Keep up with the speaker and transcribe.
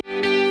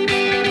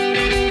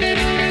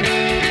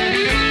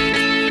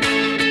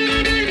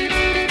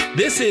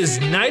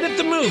is Night at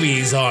the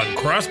Movies on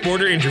Cross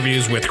Border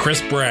Interviews with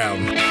Chris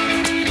Brown.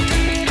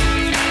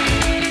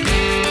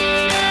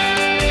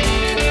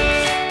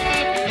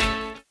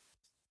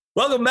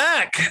 Welcome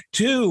back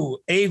to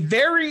a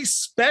very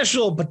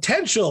special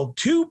potential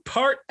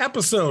two-part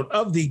episode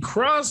of the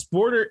Cross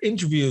Border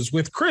Interviews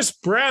with Chris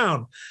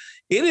Brown.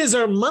 It is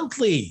our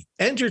monthly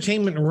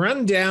entertainment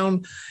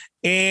rundown,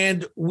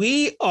 and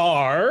we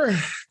are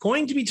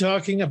going to be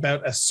talking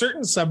about a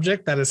certain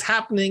subject that is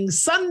happening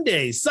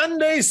Sunday,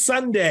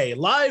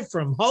 live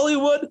from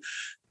Hollywood,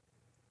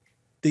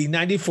 the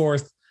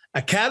 94th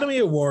Academy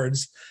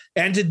Awards.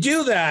 And to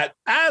do that,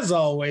 as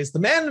always, the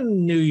man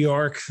in New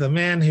York, the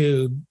man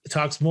who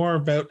talks more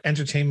about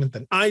entertainment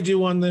than I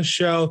do on this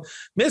show,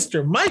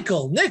 Mr.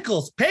 Michael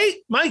Nichols. Hey,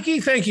 Mikey,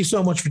 thank you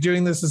so much for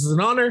doing this. This is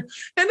an honor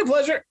and a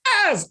pleasure,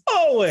 as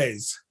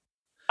always.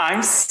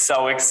 I'm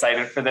so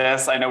excited for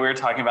this. I know we were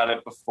talking about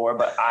it before,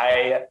 but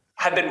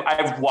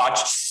I've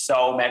watched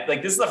so many.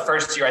 Like, this is the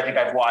first year I think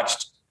I've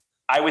watched,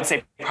 I would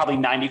say probably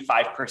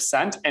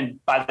 95%.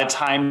 And by the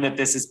time that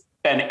this has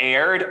been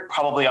aired,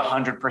 probably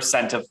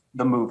 100% of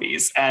the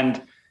movies.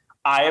 And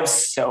I have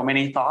so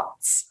many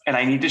thoughts and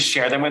I need to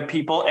share them with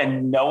people,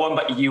 and no one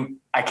but you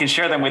I can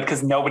share them with,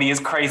 because nobody is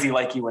crazy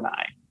like you and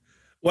I.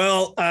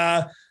 Well,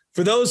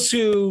 for those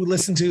who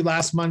listened to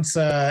last month's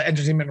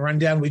entertainment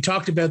rundown, we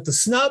talked about the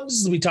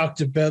snubs. We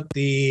talked about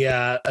the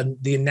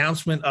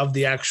announcement of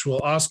the actual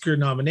Oscar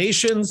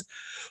nominations.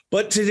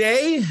 But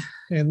today,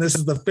 and this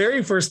is the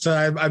very first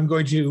time, I'm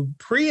going to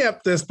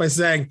preempt this by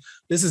saying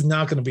this is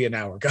not going to be an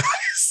hour, guys.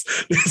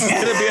 This is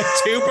going to be a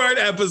two-part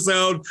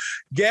episode.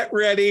 Get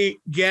ready,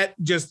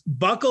 just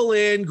buckle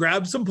in,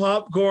 grab some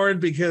popcorn,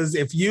 because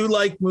if you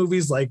like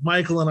movies like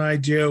Michael and I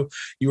do,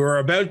 you are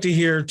about to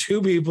hear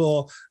two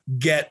people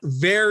get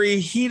very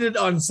heated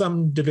on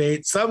some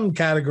debate, some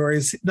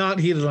categories, not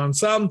heated on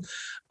some,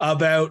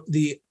 about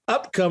the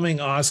upcoming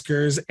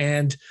Oscars.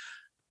 And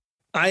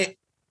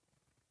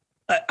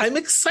I'm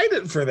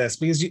excited for this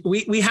because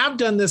we have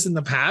done this in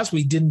the past.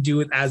 We didn't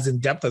do it as in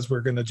depth as we're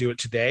going to do it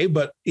today,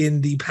 but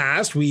in the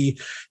past we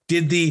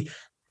did the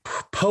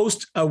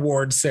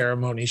post-award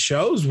ceremony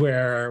shows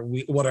where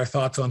what our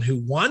thoughts on who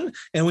won,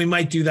 and we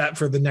might do that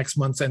for the next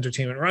month's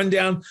entertainment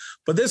rundown.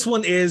 But this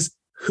one is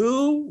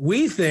who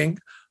we think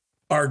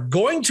are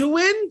going to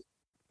win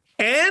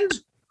and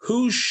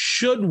who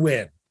should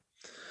win.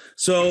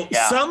 So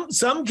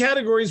some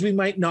categories we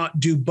might not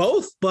do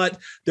both, but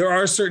there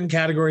are certain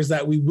categories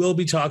that we will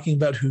be talking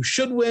about who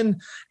should win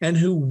and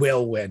who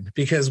will win,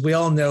 because we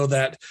all know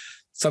that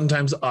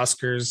sometimes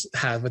Oscars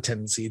have a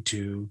tendency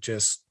to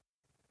just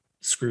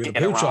screw the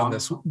pooch on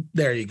this.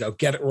 There you go.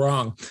 Get it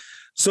wrong.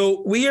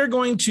 So we are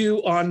going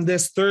to, on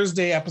this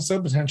Thursday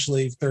episode,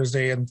 potentially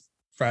Thursday and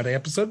Friday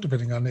episode,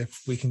 depending on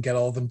if we can get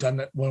all of them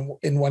done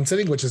in one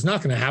sitting, which is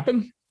not going to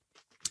happen.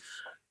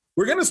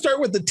 We're going to start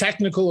with the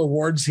technical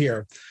awards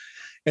here.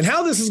 And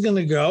how this is going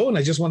to go, and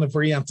I just want to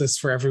preempt this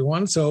for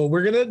everyone. So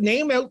we're going to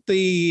name out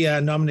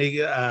the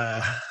nominated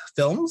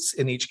films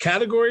in each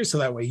category, so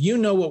that way you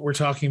know what we're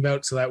talking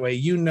about, so that way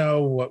you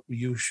know what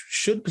you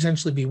should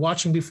potentially be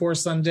watching before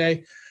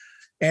Sunday.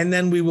 And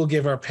then we will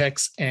give our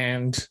picks,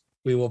 and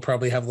we will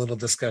probably have a little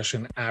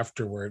discussion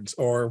afterwards,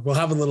 or we'll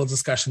have a little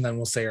discussion, then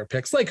we'll say our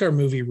picks, like our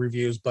movie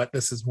reviews, but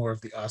this is more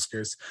of the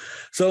Oscars.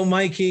 So,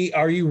 Mikey,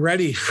 are you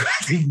ready for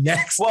the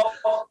next? Well,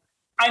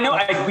 I know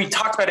we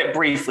talked about it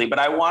briefly, but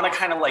I want to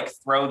kind of like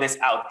throw this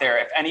out there.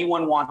 If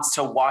anyone wants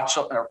to watch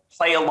or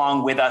play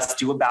along with us,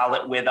 do a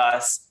ballot with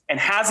us, and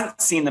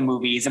hasn't seen the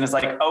movies and is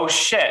like, oh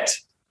shit,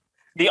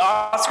 the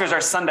Oscars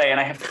are Sunday and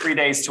I have 3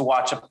 days to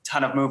watch a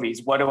ton of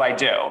movies. What do I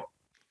do?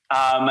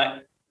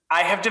 I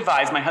have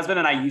devised, my husband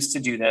and I used to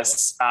do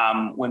this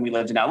when we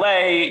lived in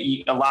LA.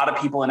 A lot of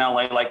people in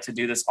LA like to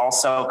do this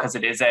also, because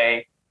it is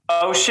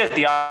oh shit,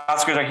 the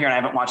Oscars are here and I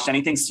haven't watched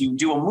anything. So you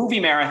do a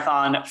movie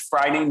marathon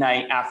Friday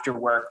night after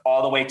work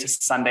all the way to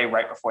Sunday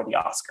right before the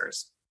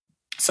Oscars.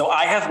 So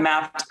I have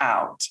mapped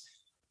out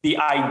the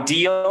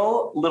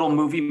ideal little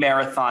movie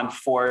marathon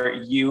for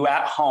you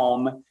at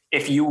home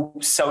if you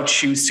so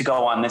choose to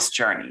go on this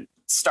journey.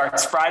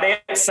 Starts Friday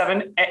at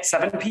 7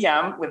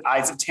 p.m. with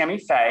Eyes of Tammy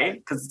Faye,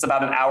 because it's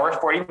about an hour,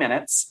 40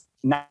 minutes.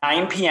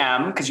 9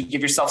 p.m., because you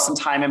give yourself some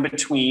time in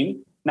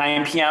between.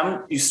 9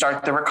 p.m., you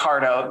start the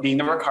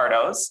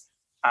Ricardos.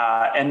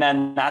 And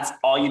then that's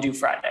all you do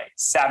Friday.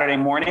 Saturday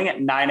morning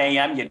at 9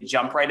 a.m., you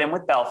jump right in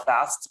with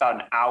Belfast. It's about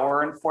an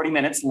hour and 40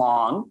 minutes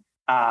long.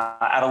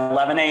 At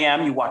 11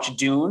 a.m., you watch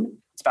Dune.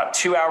 It's about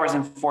 2 hours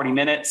and 40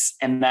 minutes.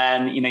 And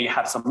then, you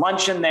have some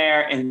lunch in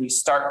there, and you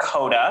start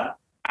Coda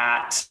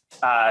at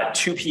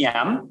 2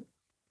 p.m.,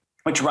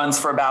 which runs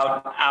for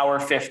about an hour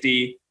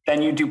 50.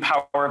 Then you do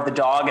Power of the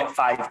Dog at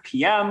 5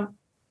 p.m.,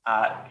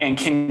 and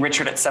King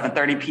Richard at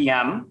 7:30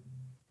 p.m.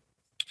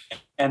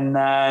 And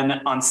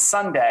then on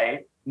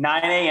Sunday,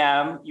 9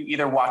 a.m., you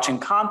either watch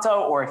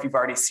Encanto, or if you've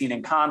already seen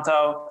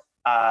Encanto,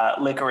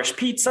 Licorice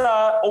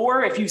Pizza,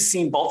 or if you've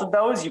seen both of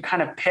those, you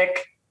kind of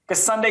pick,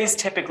 because Sundays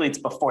typically it's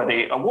before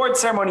the award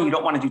ceremony. You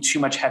don't want to do too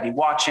much heavy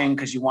watching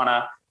because you want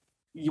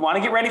to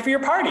get ready for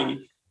your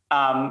party.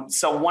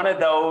 So one of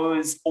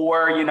those,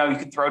 or, you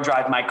could throw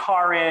Drive My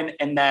Car in,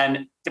 and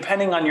then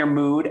depending on your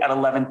mood at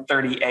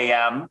 11:30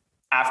 a.m.,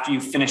 after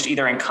you've finished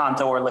either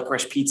Encanto or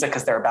Licorice Pizza,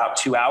 because they're about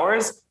 2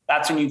 hours,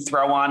 that's when you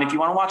throw on, if you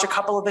want to watch a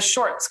couple of the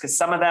shorts, because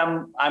some of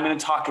them I'm going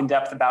to talk in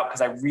depth about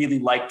because I really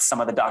liked some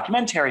of the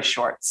documentary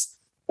shorts.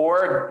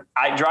 Or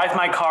I Drive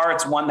My Car.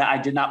 It's one that I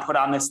did not put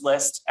on this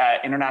list.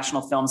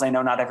 International films I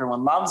know not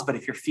everyone loves, but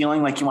if you're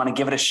feeling like you want to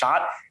give it a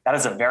shot, that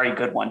is a very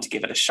good one to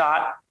give it a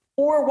shot.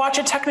 Or watch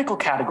a technical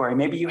category.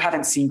 Maybe you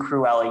haven't seen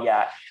Cruella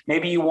yet.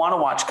 Maybe you want to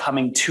watch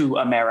Coming to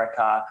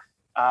America.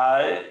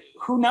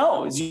 Who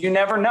knows? You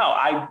never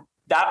know.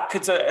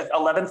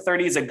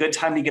 11:30 is a good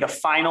time to get a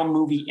final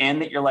movie in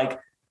that you're like,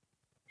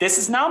 this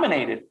is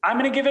nominated. I'm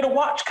going to give it a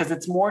watch because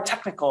it's more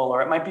technical,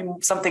 or it might be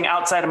something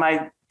outside of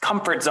my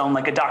comfort zone,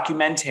 like a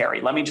documentary.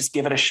 Let me just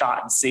give it a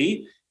shot and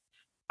see.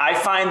 I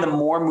find the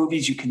more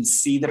movies you can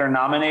see that are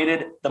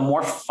nominated, the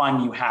more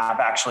fun you have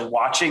actually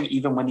watching,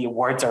 even when the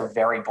awards are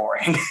very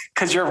boring,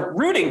 because you're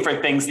rooting for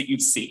things that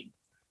you've seen.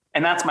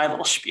 And that's my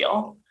little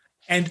spiel.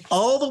 And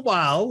all the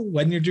while,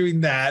 when you're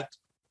doing that,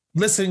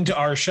 listening to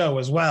our show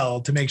as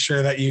well to make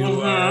sure that you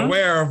are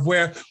aware of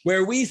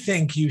where we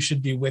think you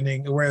should be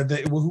winning,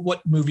 what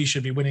movie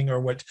should be winning, or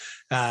what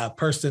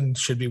person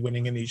should be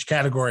winning in each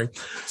category.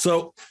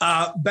 So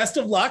best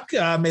of luck.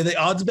 May the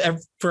odds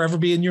forever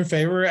be in your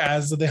favor,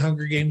 as the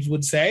Hunger Games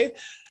would say.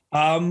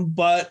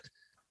 But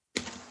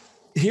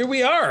here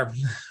we are.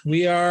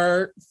 We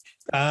are,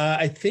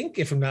 I think,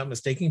 if I'm not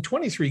mistaken,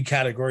 23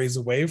 categories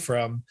away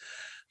from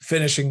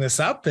finishing this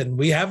up, and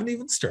we haven't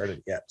even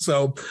started yet.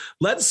 So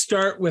let's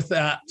start with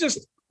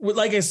just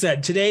like I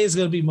said, today is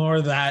going to be more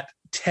of that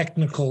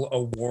technical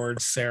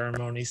award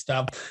ceremony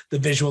stuff, the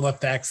visual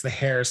effects, the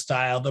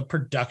hairstyle, the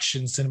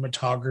production,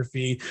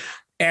 cinematography,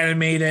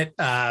 animated,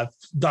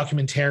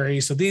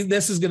 documentary. So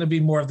this is going to be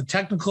more of the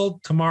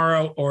technical.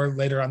 Tomorrow or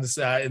later on this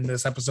in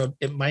this episode,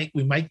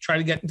 we might try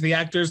to get into the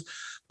actors,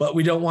 but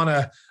we don't want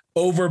to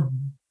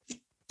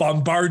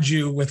bombard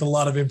you with a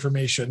lot of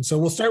information. So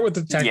we'll start with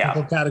the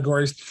technical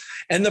categories.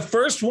 And the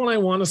first one I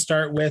want to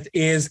start with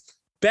is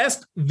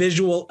best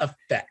visual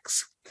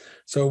effects.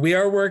 So we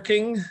are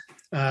working.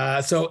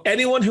 So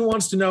anyone who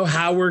wants to know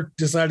how we're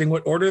deciding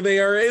what order they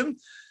are in,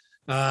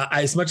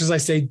 as much as I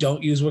say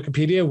don't use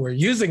Wikipedia, we're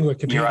using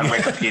Wikipedia. You're on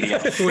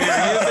Wikipedia. We're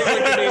using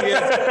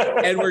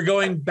Wikipedia, and we're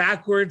going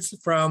backwards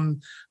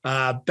from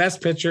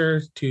best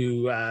picture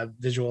to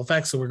visual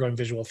effects. So we're going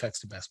visual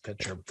effects to best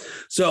picture.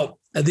 So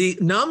the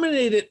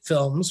nominated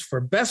films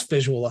for best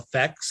visual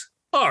effects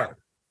are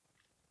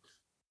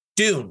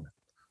Dune,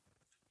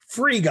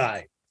 Free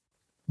Guy,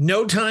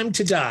 No Time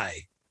to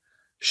Die,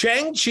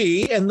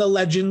 Shang-Chi and the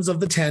Legends of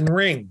the Ten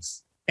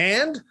Rings,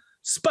 and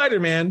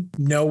Spider-Man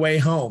No Way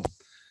Home.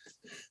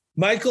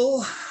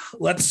 Michael,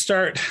 let's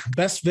start.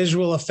 Best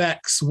visual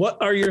effects.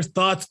 What are your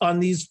thoughts on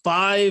these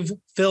 5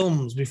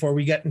 films before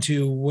we get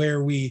into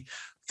where we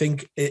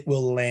think it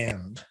will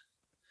land?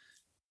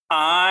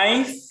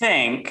 I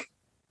think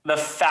the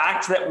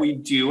fact that we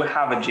do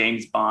have a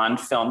James Bond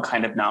film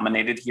kind of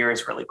nominated here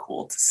is really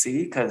cool to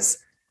see, because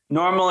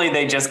normally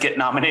they just get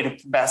nominated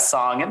for best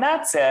song and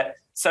that's it.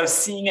 So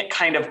seeing it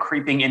kind of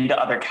creeping into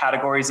other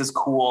categories is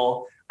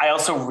cool. I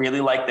also really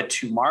like the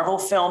 2 Marvel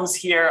films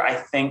here. I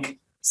think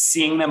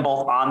seeing them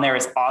both on there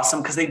is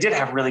awesome because they did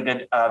have really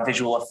good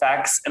visual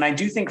effects. And I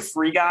do think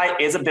Free Guy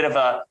is a bit of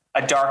a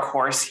dark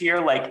horse here.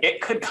 Like,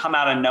 it could come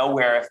out of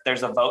nowhere if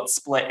there's a vote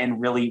split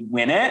and really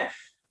win it.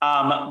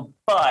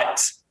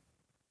 But,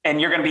 and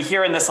you're going to be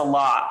hearing this a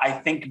lot, I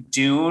think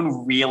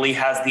Dune really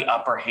has the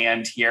upper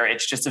hand here.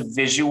 It's just a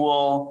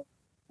visual,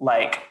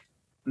 like,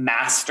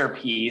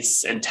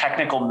 masterpiece and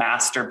technical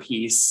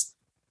masterpiece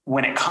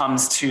when it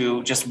comes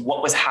to just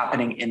what was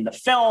happening in the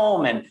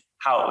film and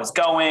how it was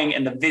going,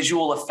 and the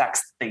visual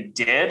effects that they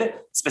did,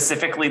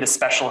 specifically the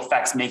special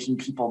effects making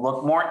people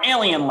look more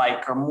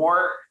alien-like or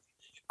more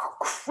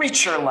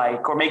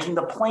creature-like, or making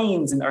the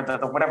planes or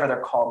the whatever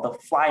they're called, the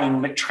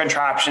flying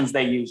contraptions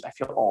they use. I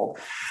feel old.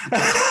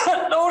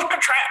 Those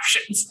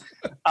contraptions,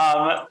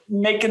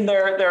 making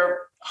their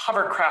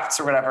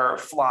hovercrafts or whatever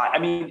fly. I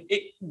mean,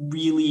 it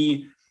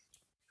really,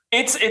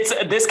 it's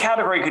this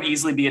category could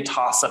easily be a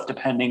toss-up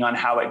depending on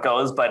how it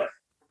goes, but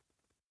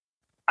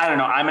I don't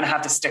know. I'm going to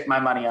have to stick my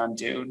money on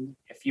Dune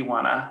if you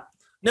want to.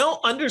 No,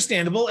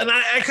 understandable. And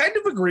I kind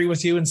of agree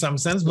with you in some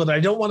sense, but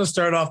I don't want to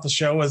start off the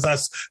show as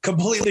us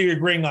completely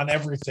agreeing on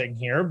everything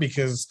here,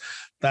 because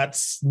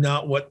that's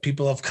not what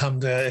people have come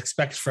to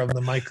expect from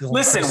the Michael.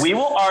 Listen, we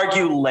will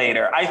argue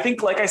later. I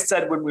think, like I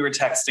said when we were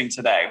texting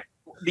today,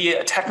 the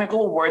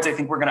technical awards, I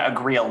think we're going to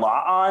agree a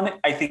lot on.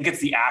 I think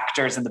it's the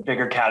actors in the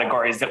bigger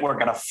categories that we're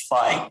going to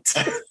fight.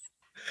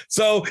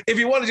 So if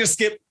you want to just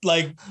skip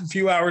like a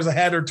few hours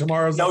ahead or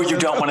tomorrow's. No, you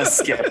don't want to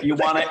skip. You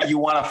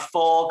want a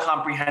full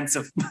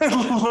comprehensive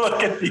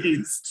look at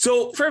these.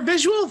 So for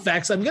visual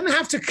effects, I'm going to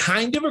have to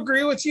kind of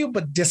agree with you,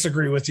 but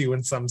disagree with you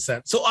in some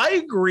sense. So I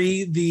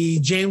agree the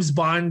James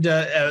Bond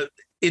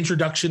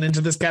introduction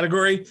into this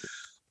category,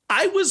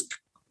 I was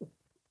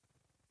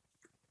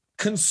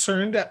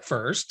concerned at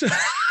first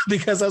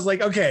because I was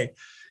like, okay,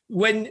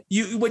 when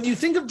you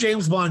think of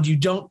James Bond, you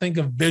don't think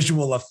of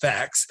visual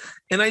effects.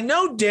 And I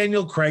know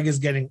Daniel Craig is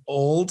getting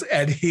old,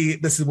 and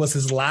this was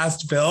his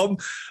last film.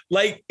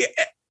 Like,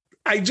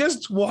 I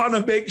just want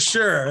to make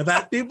sure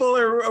that people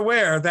are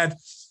aware that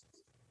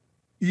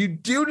you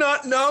do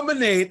not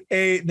nominate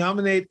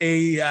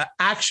a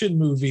action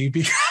movie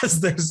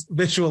because there's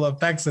visual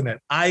effects in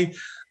it. I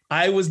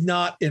was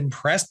not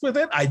impressed with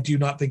it. I do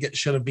not think it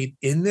should have been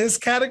in this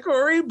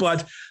category,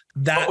 but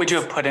what would you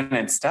have put in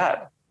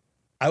instead?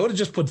 I would have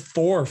just put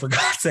Thor, for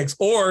God's sakes,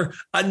 or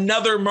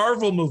another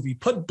Marvel movie.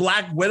 Put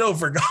Black Widow,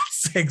 for God's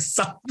sakes,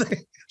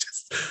 something.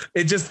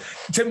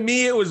 To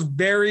me, it was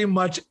very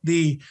much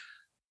the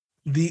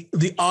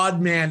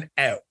odd man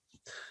out.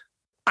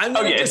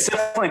 It's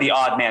definitely the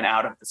odd man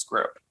out of this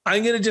group.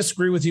 I'm going to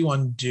disagree with you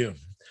on Dune.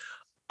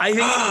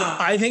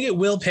 I think it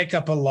will pick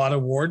up a lot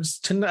of awards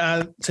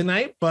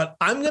tonight, but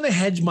I'm going to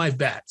hedge my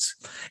bets.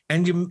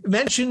 And you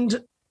mentioned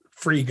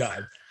Free Guy.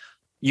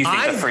 You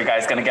think the Free Guy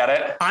is going to get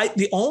it?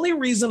 The only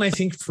reason I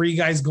think Free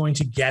Guy is going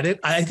to get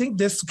it, I think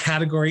this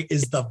category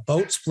is the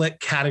vote split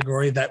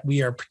category that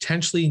we are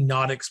potentially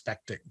not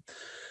expecting.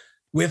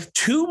 With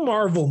 2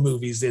 Marvel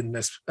movies in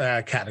this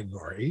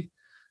category,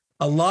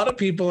 a lot of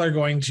people are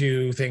going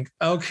to think,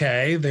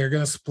 okay, they're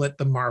going to split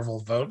the Marvel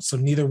vote, so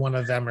neither one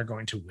of them are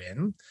going to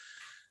win.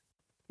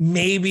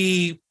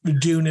 Maybe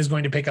Dune is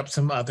going to pick up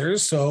some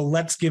others, so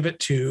let's give it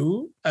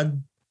to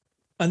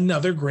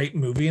another great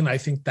movie, and I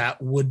think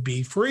that would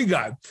be Free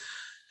Guy.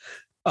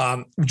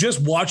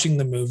 Just watching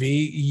the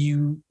movie,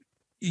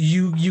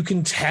 you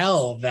can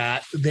tell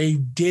that they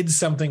did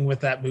something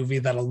with that movie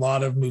that a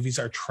lot of movies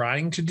are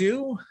trying to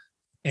do,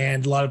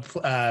 and a lot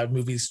of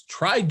movies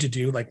tried to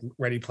do, like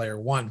Ready Player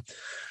One.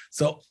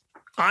 So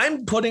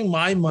I'm putting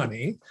my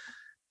money,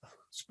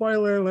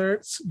 spoiler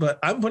alerts, but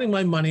I'm putting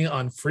my money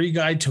on Free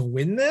Guy to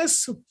win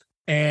this.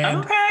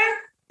 And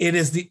it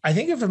is I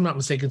think if I'm not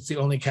mistaken, it's the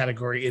only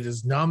category it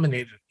is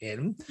nominated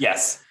in.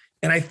 Yes.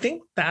 And I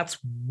think that's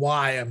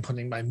why I'm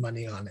putting my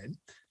money on it.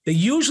 They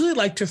usually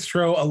like to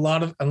throw a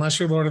lot of, unless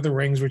you're Lord of the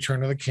Rings,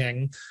 Return of the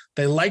King,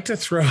 they like to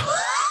throw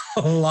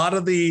a lot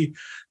of the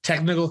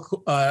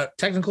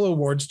technical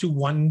awards to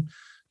one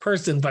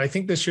person, but I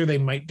think this year they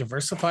might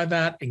diversify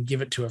that and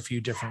give it to a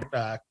few different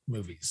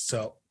movies.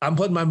 So I'm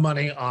putting my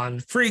money on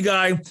Free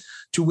Guy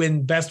to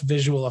win Best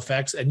Visual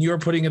Effects, and you're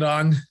putting it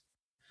on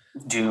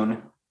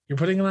Dune. You're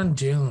putting it on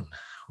Dune.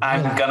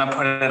 I'm gonna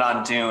put it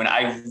on Dune.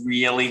 I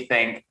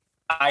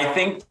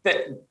think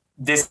that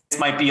this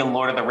might be a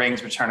Lord of the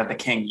Rings, Return of the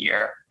King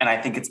year, and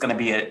I think it's going to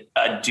be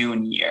a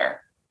Dune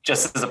year,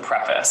 just as a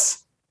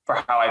preface for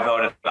how I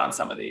voted on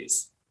some of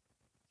these.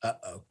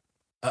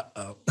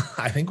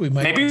 I think we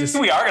might. Maybe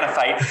we are going to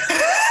fight.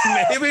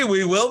 Maybe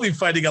we will be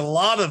fighting a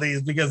lot of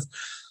these because,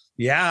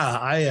 yeah,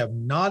 I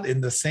am not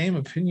in the same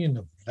opinion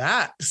of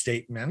that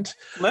statement.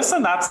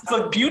 Listen, that's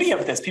the beauty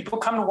of this. People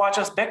come to watch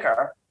us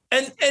bicker.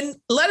 And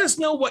let us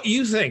know what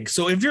you think.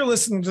 So if you're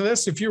listening to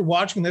this, if you're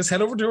watching this,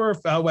 head over to our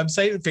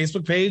website,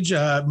 Facebook page,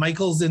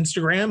 Michael's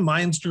Instagram,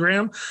 my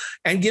Instagram,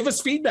 and give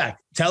us feedback.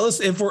 Tell us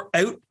if we're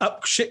out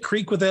up shit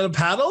creek without a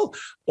paddle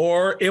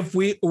or if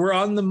we're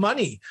on the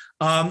money.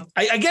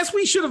 I guess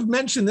we should have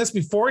mentioned this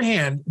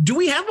beforehand. Do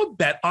we have a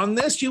bet on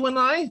this, you and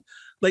I?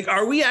 Like,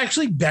 are we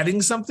actually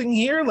betting something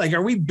here? Like,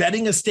 are we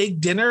betting a steak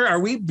dinner? Are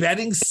we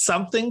betting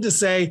something to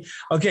say,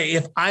 okay,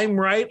 if I'm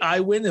right, I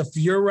win. If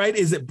you're right,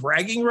 is it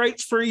bragging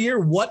rights for a year?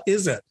 What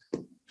is it?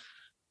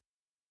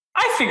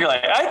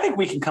 I think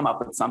we can come up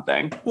with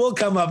something. We'll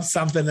come up with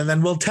something and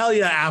then we'll tell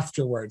you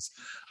afterwards.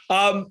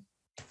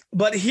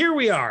 But here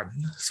we are.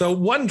 So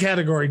one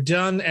category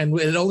done, and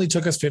it only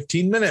took us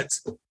 15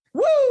 minutes.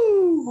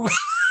 Woo!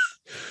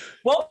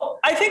 Well,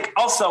 I think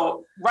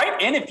also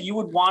write in if you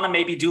would want to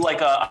maybe do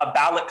like a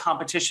ballot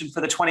competition for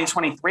the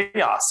 2023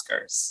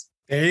 Oscars.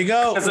 There you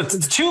go. Because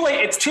it's too late.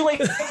 It's too late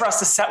for us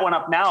to set one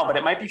up now, but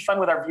it might be fun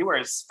with our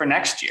viewers for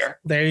next year.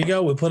 There you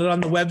go. We'll put it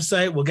on the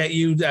website. We'll get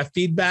you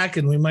feedback,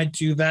 and we might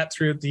do that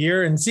throughout the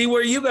year and see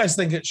where you guys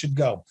think it should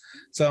go.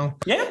 So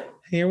yeah,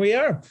 here we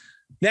are.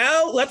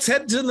 Now let's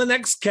head to the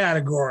next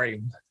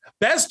category.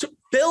 Best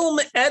Film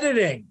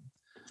Editing.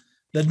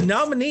 The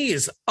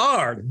nominees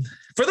are,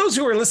 for those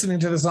who are listening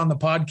to this on the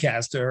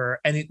podcast or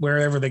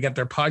wherever they get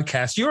their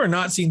podcast, you are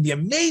not seeing the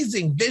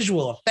amazing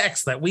visual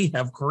effects that we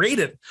have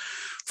created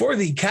for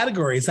the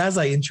categories as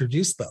I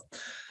introduced them.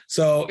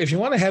 So if you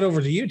want to head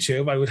over to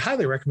YouTube, I would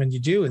highly recommend you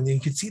do. And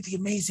you can see the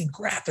amazing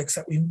graphics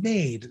that we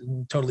made.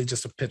 Totally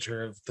just a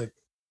picture of the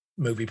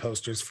movie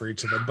posters for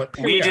each of them. But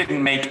we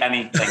didn't make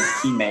anything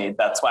he made.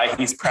 That's why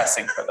he's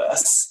pressing for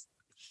this.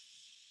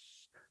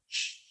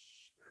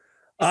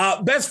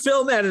 Best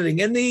Film Editing,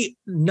 and the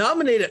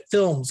nominated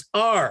films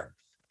are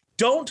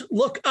Don't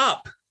Look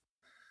Up,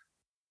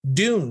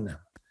 Dune,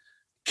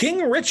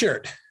 King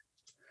Richard,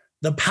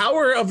 The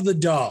Power of the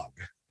Dog,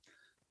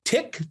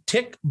 Tick,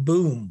 Tick,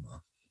 Boom.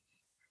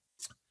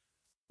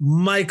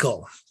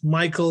 Michael.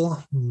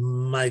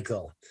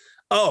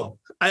 Oh,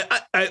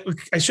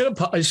 I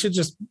should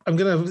just, I'm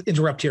going to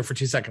interrupt here for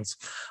 2 seconds.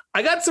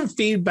 I got some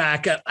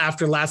feedback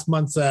after last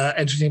month's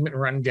entertainment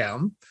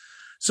rundown.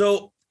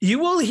 So You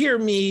will hear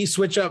me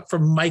switch up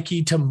from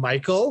Mikey to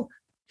Michael.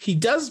 He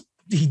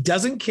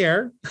doesn't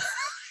care.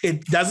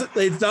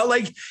 It's not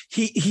like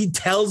he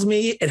tells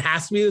me it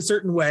has to be a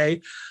certain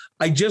way.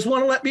 I just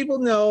want to let people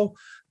know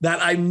that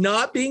I'm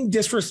not being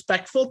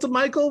disrespectful to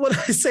Michael when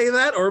I say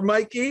that, or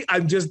Mikey.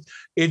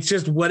 It's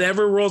just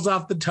whatever rolls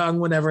off the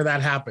tongue whenever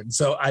that happens.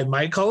 So I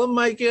might call him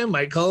Mikey, I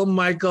might call him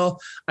Michael.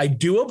 I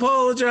do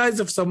apologize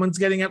if someone's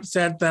getting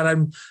upset that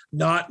I'm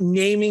not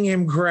naming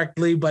him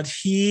correctly, but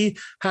he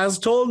has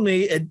told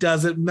me it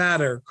doesn't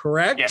matter,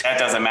 correct? Yeah, that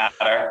doesn't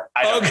matter.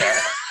 I don't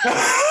care.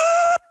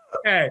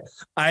 Okay.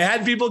 I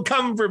had people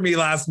come for me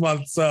last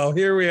month, so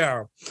here we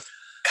are.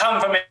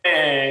 Come for me.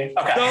 Okay.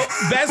 So,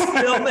 best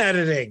film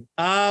editing.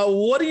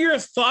 What are your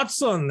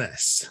thoughts on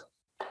this?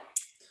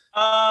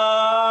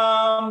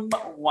 Why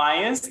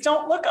is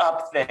Don't Look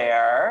Up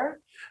There?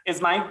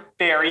 Is my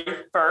very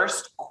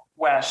first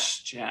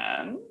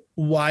question.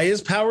 Why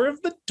is Power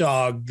of the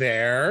Dog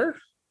there?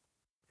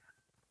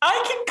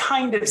 I can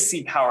kind of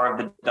see Power of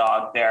the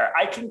Dog there.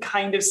 I can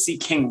kind of see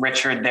King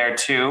Richard there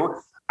too.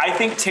 I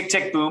think Tick,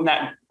 Tick, Boom,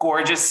 that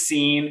gorgeous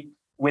scene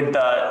with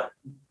the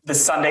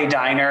Sunday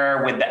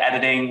diner, with the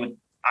editing,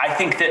 I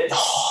think that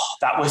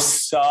was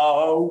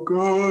so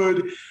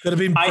good. Could have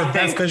been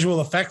best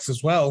visual effects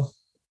as well.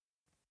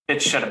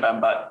 It should have been,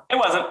 but it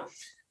wasn't.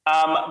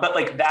 But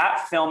like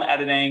that film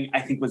editing,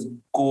 I think was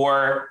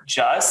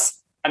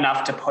gorgeous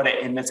enough to put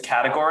it in this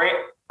category.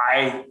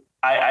 I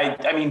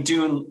mean,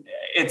 Dune.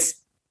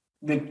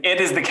 Dune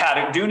is the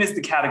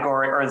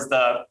category, or is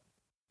the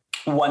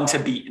one to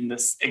beat in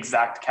this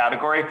exact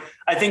category.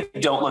 I think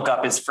Don't Look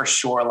Up is for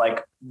sure.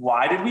 Like,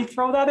 why did we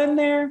throw that in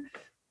there?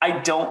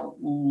 I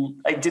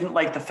didn't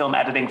like the film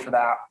editing for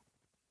that.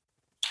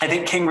 I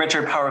think King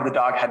Richard, Power of the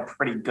Dog had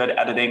pretty good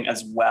editing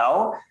as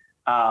well.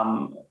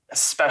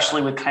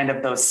 Especially with kind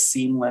of those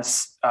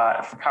seamless,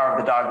 for Power of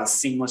the Dog, the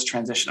seamless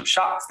transition of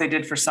shots they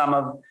did for some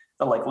of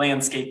the like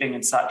landscaping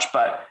and such.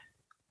 But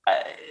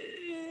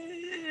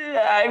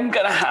I'm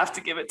going to have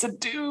to give it to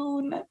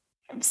Dune.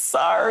 I'm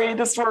sorry.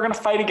 We're going to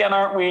fight again,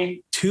 aren't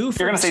we? You're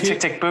going to say Tick,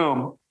 Tick,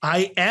 Boom.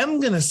 I am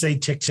going to say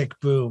Tick, Tick,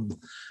 Boom.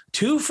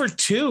 2 for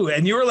 2.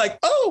 And you were like,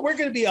 oh, we're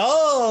going to be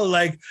all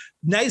like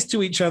nice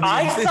to each other.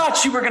 I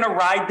thought you were going to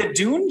ride the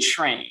Dune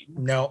train.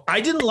 No,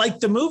 I didn't like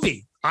the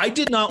movie. I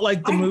did not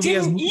like the movie. I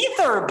didn't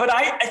either, but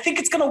I think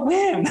it's going to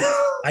win.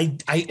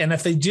 And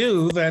if they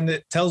do, then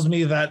it tells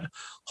me that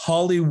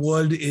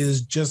Hollywood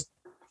is just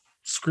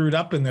screwed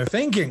up in their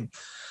thinking.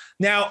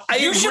 Now,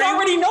 you should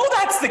already know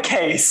that's the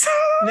case.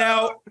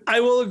 Now,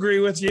 I will agree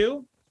with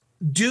you.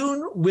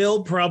 Dune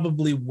will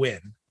probably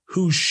win.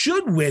 Who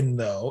should win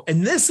though?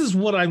 And this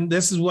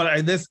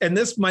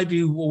might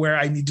be where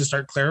I need to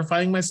start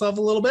clarifying myself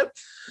a little bit.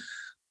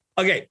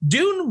 Okay,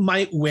 Dune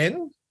might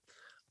win.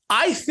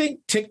 I think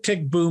Tick,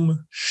 Tick,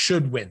 Boom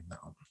should win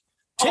though.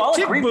 Tick,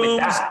 Tick,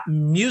 Boom's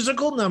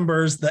musical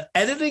numbers, the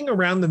editing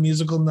around the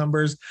musical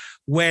numbers,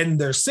 when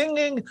they're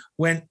singing,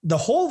 when the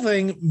whole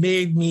thing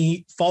made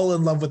me fall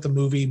in love with the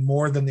movie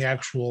more than the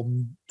actual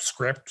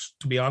script,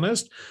 to be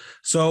honest.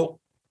 So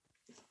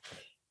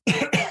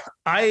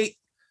I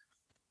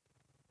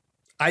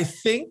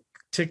think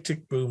Tick,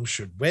 Tick, Boom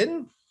should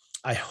win.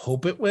 I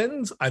hope it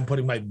wins. I'm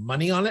putting my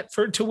money on it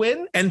for it to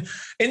win. And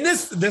in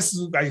this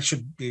I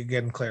should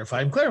again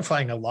clarify. I'm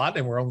clarifying a lot,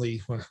 and we're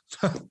only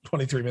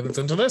 23 minutes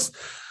into this.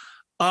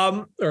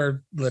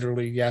 Or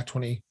literally,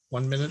 20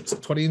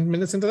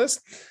 minutes into this.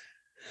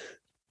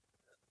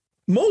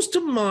 Most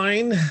of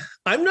mine,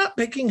 I'm not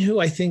picking who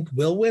I think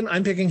will win.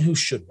 I'm picking who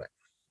should win.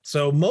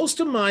 So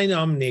most of my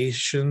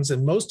nominations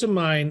and most of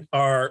mine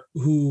are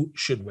who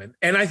should win.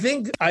 And I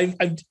think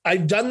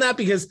I've done that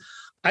because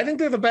I think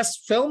they're the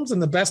best films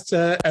and the best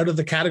out of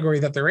the category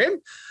that they're in.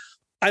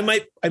 I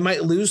might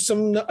lose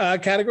some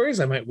categories.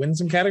 I might win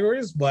some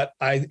categories, but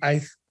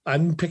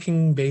I'm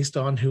picking based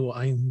on who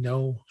I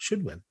know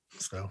should win.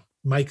 So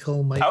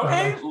Michael.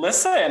 Okay,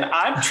 listen,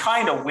 I'm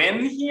trying to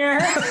win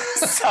here.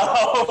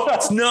 So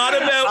it's not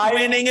about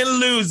winning and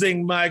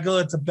losing, Michael.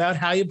 It's about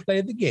how you play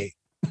the game.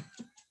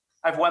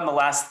 I've won the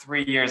last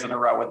 3 years in a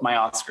row with my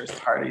Oscars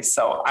party,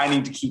 so I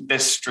need to keep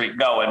this streak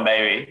going,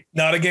 baby.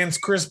 Not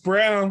against Chris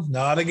Brown.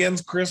 Not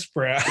against Chris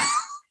Brown.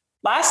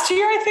 Last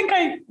year, I think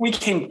we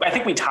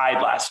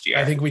tied last year.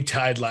 I think we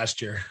tied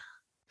last year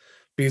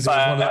because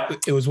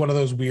it was one of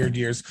those weird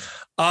years.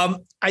 I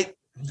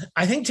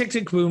think Tick,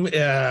 Tick, Boom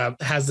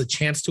has the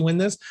chance to win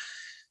this,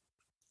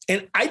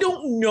 and I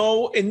don't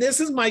know. And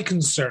this is my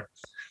concern.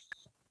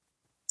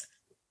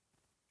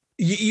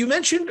 You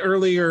mentioned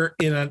earlier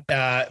in a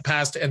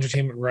past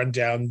entertainment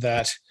rundown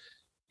that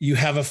you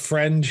have a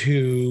friend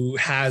who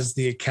has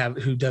the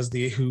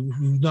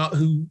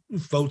who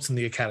votes in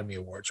the Academy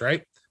Awards,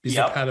 right? He's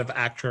a kind of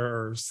actor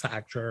or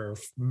SAG. I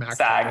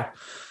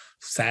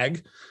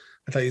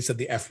thought you said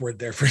the F word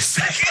there for a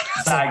second.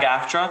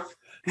 SAG-AFTRA.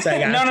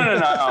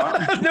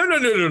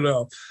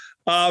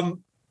 No.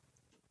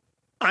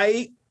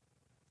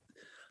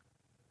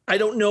 I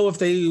don't know if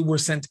they were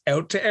sent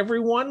out to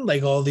everyone,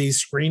 like all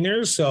these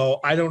screeners. So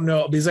I don't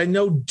know, because I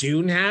know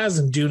Dune has,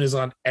 and Dune is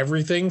on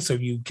everything, so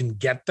you can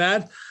get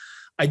that.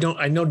 I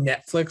know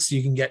Netflix,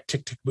 you can get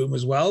Tick, Tick, Boom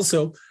as well.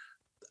 So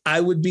I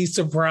would be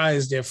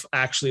surprised if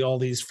actually all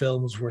these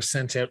films were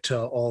sent out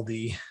to all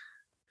the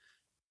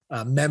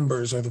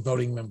members or the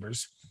voting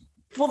members.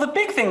 Well, the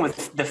big thing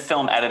with the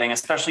film editing,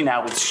 especially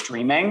now with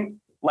streaming,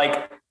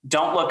 like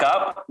Don't Look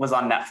Up was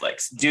on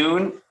Netflix.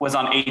 Dune was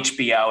on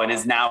HBO and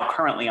is now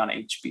currently on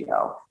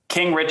HBO.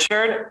 King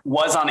Richard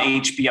was on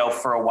HBO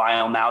for a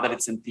while. Now that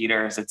it's in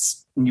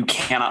theaters, you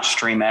cannot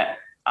stream it.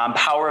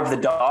 Power of the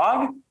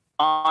Dog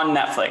on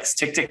Netflix.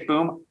 Tick, Tick,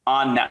 Boom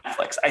on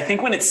Netflix. I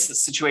think when it's a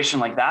situation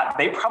like that,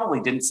 they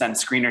probably didn't send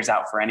screeners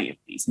out for any of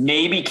these.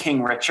 Maybe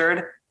King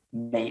Richard,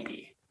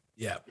 maybe.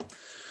 Yeah.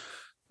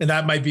 And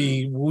that might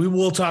be, we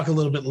will talk a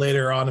little bit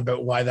later on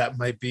about why that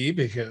might be,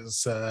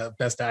 because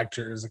Best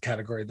Actor is a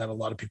category that a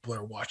lot of people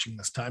are watching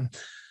this time.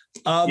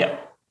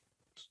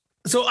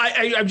 So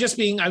I'm just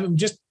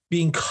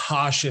being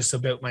cautious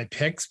about my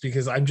picks,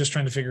 because I'm just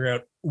trying to figure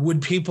out,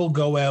 would people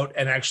go out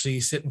and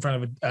actually sit in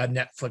front of a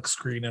Netflix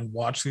screen and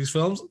watch these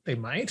films? They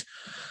might.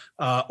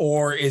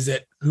 Or is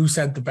it who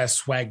sent the best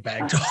swag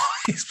bag to all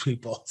these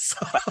people?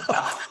 So,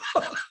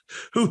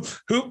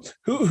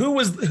 who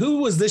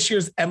was this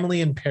year's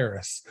Emily in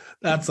Paris?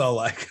 That's all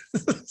like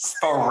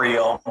for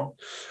real.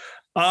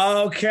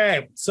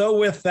 Okay, so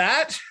with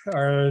that,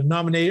 our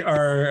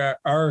nominations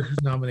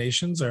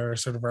are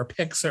sort of, our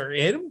picks are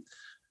in.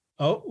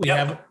 Oh,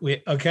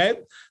 okay.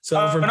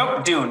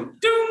 So Dune.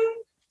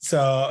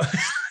 So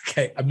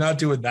okay, I'm not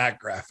doing that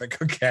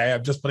graphic. Okay,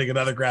 I'm just putting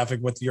another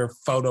graphic with your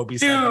photo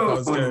beside the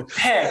poster.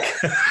 Pick,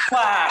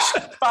 flash,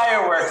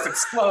 fireworks,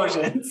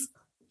 explosions.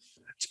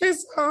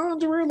 Jason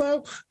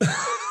Derulo.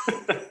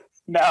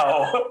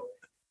 No.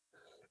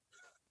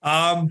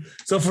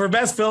 So for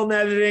best film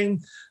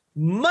editing,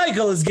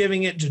 Michael is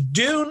giving it to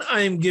Dune. I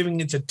am giving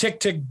it to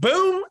Tick, Tick,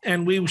 Boom,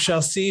 and we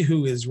shall see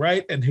who is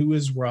right and who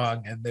is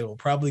wrong. And they will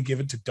probably give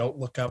it to Don't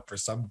Look Up for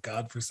some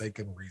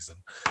godforsaken reason.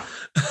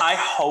 I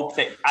hope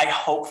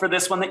for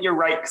this one that you're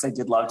right, because I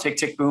did love Tick,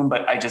 Tick, Boom,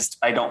 but I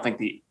don't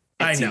think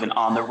it's even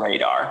on the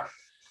radar.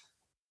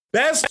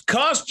 Best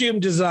costume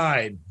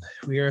design.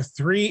 We are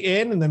 3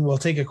 in, and then we'll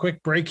take a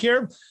quick break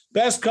here.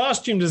 Best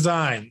costume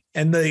design,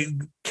 and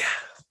the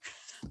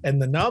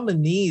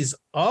nominees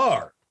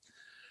are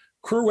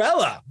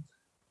Cruella,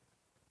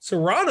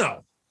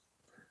 Cyrano,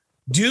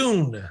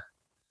 Dune,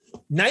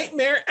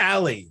 Nightmare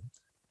Alley,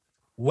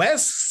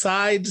 West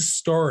Side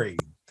Story.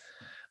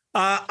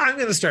 I'm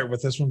going to start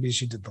with this one because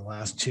she did the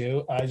last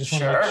two. I just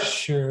want to make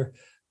sure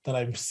that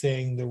I'm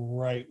saying the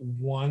right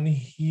one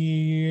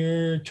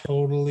here.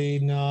 Totally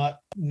not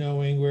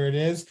knowing where it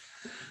is.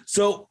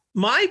 So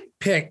my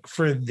pick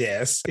for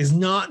this is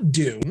not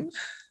Dune.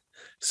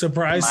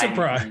 Surprise.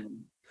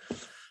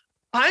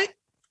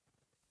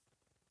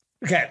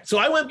 Okay, so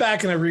I went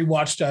back and I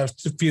rewatched a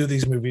few of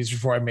these movies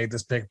before I made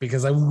this pick,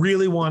 because I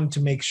really wanted to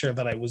make sure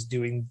that I was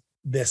doing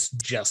this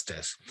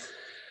justice.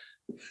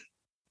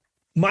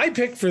 My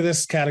pick for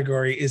this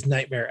category is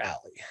Nightmare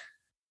Alley.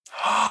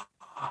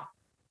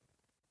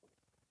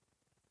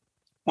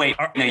 Wait,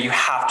 no, you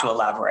have to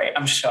elaborate.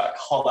 I'm shook.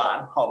 Hold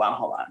on.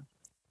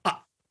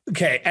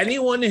 Okay,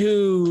 anyone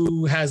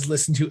who has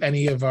listened to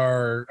any of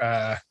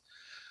our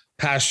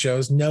past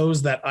shows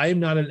knows that I'm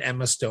not an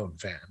Emma Stone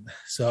fan.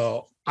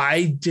 So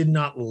I did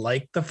not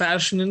like the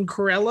fashion in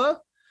Cruella,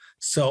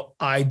 so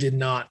I did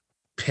not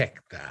pick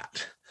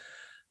that.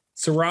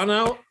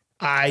 Cyrano,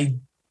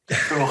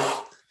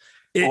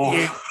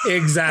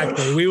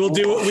 exactly. We will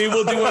do a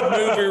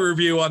movie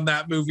review on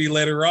that movie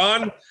later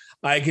on.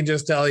 I can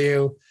just tell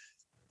you,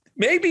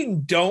 maybe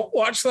don't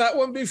watch that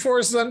one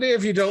before Sunday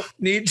if you don't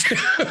need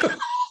to.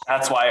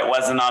 That's why it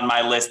wasn't on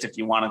my list if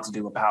you wanted to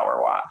do a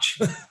power watch.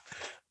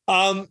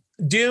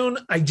 Dune,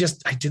 I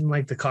didn't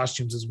like the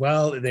costumes as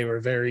well. They were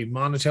very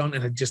monotone,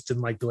 and I just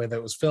didn't like the way that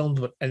was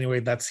filmed. But anyway,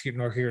 that's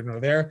neither here nor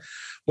there.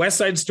 West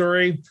Side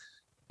Story,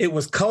 it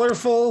was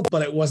colorful,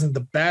 but it wasn't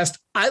the best.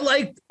 I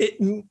liked it.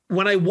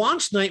 When I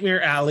watched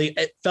Nightmare Alley,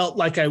 it felt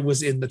like I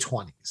was in the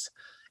 20s.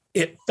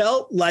 It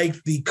felt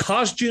like the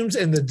costumes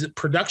and the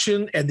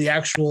production and the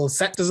actual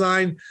set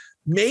design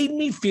made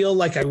me feel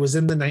like I was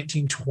in the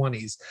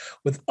 1920s.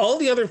 With all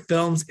the other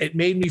films, it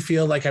made me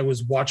feel like I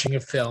was watching a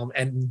film.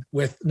 And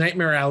with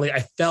Nightmare Alley, I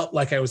felt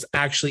like I was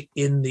actually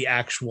in the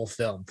actual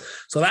film.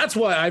 So that's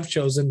why I've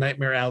chosen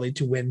Nightmare Alley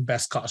to win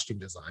Best Costume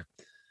Design.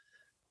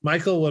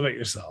 Michael, what about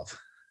yourself?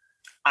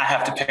 I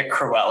have to pick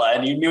Cruella,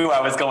 and you knew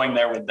I was going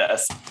there with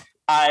this.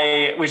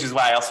 Which is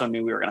why I also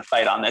knew we were going to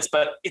fight on this,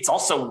 but it's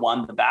also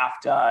won the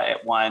BAFTA.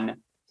 It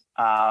won,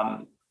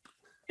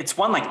 it's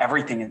won like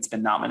everything it's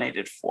been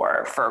nominated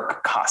for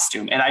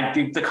costume. And I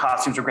think the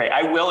costumes are great.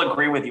 I will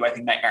agree with you. I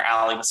think Nightmare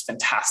Alley was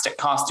fantastic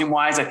costume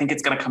wise. I think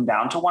it's going to come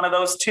down to one of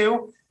those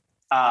two.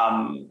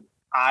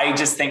 I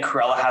just think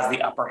Cruella has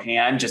the upper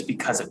hand just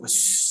because it was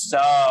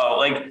so,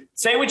 like,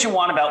 say what you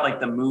want about like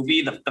the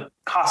movie, the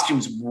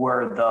costumes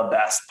were the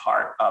best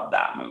part of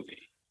that movie.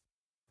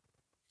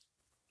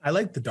 I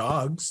like the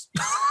dogs.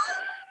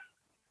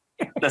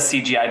 The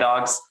CGI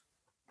dogs.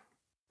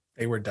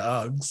 They were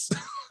dogs.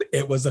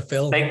 It was a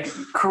film.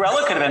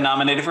 Cruella could have been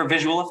nominated for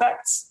visual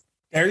effects.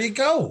 There you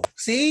go.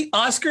 See,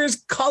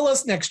 Oscars, call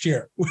us next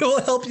year. We will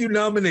help you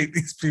nominate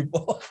these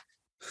people.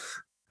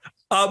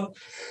 I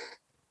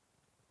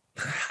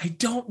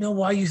don't know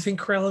why you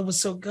think Cruella was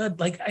so good.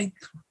 Like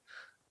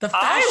the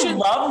fashion, I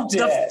loved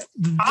it.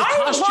 The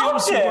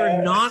costumes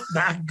were not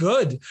that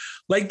good.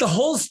 Like the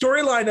whole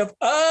storyline of,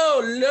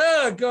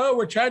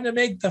 we're trying to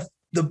make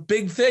the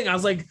big thing. I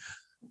was like,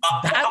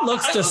 that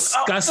looks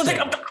disgusting.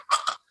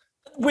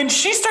 When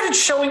she started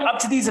showing up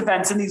to these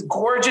events in these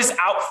gorgeous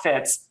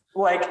outfits,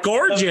 like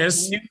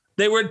gorgeous,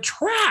 they were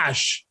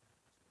trash.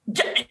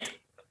 Yeah.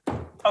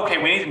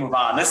 Okay, we need to move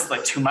on. This is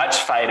like too much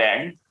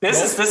fighting.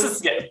 This is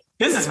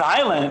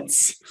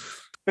violence.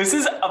 This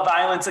is a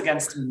violence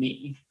against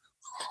me.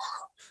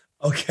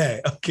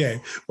 Okay.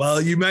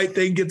 Well, you might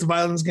think it's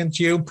violence against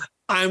you.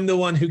 I'm the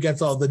one who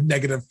gets all the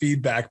negative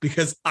feedback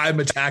because I'm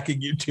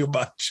attacking you too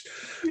much.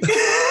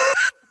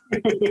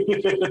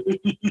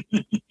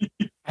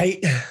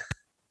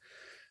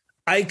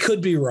 I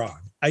could be wrong.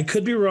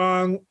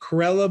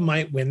 Cruella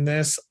might win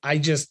this.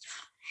 But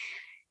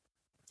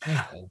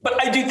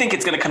I do think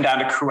it's going to come down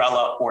to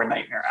Cruella or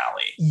Nightmare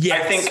Alley.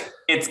 Yes. I think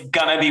it's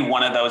going to be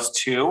one of those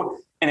two.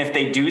 And if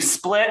they do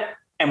split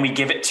and we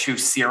give it to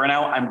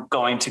Cyrano, I'm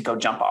going to go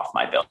jump off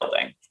my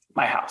building,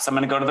 my house. I'm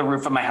going to go to the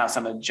roof of my house.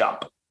 I'm going to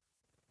jump.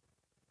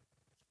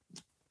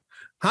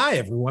 Hi,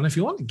 everyone. If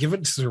you want to give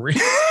it to Cyrano.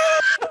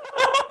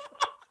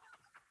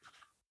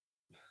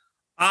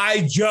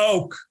 I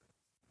joke.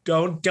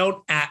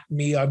 Don't at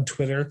me on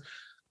Twitter.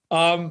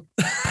 There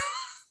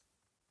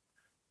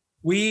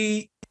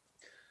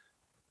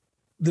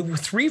were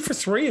 3 for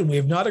 3 and we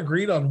have not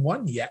agreed on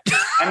one yet.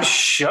 I'm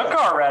shook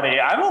already.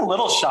 I'm a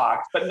little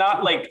shocked, but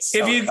not like so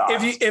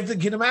if you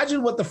can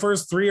imagine what the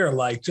first 3 are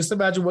like, just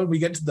imagine when we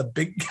get to the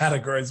big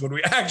categories, when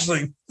we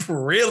actually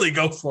really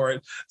go for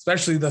it,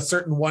 especially the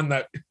certain one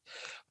that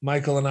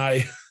Michael and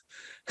I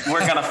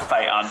we're gonna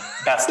fight on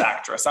Best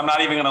Actress. I'm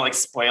not even gonna like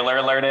spoiler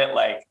alert it.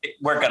 Like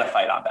we're gonna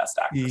fight on Best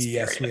Actress.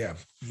 Yes, period. We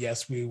have.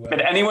 Yes, we will.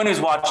 But anyone who's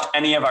watched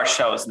any of our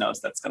shows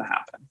knows that's gonna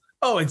happen.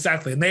 Oh,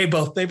 exactly. And they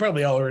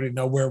probably already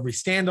know where we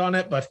stand on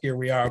it, but here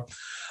we are.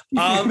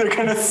 They're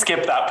gonna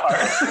skip that part.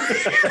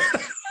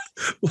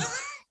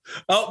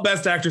 Oh,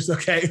 Best Actress.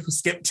 Okay,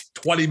 skipped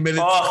 20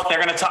 minutes. Oh, they're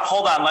gonna talk.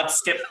 Hold on, let's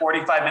skip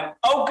 45 minutes.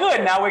 Oh,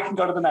 good. Now we can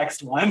go to the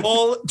next one.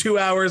 Full 2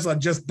 hours on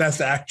just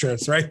Best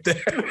Actress, right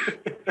there.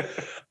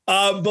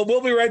 But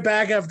we'll be right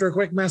back after a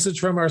quick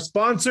message from our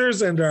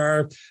sponsors and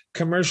our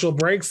commercial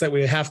breaks that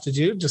we have to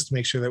do just to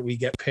make sure that we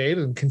get paid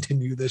and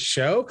continue this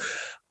show.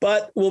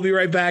 But we'll be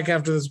right back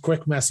after this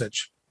quick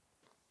message.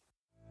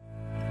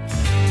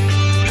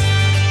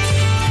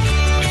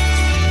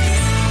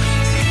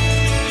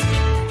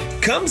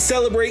 Come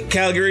celebrate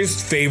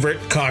Calgary's favorite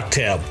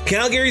cocktail.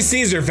 Calgary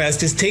Caesar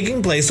Fest is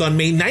taking place on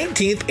May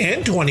 19th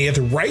and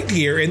 20th right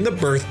here in the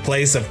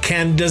birthplace of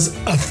Canada's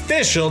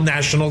official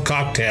national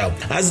cocktail.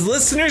 As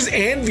listeners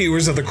and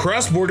viewers of the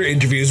cross-border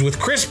interviews with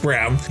Chris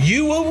Brown,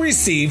 you will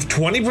receive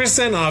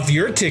 20% off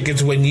your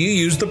tickets when you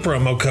use the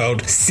promo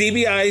code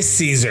CBI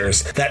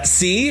Caesars. That's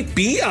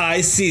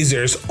CBI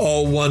Caesars,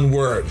 all one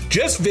word.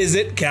 Just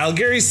visit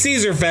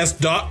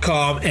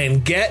CalgaryCaesarFest.com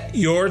and get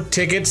your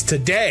tickets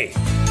today.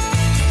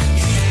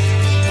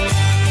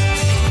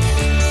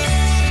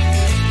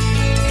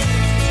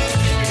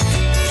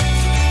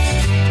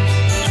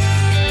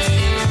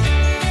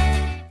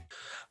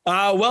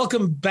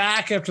 Welcome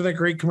back after that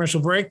great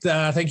commercial break.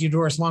 Thank you to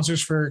our sponsors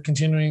for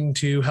continuing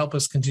to help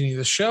us continue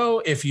the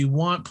show. If you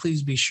want,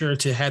 please be sure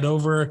to head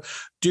over,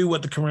 do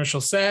what the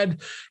commercial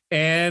said,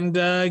 and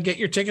get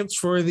your tickets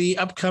for the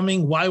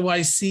upcoming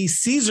YYC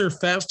Caesar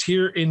Fest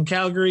here in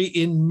Calgary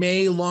in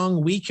May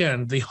long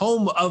weekend, the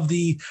home of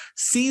the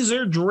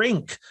Caesar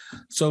drink.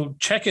 So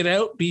check it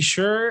out. Be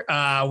sure.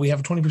 We have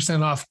a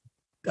 20% off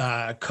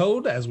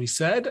code, as we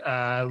said.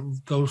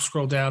 Go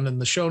scroll down in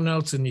the show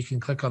notes and you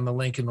can click on the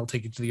link and it'll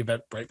take you to the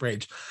Eventbrite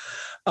page.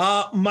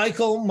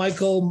 Mikey,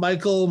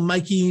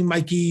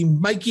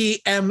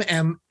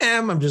 MMM.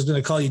 I'm just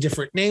going to call you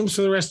different names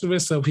for the rest of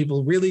us so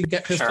people really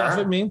get pissed off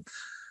at me.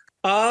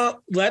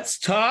 Let's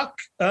talk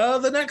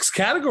the next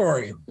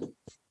category.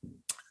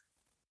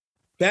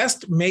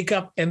 Best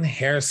makeup and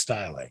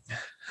hairstyling.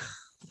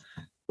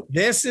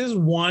 This is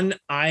one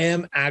I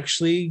am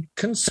actually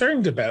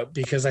concerned about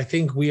because I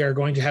think we are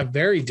going to have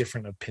very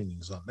different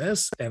opinions on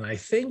this. And I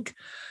think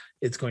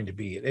it's going to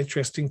be an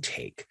interesting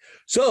take.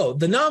 So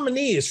the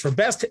nominees for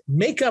Best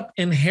Makeup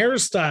and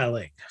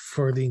Hairstyling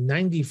for the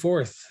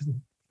 94th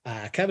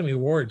Academy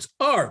Awards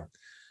are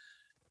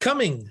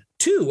Coming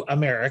to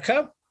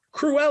America,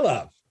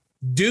 Cruella,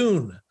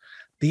 Dune,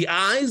 The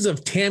Eyes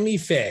of Tammy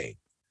Faye,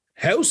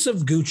 House of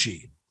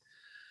Gucci.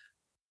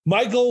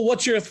 Michael,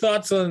 what's your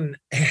thoughts on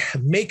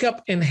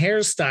makeup and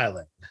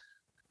hairstyling?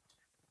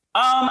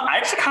 I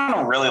actually kind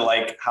of really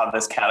like how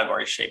this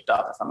category shaped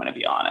up, if I'm going to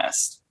be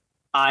honest.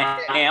 I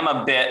am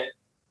a bit,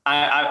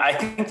 I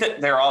think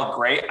that they're all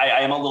great. I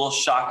am a little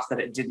shocked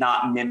that it did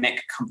not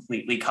mimic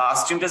completely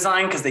costume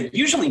design because they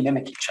usually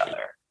mimic each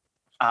other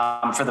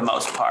for the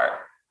most part.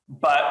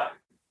 But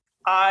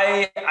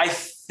I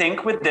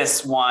think with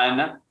this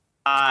one,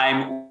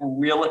 I'm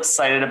real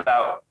excited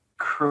about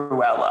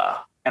Cruella,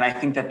 and I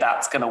think that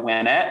that's going to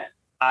win it.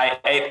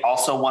 It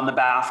also won the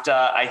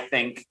BAFTA. I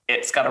think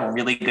it's got a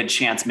really good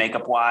chance,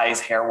 makeup wise,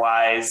 hair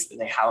wise.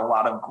 They had a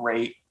lot of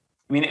great.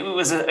 I mean, it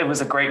was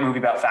a great movie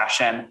about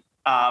fashion.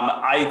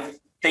 I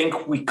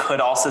think we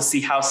could also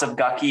see House of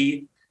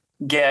Gucci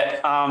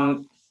get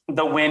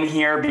the win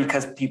here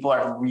because people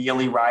are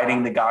really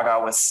riding the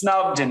Gaga was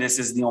snubbed, and this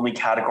is the only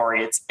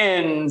category it's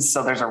in.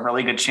 So there's a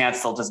really good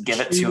chance they'll just give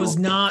it to. She was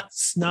not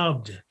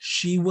snubbed.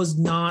 She was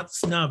not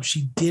snubbed.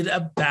 She did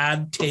a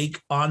bad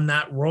take on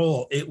that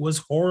role. It was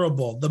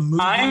horrible. The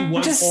movie I'm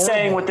was just horrible.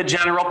 saying what the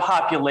general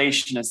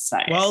population is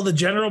saying. Well, the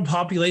general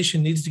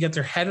population needs to get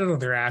their head out of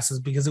their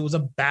asses because it was a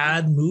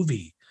bad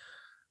movie.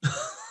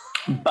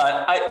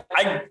 But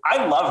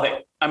I love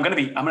it.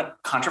 I'm a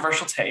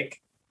controversial take.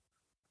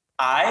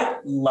 I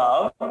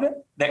love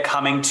that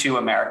Coming to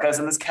America is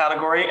in this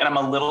category, and I'm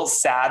a little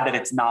sad that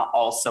it's not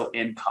also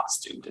in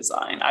costume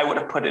design. I would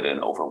have put it in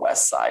over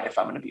West Side if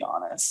I'm going to be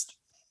honest.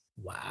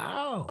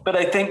 Wow. But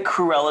I think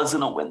Cruella's going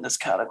to win this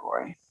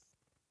category.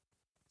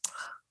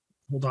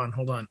 Hold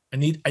on. I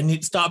need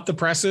to stop the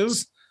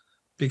presses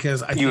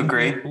because I think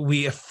agree.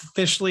 We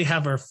officially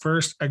have our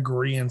first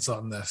agreement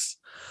on this.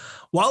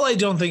 While I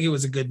don't think it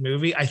was a good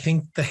movie, I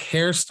think the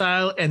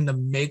hairstyle and the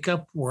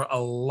makeup were a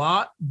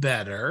lot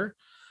better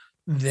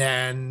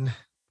than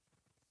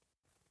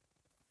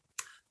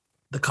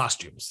the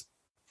costumes.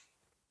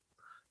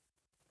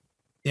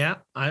 Yeah,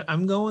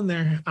 I'm going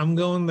there.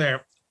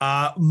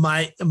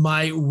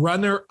 My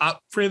runner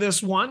up for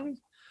this one.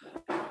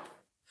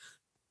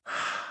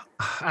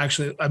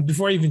 Actually,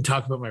 before I even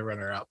talk about my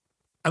runner up,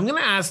 I'm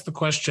going to ask the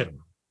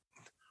question: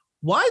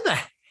 why the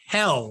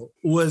hell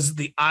was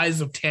The Eyes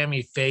of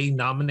Tammy Faye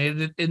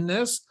nominated in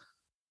this?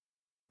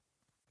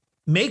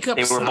 Makeup.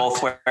 They were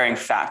both wearing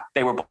fat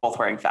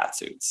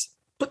suits.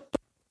 But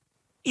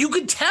you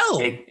could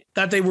tell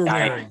that they were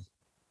wearing.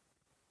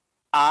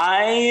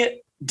 I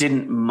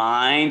didn't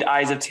mind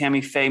Eyes of Tammy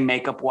Faye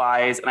makeup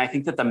wise, and I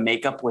think that the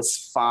makeup was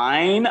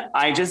fine.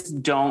 I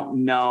just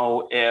don't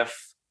know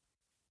if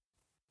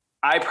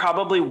I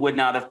probably would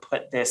not have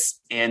put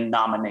this in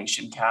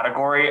nomination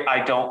category.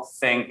 I just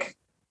think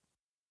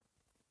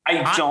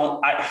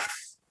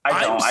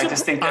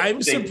that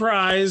I'm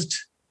surprised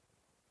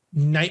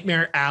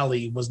Nightmare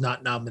Alley was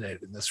not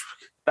nominated in this.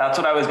 That's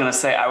what I was going to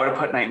say. I would have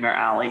put Nightmare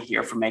Alley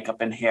here for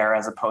makeup and hair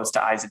as opposed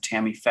to Eyes of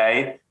Tammy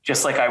Faye,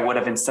 just like I would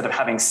have, instead of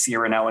having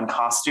Cyrano in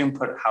costume,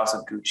 put House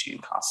of Gucci in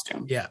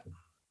costume. Yeah.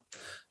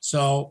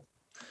 So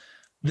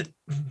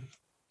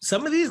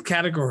some of these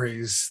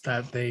categories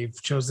that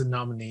they've chosen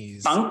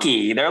nominees.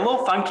 Funky. They're a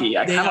little funky.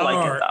 I kind of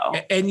like it though.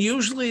 And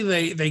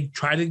usually they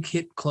try to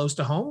hit close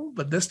to home,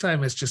 but this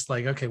time it's just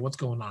like, okay, what's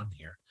going on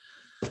here?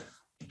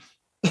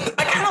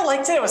 I kind of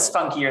liked it was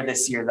funkier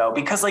this year though,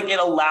 because like it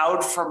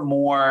allowed for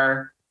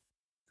more,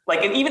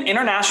 like, and even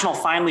international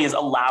finally is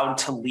allowed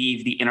to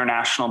leave the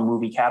international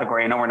movie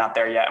category. I know we're not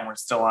there yet and we're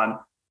still on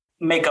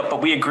makeup,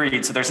 but we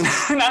agreed. So there's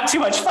not too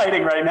much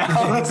fighting right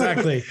now.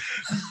 Exactly.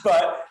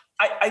 But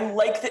I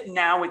like that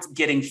now it's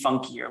getting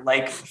funkier.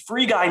 Like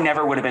Free Guy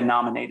never would have been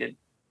nominated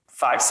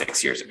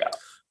 5-6 years ago.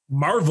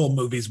 Marvel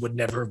movies would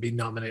never be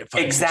nominated.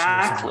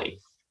 Exactly.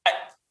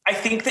 I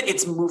think that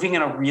it's moving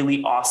in a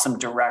really awesome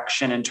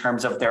direction in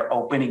terms of they're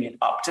opening it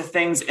up to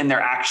things and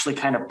they're actually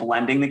kind of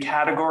blending the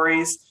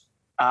categories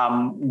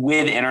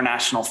with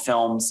international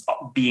films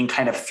being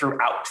kind of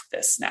throughout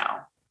this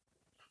now.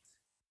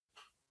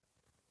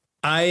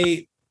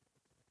 I'm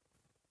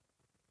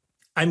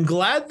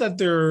glad that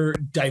they're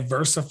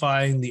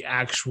diversifying the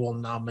actual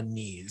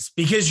nominees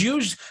because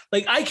usually,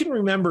 like, I can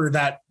remember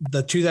that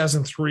the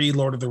 2003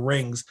 Lord of the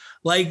Rings,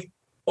 like,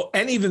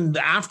 and even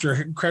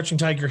after Crouching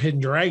Tiger,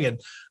 Hidden Dragon,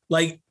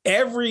 like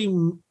every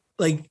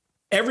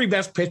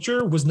best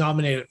picture was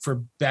nominated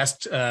for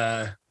best,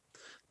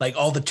 like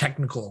all the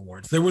technical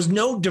awards. There was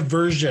no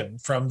diversion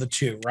from the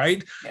two,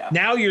 right? Yeah.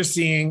 Now you're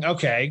seeing,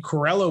 okay,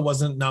 Cruella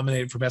wasn't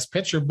nominated for best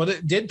picture, but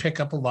it did pick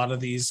up a lot of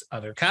these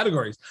other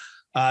categories.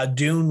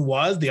 Dune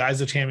was, The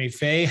Eyes of Tammy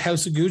Faye,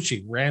 House of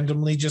Gucci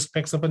randomly just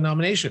picks up a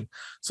nomination.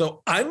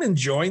 So I'm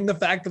enjoying the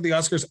fact that the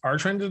Oscars are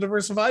trying to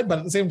diversify, but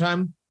at the same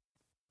time,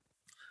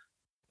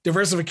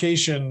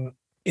 diversification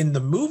in the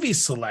movie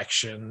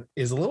selection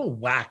is a little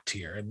whacked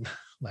here. And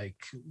like,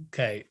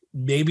 okay,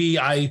 maybe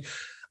I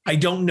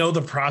don't know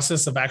the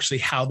process of actually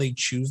how they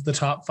choose the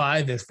top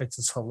five, if it's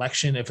a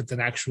selection, if it's an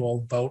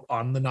actual vote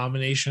on the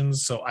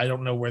nominations. So I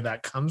don't know where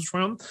that comes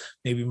from.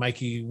 Maybe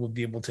Mikey will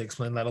be able to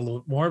explain that a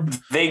little bit more.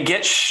 They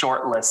get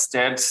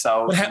shortlisted.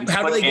 So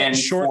how do they get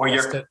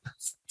shortlisted?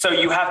 So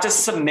you have to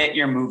submit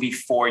your movie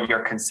for your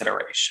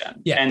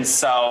consideration. Yeah. And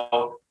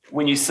so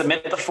when you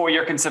submit the for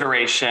your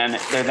consideration,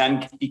 there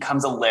then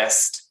becomes a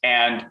list,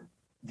 and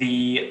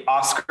the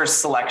Oscar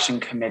selection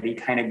committee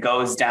kind of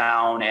goes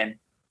down and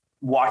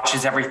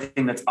watches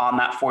everything that's on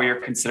that for your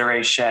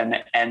consideration,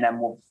 and then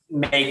we'll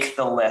make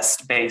the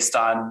list based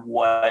on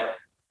what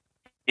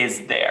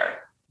is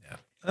there.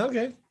 Yeah.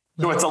 Okay.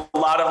 So it's a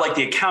lot of like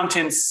the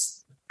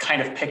accountants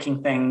kind of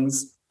picking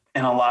things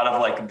in a lot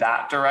of like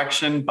that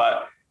direction,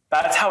 but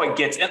That's how it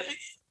gets. And,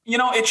 you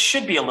know, it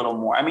should be a little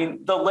more. I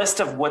mean, the list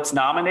of what's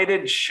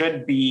nominated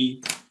should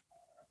be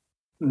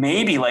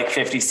maybe like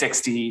 50,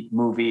 60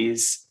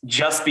 movies,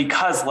 just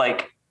because,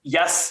 like,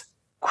 yes,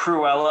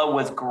 Cruella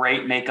was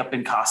great makeup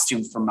and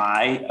costume for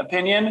my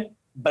opinion,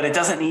 but it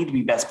doesn't need to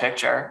be Best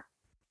Picture.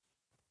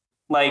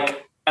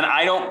 Like, and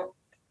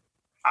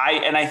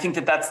I think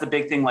that that's the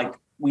big thing. Like,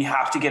 we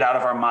have to get out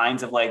of our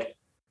minds of like,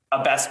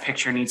 a Best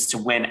Picture needs to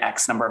win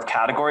X number of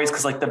categories.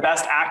 Cause like the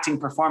best acting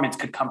performance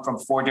could come from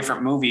 4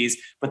 different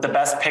movies, but the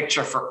Best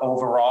Picture for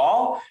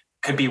overall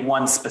could be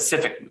one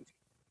specific movie.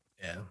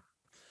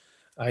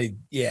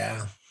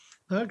 Yeah.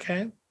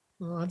 Okay.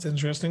 Well, that's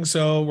interesting.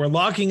 So we're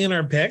locking in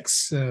our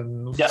picks,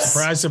 and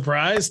surprise,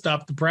 surprise,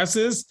 stop the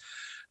presses.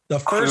 The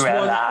first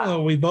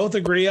one we both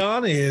agree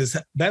on is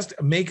best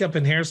makeup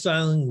and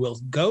hairstyling will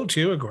go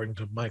to, according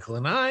to Michael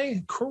and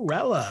I,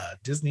 Cruella.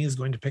 Disney is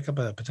going to pick up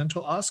a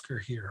potential Oscar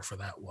here for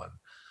that one.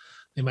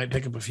 They might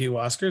pick up a few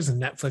Oscars, and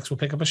Netflix will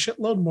pick up a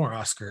shitload more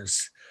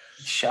Oscars.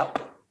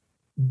 Yep.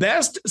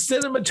 Best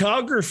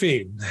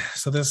cinematography.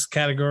 So this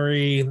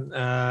category,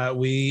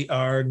 we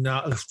are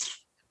not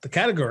the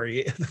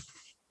category.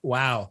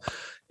 Wow.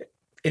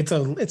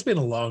 It's been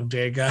a long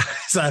day,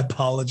 guys. I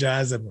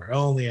apologize, and we're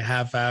only a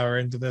half hour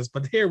into this,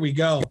 but here we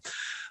go.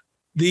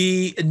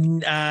 The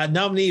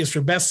nominees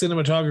for Best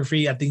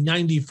Cinematography at the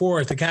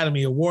 94th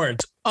Academy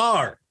Awards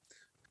are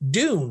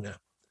Dune,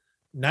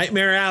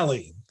 Nightmare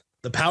Alley,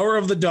 The Power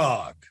of the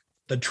Dog,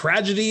 The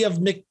Tragedy of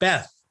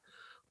Macbeth,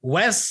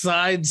 West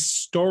Side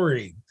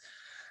Story.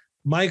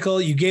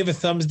 Michael, you gave a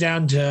thumbs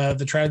down to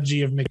The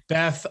Tragedy of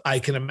Macbeth. I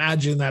can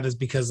imagine that is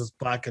because it's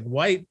black and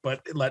white,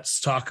 but let's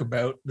talk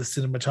about the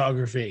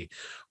cinematography.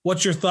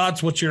 What's your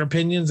thoughts? What's your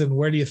opinions? And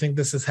where do you think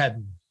this is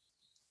heading?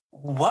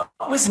 What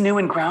was new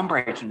and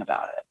groundbreaking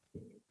about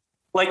it?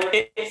 Like,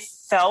 it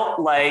felt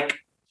like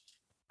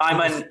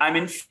I'm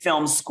in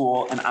film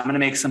school and I'm going to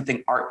make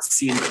something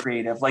artsy and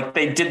creative. Like,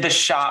 they did the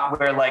shot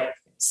where like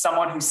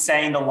someone who's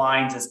saying the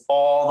lines is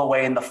all the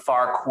way in the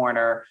far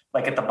corner,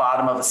 like at the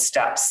bottom of the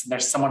steps. And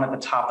there's someone at the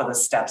top of the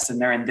steps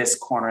and they're in this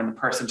corner and the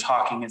person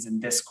talking is in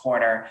this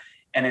corner.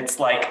 And it's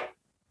like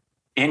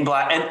in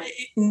black, and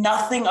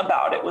nothing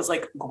about it was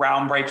like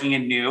groundbreaking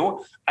and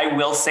new. I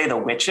will say the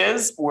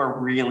witches were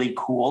really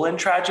cool in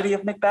Tragedy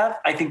of Macbeth.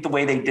 I think the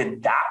way they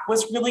did that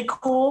was really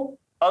cool.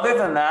 Other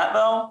than that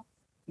though,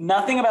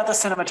 nothing about the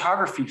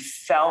cinematography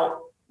felt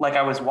like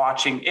I was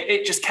watching.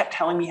 It just kept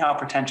telling me how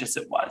pretentious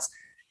it was.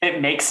 It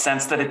makes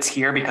sense that it's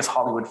here because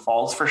Hollywood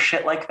falls for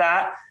shit like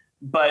that.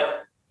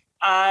 But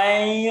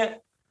I,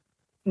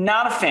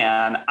 not a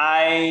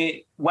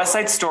fan. West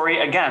Side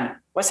Story, again,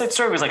 West Side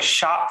Story was like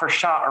shot for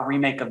shot a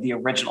remake of the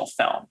original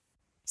film.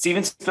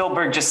 Steven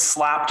Spielberg just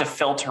slapped a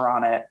filter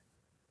on it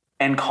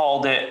and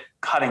called it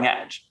cutting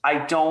edge. I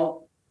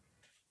don't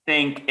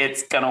think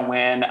it's going to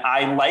win.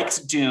 I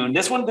liked Dune.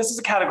 This is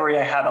a category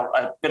I had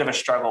a bit of a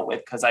struggle with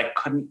because I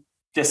couldn't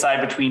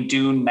decide between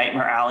Dune,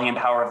 Nightmare Alley, and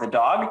Power of the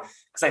Dog,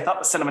 because I thought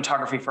the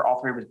cinematography for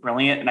all three was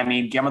brilliant. And I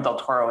mean, Guillermo del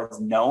Toro is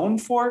known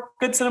for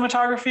good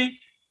cinematography,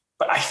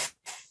 but I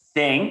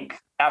think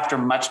after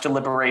much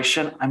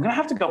deliberation, I'm going to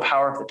have to go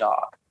Power of the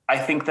Dog. I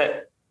think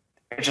that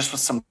there just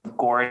was some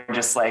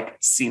gorgeous like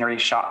scenery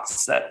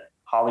shots that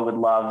Hollywood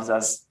loves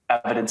as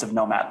evidence of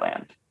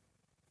Nomadland.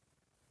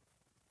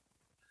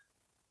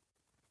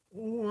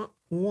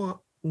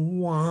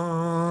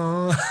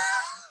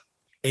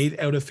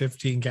 8 out of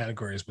 15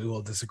 categories we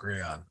will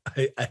disagree on.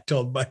 I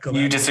told Michael.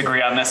 You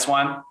disagree on this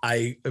one?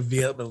 I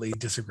vehemently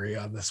disagree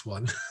on this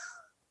one.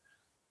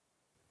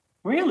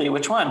 Really?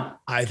 Which one?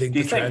 I think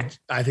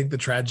the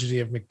Tragedy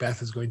of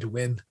Macbeth is going to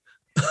win.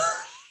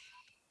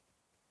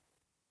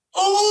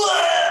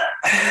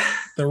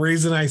 The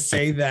reason I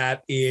say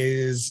that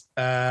is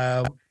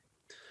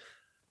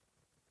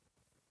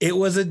it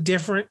was a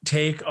different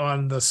take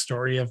on the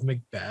story of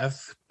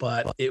Macbeth,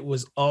 but it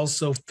was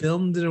also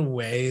filmed in a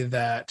way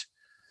that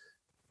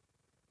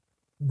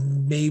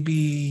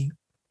maybe,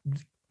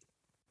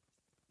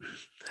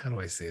 how do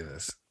I say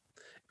this?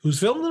 It was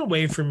filmed in a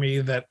way for me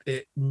that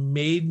it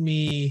made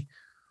me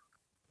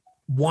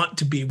want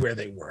to be where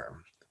they were,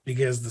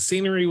 because the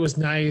scenery was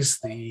nice,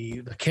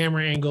 the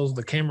camera angles,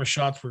 the camera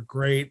shots were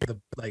great,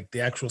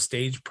 the actual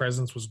stage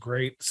presence was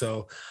great.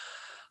 So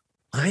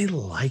I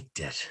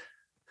liked it.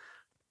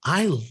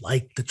 I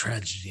like the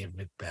Tragedy of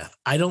Macbeth.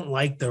 I don't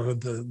like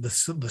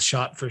the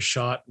shot for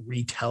shot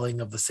retelling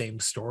of the same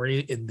story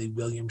in the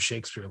William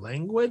Shakespeare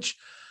language,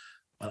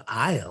 but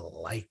I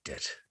liked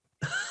it.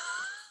 All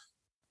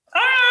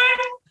right.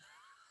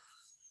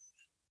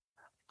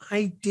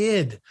 I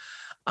did.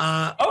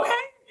 Okay.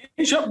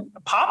 You should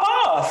pop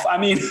off. I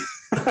mean,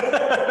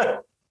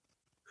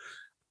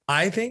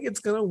 I think it's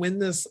going to win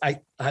this.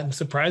 I'm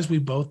surprised we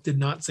both did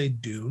not say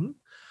Dune.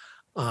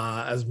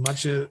 As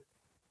much as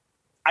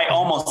I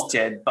almost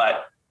did,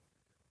 but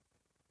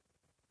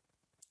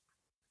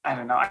I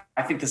don't know.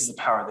 I think this is the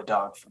Power of the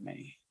Dog for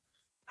me.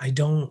 I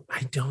did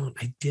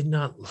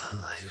not.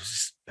 It was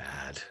just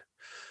bad.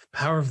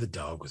 Power of the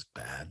Dog was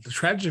bad. The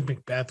Tragedy of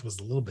Macbeth was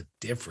a little bit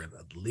different,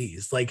 at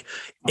least. Like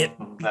it.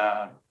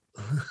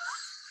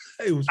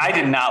 I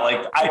did not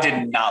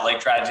like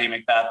Tragedy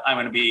Macbeth. I'm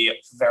going to be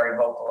very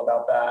vocal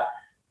about that.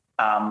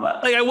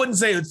 Like, I wouldn't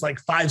say it's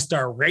like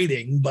 5-star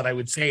rating, but I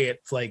would say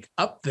it's like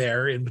up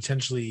there in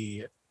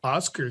potentially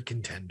Oscar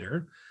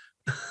contender.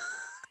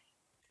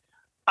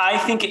 I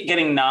think it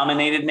getting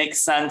nominated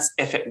makes sense.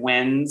 If it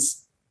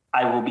wins,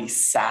 I will be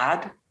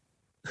sad.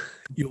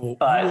 You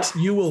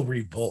will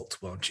revolt,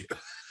 won't you?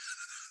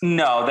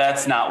 No,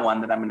 that's not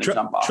one that I'm going to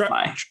jump off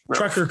my roof.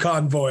 Trucker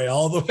convoy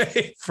all the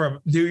way from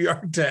New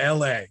York to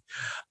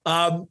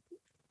LA.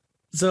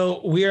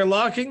 So we are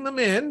locking them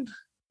in.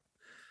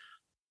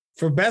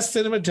 For best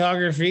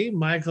cinematography,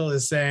 Michael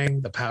is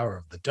saying The Power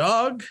of the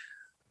Dog.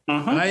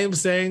 Mm-hmm. I am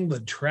saying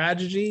The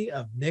Tragedy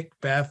of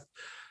Macbeth.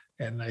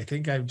 And I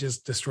think I've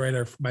just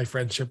destroyed my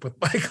friendship with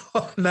Michael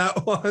on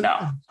that one. No.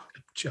 I'm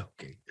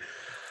joking.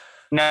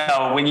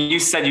 No, when you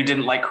said you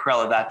didn't like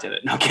Cruella, that did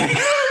it. No kidding.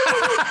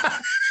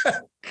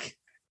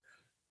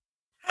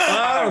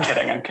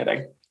 I'm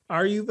kidding.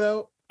 Are you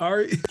though?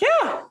 Are you?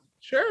 Yeah.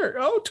 Sure.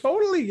 Oh,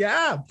 totally.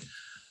 Yeah.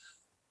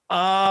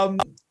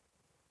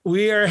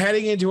 We are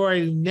heading into our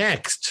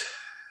next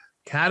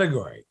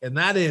category, and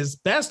that is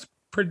Best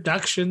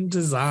Production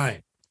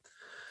Design.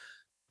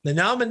 The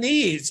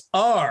nominees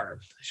are,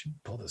 I should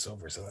pull this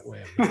over so that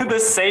way the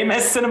same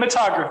as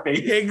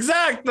cinematography.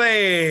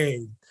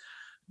 Exactly.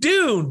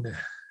 Dune,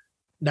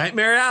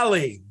 Nightmare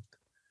Alley,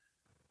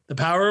 The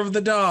Power of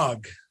the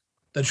Dog,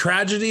 The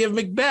Tragedy of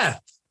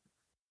Macbeth,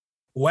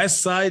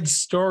 West Side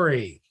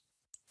Story.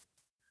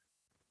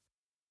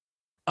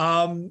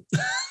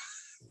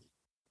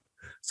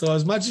 So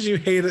as much as you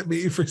hated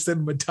me for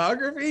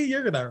cinematography,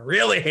 you're gonna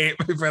really hate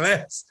me for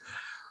this.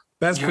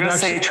 Best You're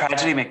production. Gonna say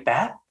Tragedy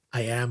Macbeth?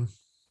 I am.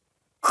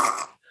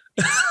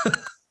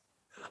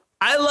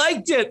 I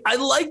liked it. I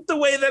liked the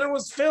way that it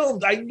was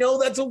filmed. I know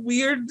that's a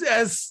weird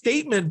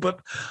statement, but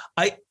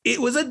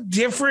it was a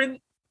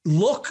different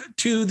look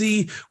to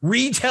the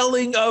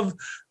retelling of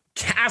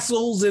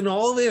castles and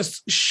all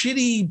this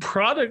shitty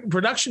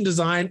production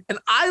design. And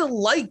I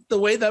liked the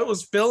way that it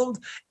was filmed,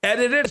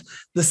 edited.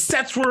 The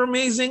sets were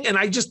amazing, and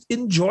I just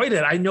enjoyed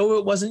it. I know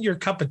it wasn't your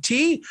cup of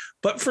tea,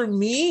 but for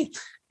me,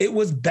 it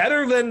was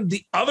better than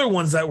the other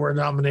ones that were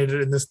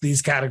nominated in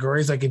these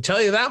categories. I can tell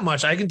you that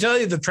much. I can tell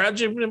you The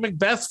Tragedy of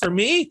Macbeth, for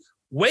me,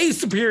 way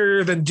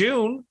superior than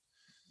Dune.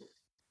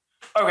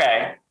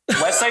 Okay.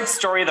 West Side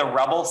Story, the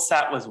rubble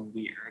set was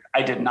weird.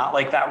 I did not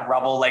like that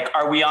rubble. Like,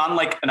 are we on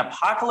like an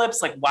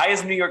apocalypse? Like, why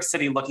is New York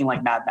City looking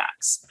like Mad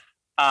Max?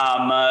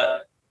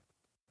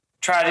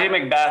 Tragedy of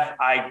Macbeth,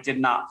 I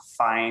did not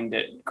find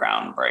it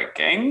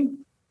groundbreaking.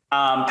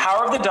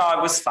 Power of the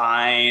Dog was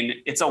fine.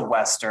 It's a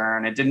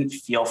Western. It didn't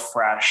feel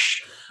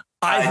fresh.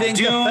 I think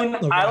Dune,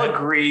 I'll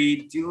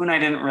agree. Dune, I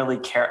didn't really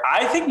care.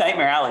 I think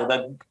Nightmare Alley,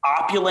 the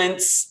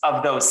opulence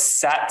of those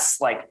sets,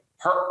 like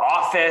her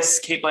office,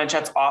 Cate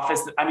Blanchett's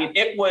office. I mean,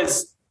 it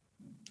was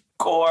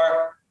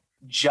gorgeous.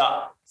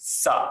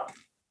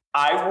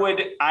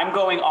 I'm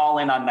going all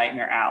in on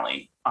Nightmare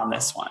Alley on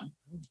this one.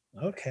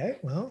 Okay,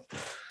 well,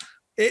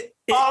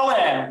 all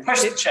in.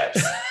 Push the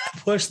chips.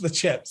 Push the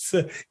chips.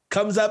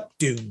 Comes up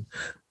Dune.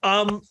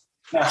 No.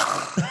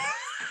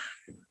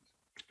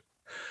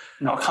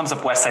 No, it comes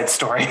up West Side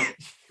Story.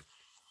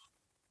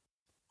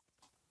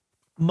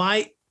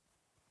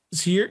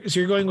 So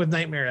you're going with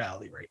Nightmare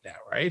Alley right now,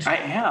 right? I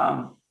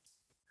am.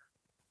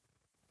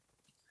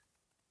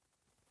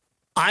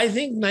 I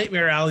think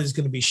Nightmare Alley is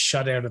going to be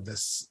shut out of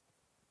this.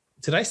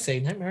 Did I say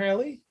Nightmare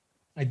Alley?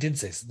 I did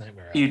say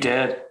Nightmare Alley. You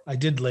did. I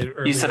did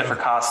later. You said it for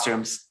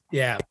costumes.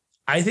 Yeah.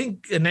 I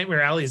think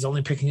Nightmare Alley is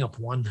only picking up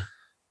one.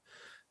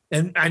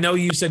 And I know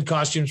you said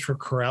costumes for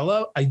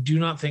Cruella. I do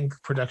not think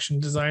production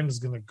design is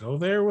going to go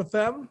there with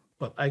them,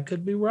 but I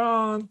could be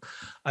wrong.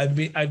 I've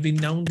been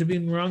known to be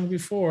wrong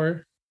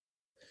before.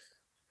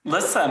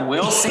 Listen,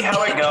 we'll see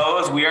how it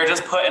goes. We are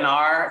just putting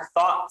our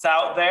thoughts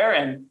out there,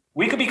 and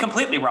we could be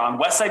completely wrong.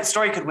 West Side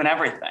Story could win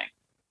everything.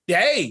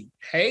 Hey.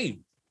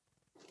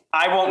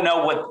 I won't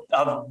know what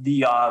of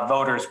the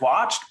voters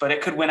watched, but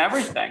it could win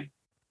everything.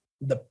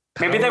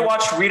 Maybe they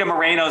watched Rita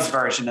Moreno's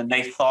version and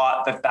they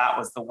thought that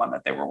was the one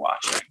that they were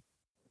watching.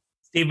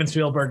 Steven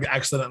Spielberg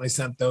accidentally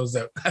sent those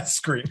out as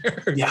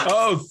screeners. Yeah.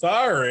 Oh,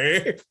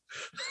 sorry.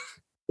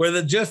 Were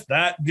they just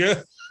that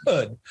good?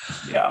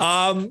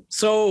 Yeah.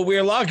 So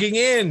we're locking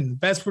in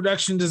Best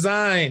Production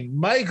Design.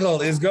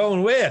 Michael is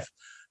going with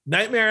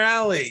Nightmare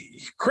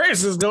Alley.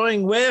 Chris is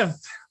going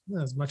with,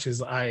 as much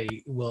as I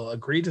will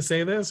agree to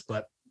say this,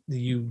 but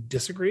you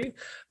disagree,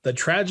 The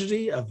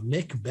Tragedy of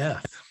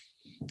Macbeth.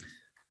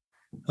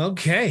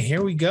 Okay,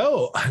 here we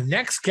go.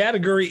 Next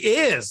category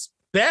is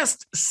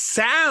Best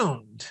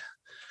Sound.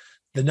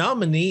 The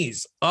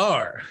nominees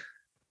are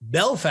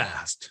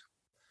Belfast,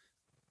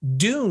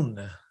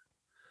 Dune,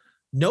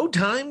 No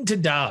Time to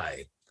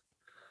Die,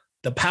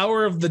 The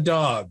Power of the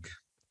Dog,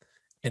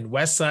 and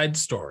West Side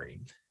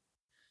Story.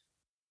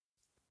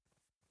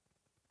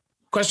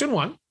 Question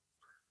 1.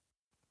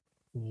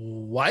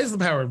 Why is The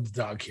Power of the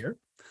Dog here?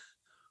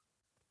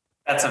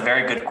 That's a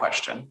very good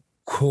question.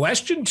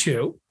 Question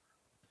 2.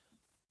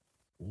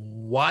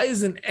 why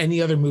isn't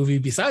any other movie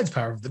besides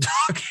Power of the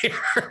Dog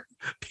here?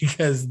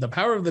 Because the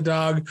Power of the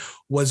Dog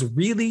was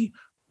really,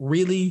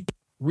 really,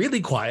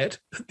 really quiet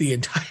the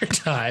entire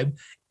time.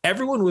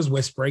 Everyone was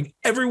whispering.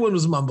 Everyone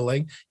was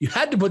mumbling. You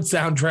had to put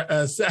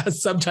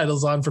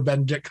subtitles on for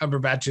Benedict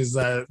Cumberbatch's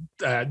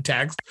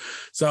text.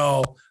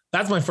 So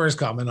that's my first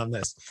comment on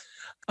this.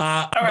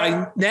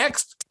 My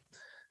next,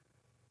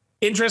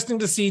 interesting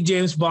to see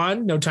James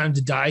Bond, No Time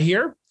to Die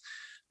here.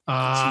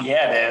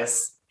 Yeah, it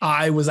is.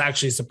 I was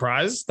actually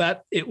surprised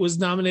that it was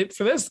nominated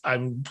for this.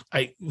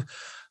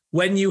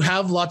 When you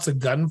have lots of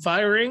gun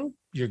firing,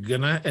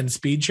 and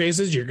speed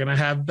chases, you're gonna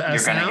have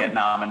you're gonna get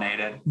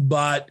nominated.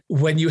 But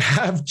when you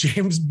have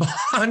James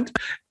Bond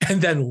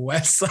and then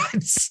West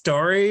Side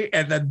Story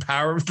and then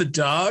Power of the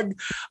Dog,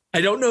 I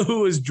don't know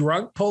who was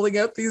drunk pulling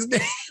out these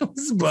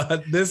names,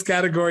 but this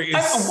category is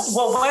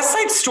West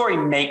Side Story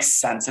makes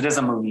sense. It is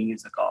a movie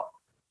musical,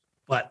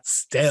 but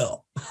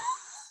still,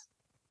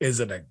 is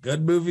it a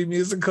good movie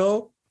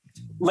musical?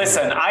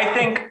 Listen, I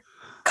think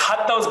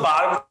cut those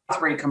bottom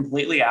three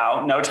completely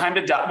out. No Time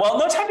to Die. Well,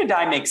 No Time to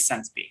Die makes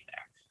sense being there.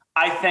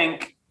 I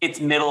think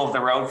it's middle of the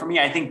road for me.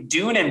 I think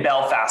Dune and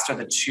Belfast are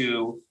the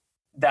two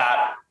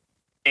that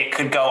it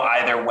could go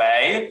either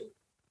way.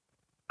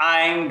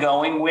 I'm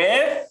going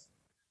with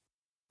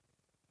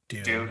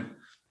Dune.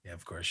 Yeah,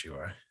 of course you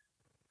are.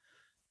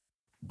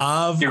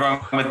 You're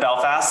going with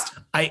Belfast?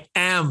 I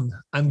am.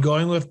 I'm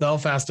going with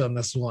Belfast on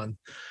this one.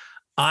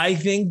 I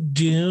think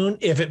Dune,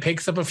 if it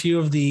picks up a few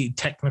of the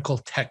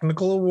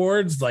technical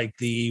awards, like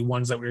the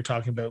ones that we were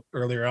talking about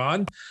earlier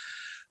on,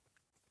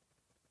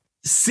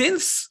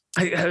 since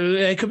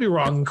I could be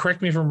wrong,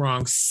 correct me if I'm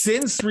wrong,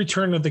 since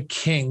Return of the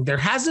King, there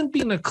hasn't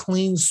been a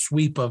clean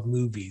sweep of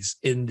movies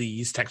in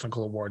these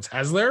technical awards,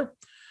 has there?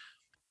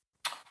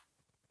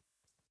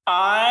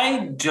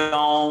 I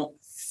don't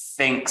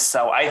think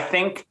so. I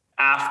think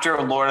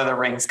after Lord of the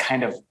Rings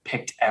kind of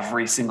picked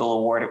every single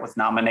award it was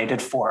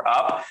nominated for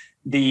up,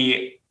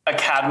 the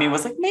Academy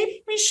was like,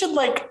 maybe we should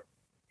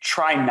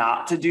try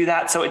not to do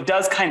that. So it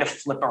does kind of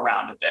flip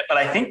around a bit, but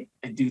I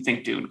do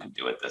think Dune could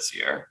do it this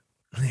year.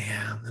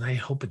 Yeah, and I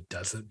hope it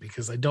doesn't,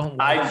 because I don't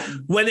like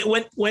when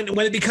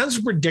it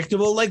becomes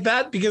predictable like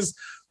that, because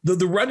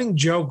the running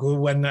joke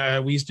when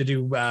we used to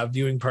do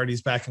viewing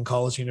parties back in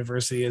college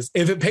university is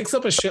if it picks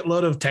up a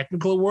shitload of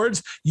technical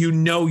awards, you're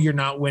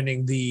not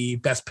winning the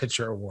Best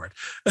Picture award.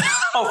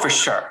 Oh, for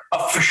sure.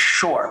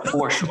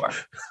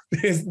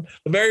 Because the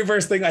very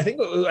first thing, I think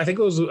it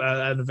was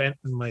an event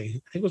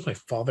it was my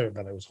father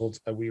that I was holding.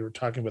 We were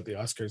talking about the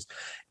Oscars,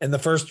 and the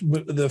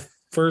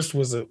first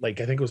was I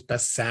think it was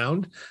Best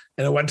Sound,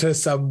 and it went to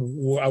some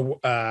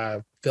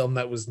film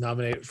that was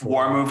nominated for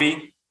war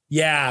movie.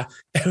 Yeah,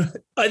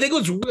 I think it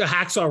was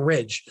Hacksaw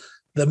Ridge,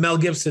 the Mel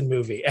Gibson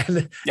movie.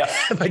 And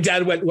my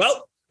dad went,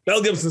 well,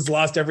 Mel Gibson's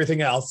lost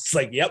everything else. It's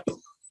like, yep.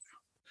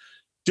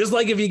 Just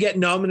like if you get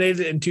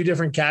nominated in two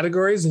different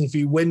categories, and if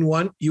you win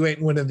one, you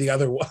ain't winning the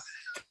other one.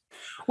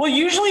 Well,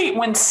 usually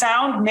when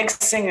sound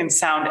mixing and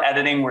sound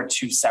editing were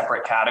two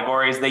separate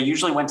categories, they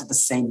usually went to the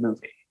same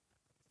movie.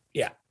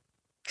 Yeah,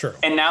 true.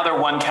 And now they're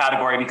one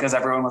category because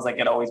everyone was like,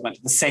 it always went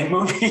to the same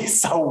movie.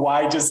 So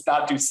why just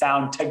not do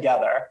sound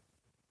together?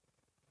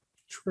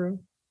 True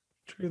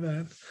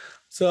that.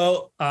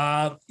 So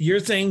you're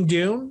saying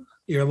Dune?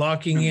 You're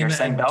locking in. You're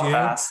saying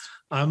Belfast.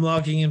 Dune. I'm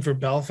locking in for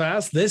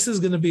Belfast. This is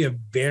going to be a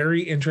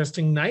very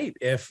interesting night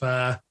if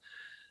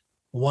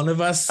one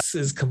of us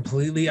is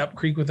completely up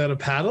creek without a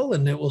paddle,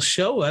 and it will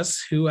show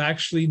us who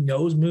actually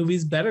knows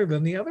movies better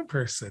than the other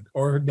person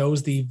or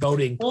knows the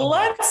voting public.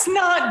 Let's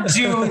not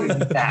do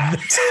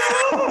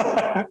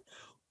that.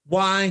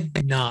 Why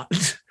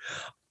not?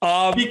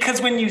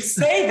 Because when you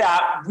say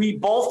that, we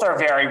both are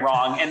very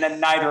wrong, and then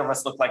neither of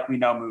us look like we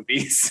know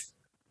movies.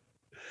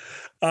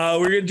 We're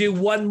going to do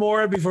one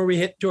more before we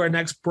hit to our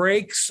next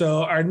break.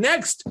 So our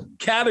next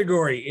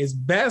category is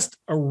Best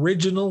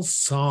Original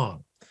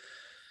Song.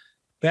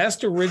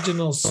 Best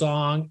Original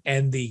Song,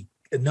 and the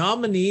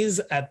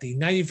nominees at the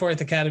 94th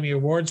Academy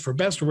Awards for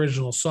Best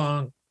Original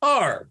Song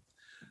are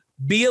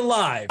Be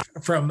Alive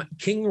from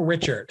King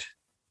Richard,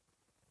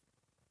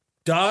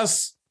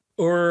 Dos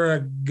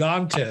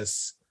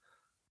Oruguitas.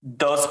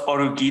 Dos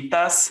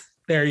Oruguitas.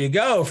 There you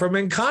go, from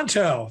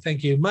Encanto.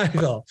 Thank you,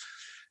 Michael.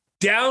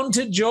 Down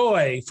to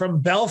Joy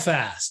from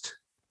Belfast.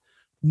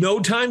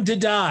 No Time to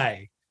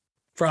Die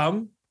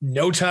from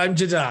No Time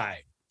to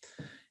Die.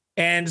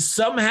 And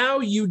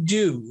Somehow You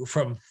Do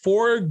from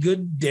 4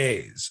 Good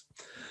Days.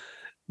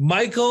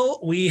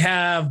 Michael, we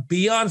have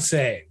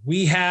Beyonce.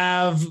 We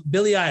have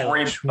Billie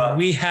Eilish. Reba.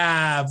 We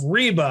have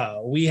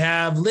Reba. We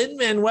have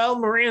Lin-Manuel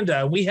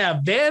Miranda. We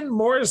have Van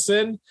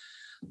Morrison.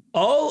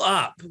 All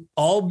up,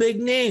 all big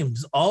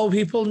names, all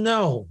people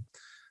know.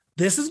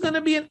 This is going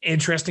to be an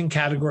interesting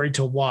category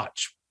to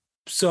watch.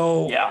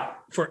 So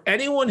for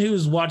anyone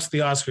who's watched the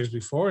Oscars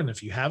before, and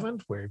if you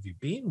haven't, where have you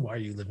been? Why are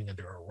you living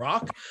under a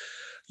rock?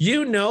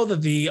 You know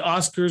that the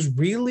Oscars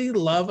really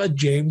love a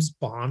James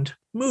Bond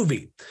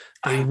movie.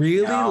 They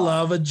really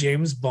love a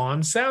James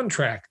Bond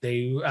soundtrack.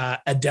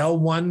 Adele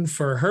won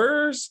for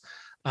hers.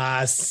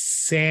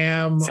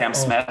 Sam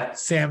Smith.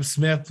 Sam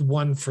Smith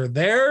won for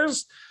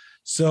theirs.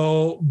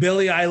 So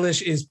Billie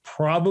Eilish is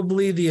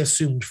probably the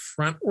assumed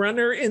front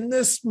runner in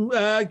this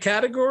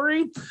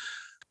category.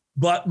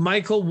 But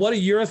Michael, what are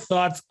your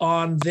thoughts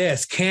on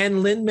this?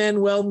 Can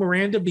Lin-Manuel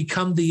Miranda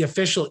become the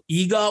official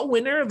EGOT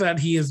winner that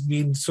he has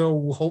been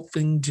so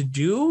hoping to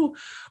do?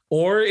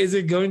 Or is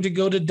it going to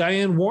go to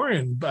Diane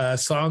Warren, a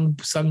song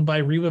sung by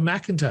Reba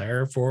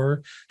McEntire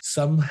for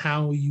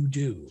Somehow You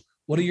Do?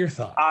 What are your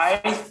thoughts?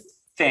 I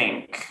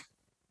think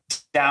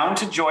Down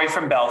to Joy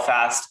from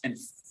Belfast and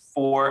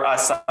for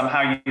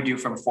Somehow You Do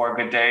from Four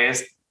Good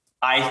Days,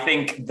 I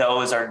think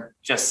those are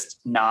just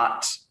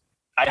not,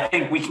 I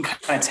think we can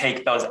kind of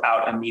take those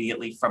out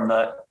immediately from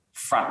the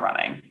front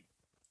running.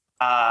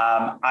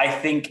 I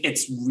think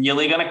it's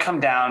really going to come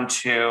down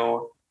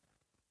to,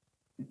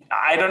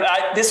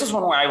 this is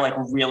one where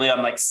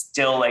I'm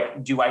still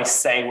like, do I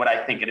say what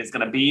I think it is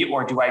going to be,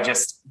 or do I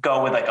just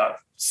go with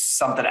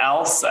something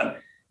else? And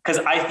because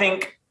I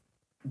think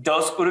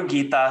Dos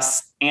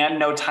Oruguitas and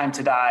No Time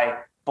to Die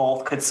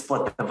both could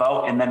split the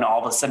vote, and then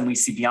all of a sudden we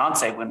see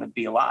Beyonce win with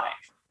Be Alive.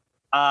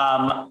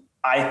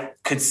 I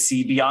could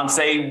see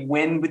Beyonce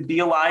win with Be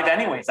Alive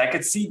anyways. I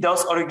could see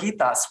Dos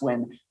Oruguitas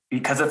win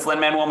because it's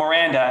Lin-Manuel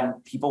Miranda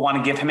and people want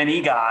to give him an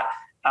EGOT.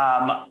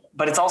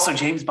 But it's also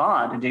James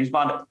Bond, and James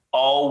Bond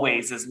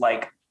always is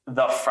like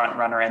the front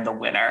runner and the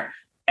winner.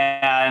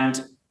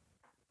 And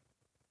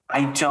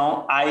I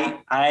don't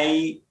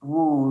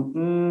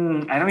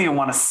even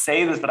want to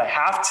say this, but I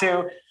have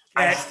to.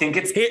 I think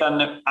it's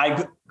done.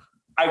 I'm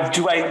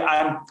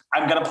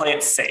going to play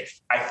it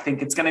safe. I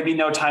think it's going to be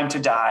No Time to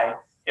Die.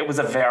 It was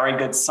a very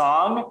good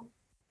song.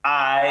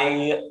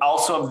 I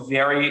also am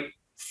very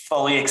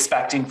fully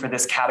expecting for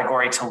this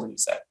category to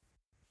lose it.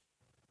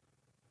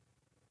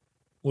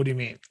 What do you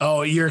mean?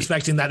 Oh, you're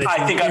expecting that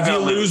if you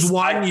lose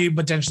one, you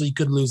potentially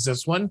could lose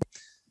this one?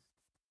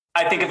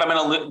 I think if I'm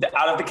going to lose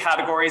out of the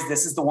categories,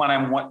 this is the one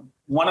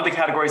of the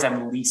categories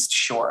I'm least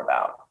sure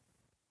about.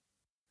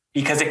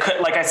 Because it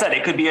could, like I said,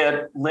 it could be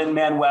a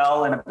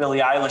Lin-Manuel and a Billie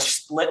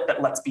Eilish split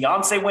that lets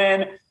Beyonce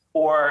win,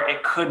 or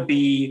it could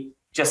be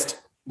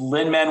just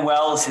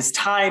Lin-Manuel is his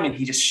time and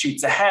he just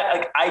shoots ahead.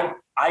 Like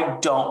I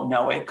don't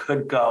know. It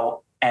could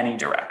go any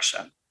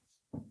direction.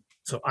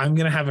 So I'm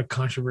going to have a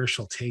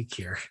controversial take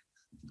here.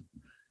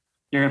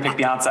 You're going to pick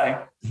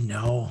Beyonce?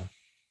 No.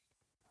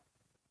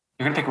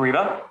 You're going to pick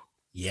Reba?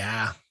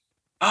 Yeah.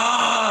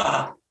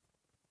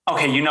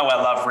 Okay, you know I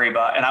love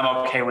Reba, and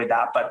I'm okay with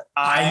that, but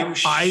I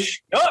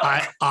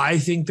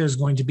think there's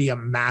going to be a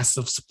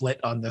massive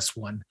split on this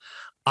one.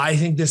 I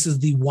think this is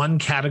the one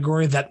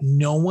category that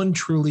no one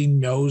truly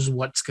knows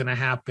what's going to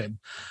happen.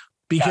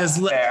 Because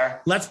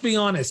let's be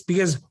honest,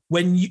 because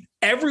when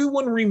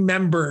everyone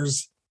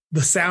remembers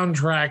the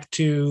soundtrack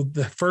to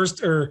the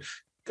first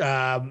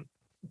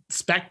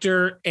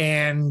Spectre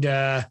and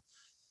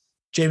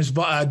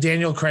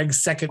Daniel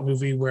Craig's second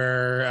movie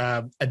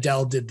where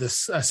Adele did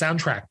this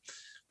soundtrack.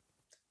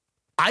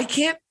 I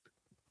can't,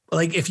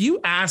 if you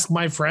ask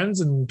my friends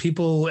and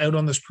people out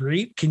on the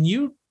street, can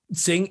you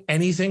sing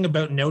anything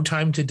about No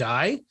Time to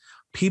Die?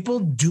 People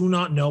do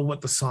not know what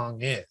the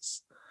song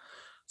is.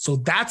 So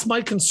that's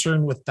my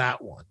concern with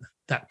that one,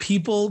 that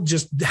people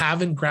just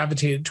haven't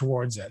gravitated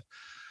towards it.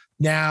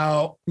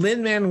 Now,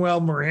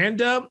 Lin-Manuel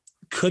Miranda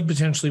could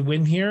potentially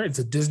win here. It's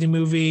a Disney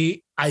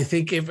movie. I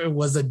think if it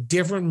was a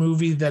different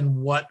movie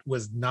than what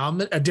was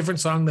a different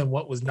song than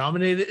what was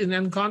nominated in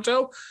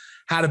Encanto,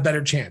 had a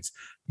better chance.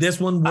 This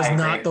one was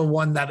not the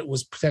one that it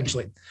was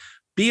potentially.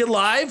 Be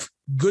Alive,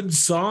 good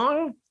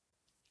song.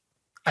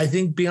 I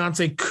think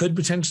Beyonce could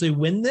potentially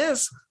win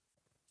this,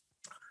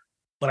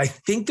 but I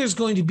think there's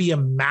going to be a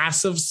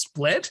massive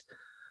split.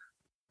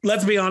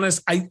 Let's be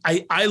honest.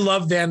 I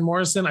love Van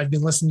Morrison. I've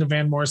been listening to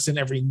Van Morrison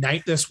every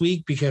night this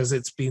week because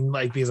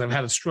because I've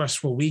had a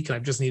stressful week and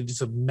I've just needed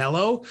some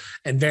mellow,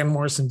 and Van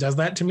Morrison does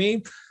that to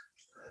me.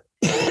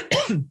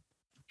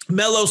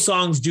 Mellow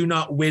songs do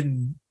not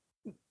win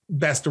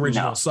best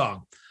original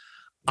song.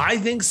 I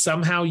think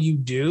Somehow You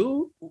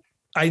Do.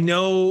 I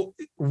know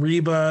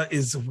Reba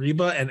is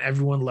Reba and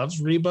everyone loves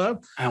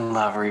Reba. I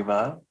love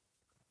Reba.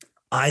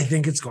 I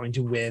think it's going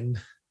to win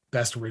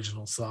best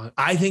original song.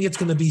 I think it's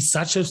going to be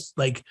such a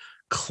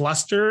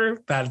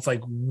cluster that it's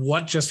like,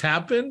 what just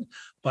happened?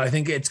 But I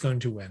think it's going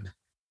to win.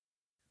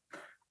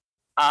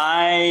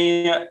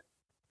 I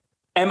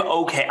am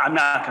okay. I'm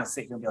not going to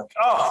sit here and be like,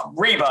 oh,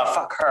 Reba,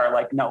 fuck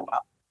her. No,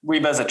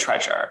 Reba's a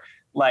treasure.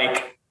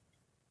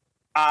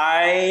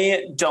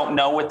 I don't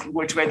know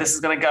which way this is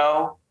going to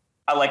go.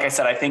 Like I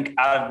said, I think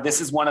this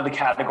is one of the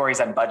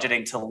categories I'm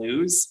budgeting to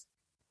lose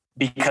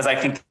because I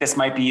think this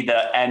might be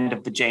the end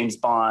of the James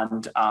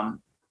Bond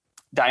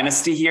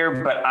dynasty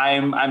here. But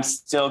I'm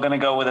still going to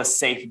go with a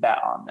safe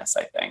bet on this,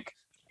 I think,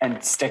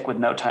 and stick with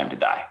No Time to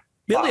Die.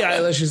 Billie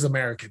Eilish is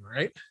American,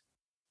 right?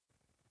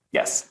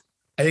 Yes.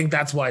 I think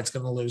that's why it's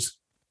going to lose.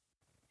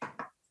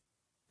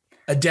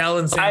 Adele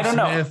and Sam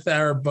Smith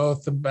are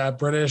both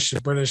British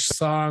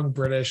song,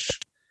 British.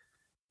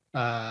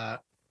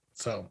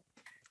 So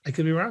I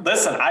could be wrong.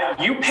 Listen,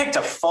 you picked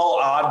a full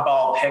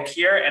oddball pick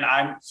here, and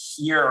I'm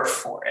here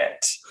for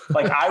it.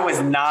 Like, I was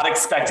not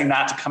expecting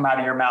that to come out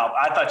of your mouth.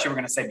 I thought you were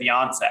going to say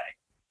Beyonce.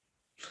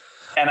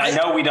 And I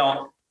know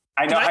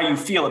how you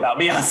feel about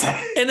Beyonce.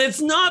 And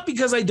it's not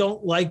because I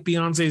don't like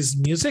Beyonce's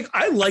music.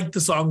 I like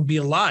the song Be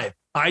Alive.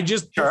 I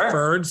just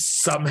preferred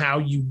Somehow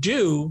You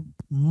Do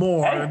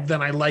more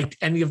than I liked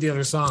any of the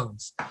other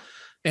songs.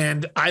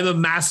 And I'm a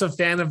massive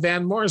fan of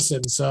Van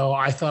Morrison, so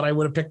I thought I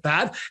would have picked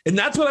that. And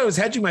that's what I was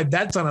hedging my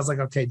bets on. I was like,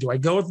 okay, do I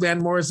go with Van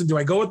Morrison? Do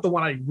I go with the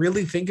one I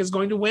really think is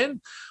going to win?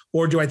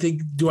 Or do I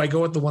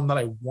go with the one that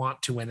I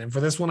want to win? And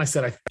for this one, I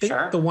said, I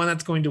think the one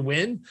that's going to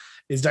win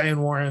is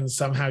Diane Warren's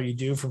Somehow You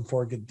Do from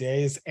 4 Good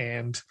Days.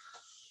 And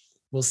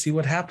we'll see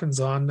what happens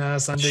on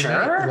Sunday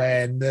night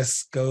when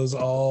this goes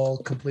all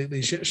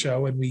completely shit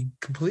show and we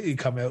completely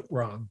come out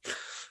wrong.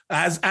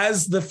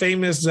 As the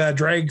famous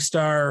drag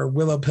star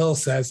Willow Pill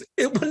says,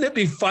 wouldn't it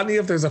be funny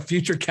if there's a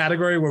future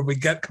category where we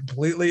get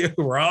completely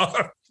wrong?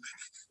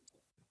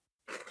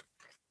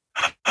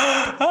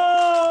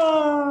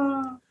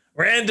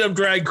 Random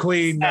drag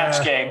queen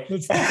match game.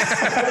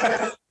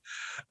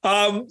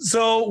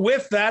 So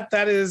with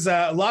that is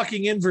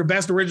locking in for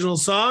best original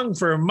song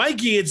for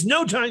Mikey. It's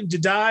No Time to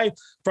Die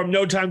from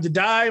No Time to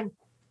Die.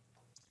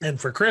 And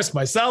for Chris,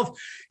 myself,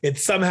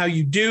 it's Somehow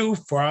You Do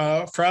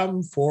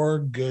from 4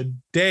 Good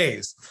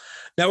Days.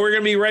 Now we're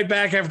going to be right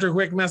back after a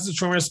quick message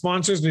from our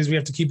sponsors because we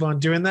have to keep on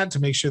doing that to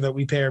make sure that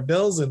we pay our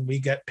bills and we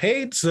get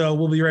paid. So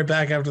we'll be right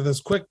back after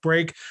this quick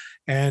break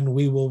and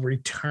we will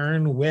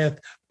return with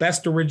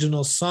best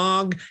original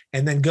song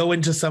and then go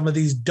into some of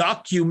these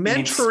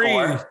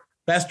documentary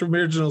best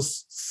original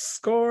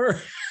score.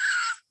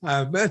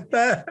 I meant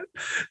that.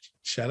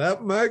 Shut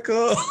up,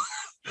 Michael.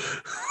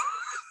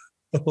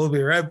 We'll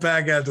be right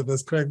back after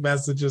this quick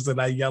messages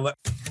and I yell it.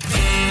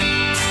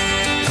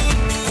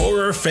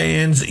 Horror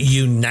fans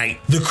unite.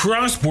 The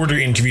Cross Border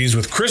Interviews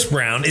with Chris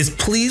Brown is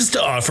pleased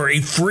to offer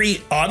a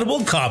free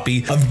Audible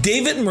copy of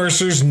David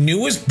Mercer's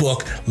newest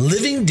book,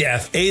 Living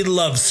Death, A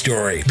Love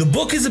Story. The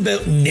book is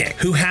about Nick,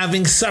 who,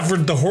 having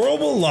suffered the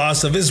horrible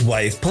loss of his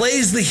wife,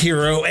 plays the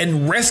hero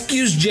and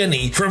rescues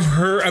Jenny from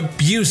her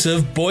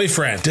abusive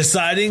boyfriend.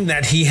 Deciding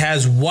that he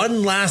has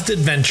one last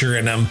adventure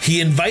in him,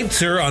 he invites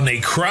her on a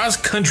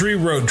cross-country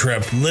road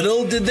trip.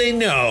 Little did they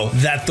know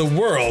that the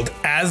world,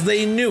 as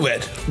they knew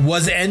it,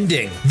 was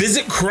ending.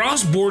 Visit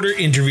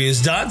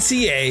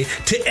crossborderinterviews.ca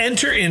to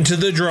enter into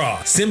the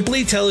draw.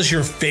 Simply tell us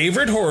your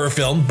favorite horror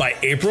film by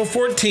April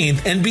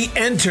 14th and be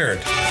entered.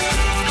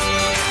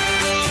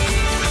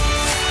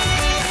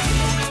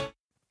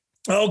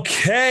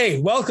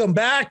 Okay, welcome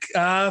back.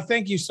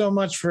 Thank you so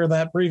much for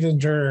that brief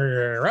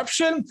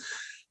interruption.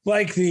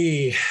 Like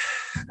the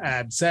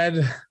ad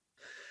said,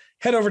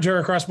 head over to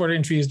our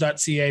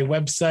crossborderinterviews.ca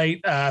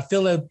website,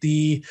 fill out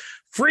the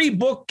free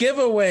book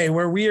giveaway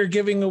where we are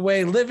giving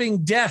away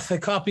Living Death, a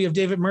copy of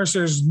David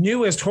Mercer's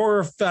newest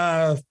horror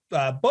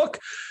book.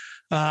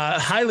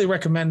 Highly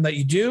recommend that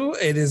you do.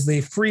 It is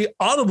the free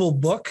Audible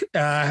book.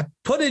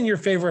 Put in your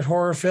favorite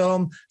horror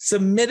film,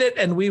 submit it,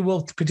 and we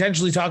will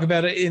potentially talk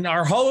about it in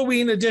our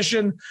Halloween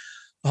edition,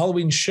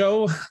 Halloween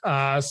show.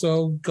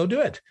 So go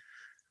do it.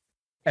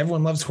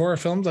 Everyone loves horror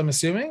films, I'm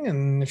assuming.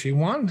 And if you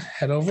want,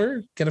 head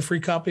over, get a free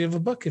copy of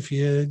a book if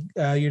your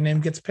name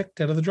gets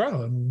picked out of the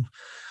draw. And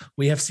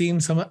we have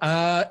seen some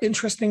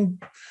interesting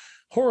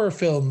horror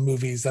film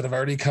movies that have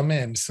already come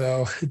in.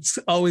 So it's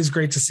always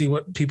great to see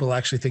what people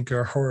actually think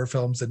are horror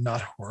films and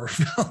not horror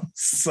films.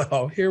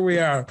 So here we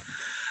are.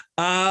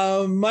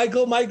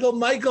 Michael,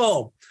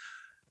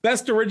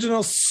 best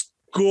original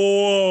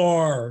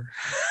score.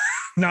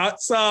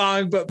 Not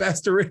song, but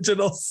best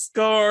original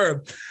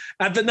score.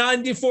 At the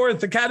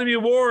 94th Academy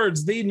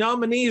Awards, the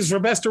nominees for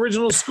best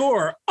original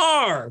score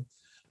are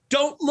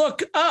Don't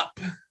Look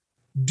Up,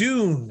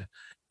 Dune,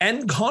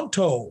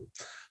 Encanto,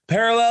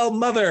 Parallel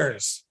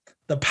Mothers,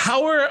 The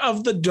Power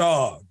of the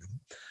Dog.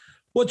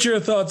 What's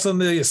your thoughts on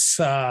this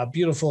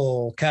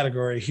beautiful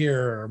category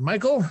here,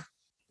 Michael?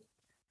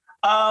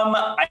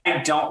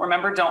 I don't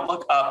remember Don't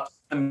Look Up,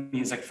 the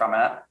music from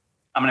it.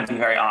 I'm going to be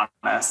very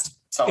honest.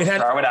 So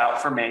throw it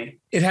out for me.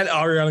 It had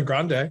Ariana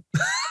Grande.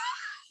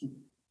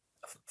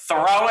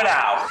 Throw it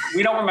out.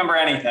 We don't remember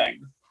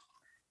anything.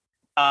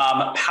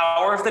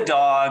 Power of the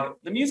Dog.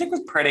 The music was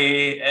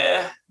pretty.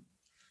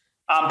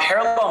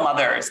 Parallel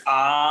Mothers.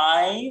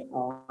 I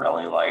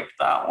really liked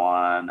that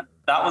one.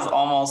 That was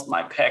almost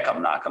my pick.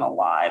 I'm not going to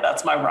lie.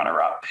 That's my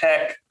runner-up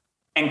pick.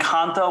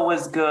 Encanto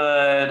was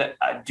good.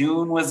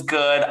 Dune was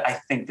good. I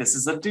think this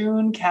is a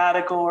Dune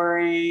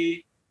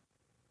category.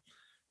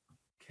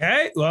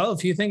 Okay, well,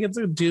 if you think it's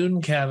a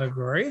Dune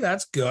category,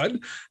 that's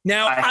good.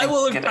 Now, I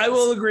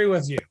will agree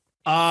with you.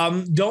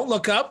 Don't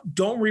Look Up.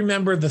 Don't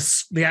remember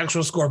the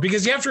actual score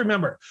because you have to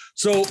remember.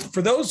 So,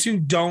 for those who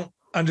don't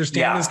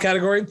understand this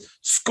category,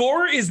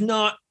 score is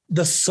not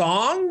the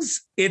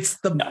songs; it's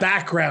the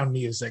background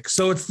music.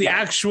 So, it's the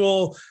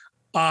actual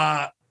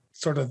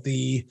sort of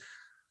the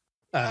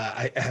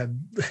I had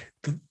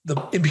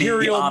the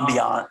Imperial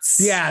ambiance.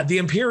 Yeah, the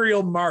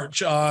Imperial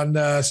March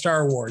on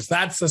Star Wars.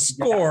 That's a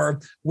score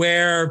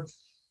where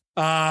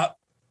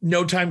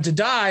No Time to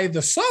Die,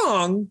 the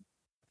song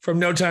from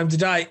No Time to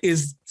Die,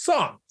 is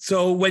song.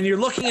 So when you're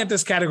looking at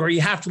this category,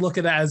 you have to look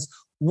at it as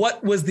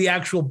what was the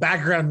actual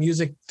background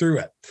music through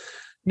it.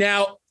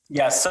 Now,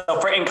 yes. So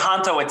for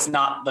Encanto, it's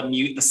not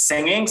the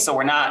singing. So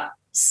we're not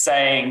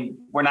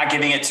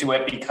giving it to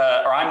it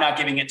because, or I'm not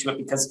giving it to it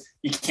because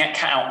you can't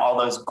count all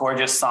those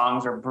gorgeous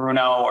songs or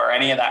Bruno or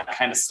any of that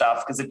kind of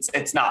stuff because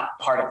it's not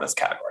part of this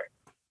category.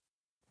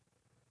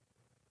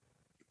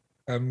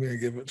 I'm gonna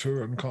give it to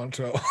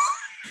Encanto.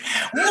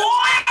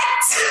 What?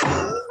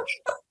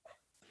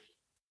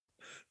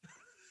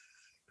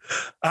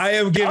 I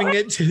am giving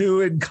it to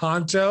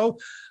Encanto.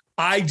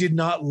 I did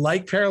not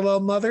like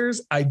Parallel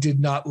Mothers. I did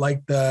not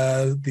like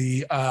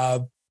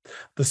the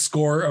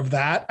score of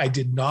that. I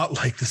did not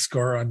like the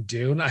score on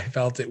Dune. I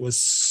felt it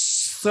was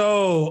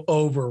so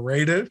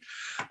overrated.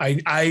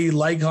 I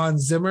like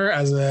Hans Zimmer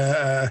as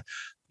a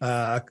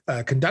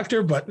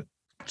conductor, but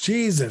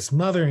Jesus,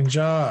 mother and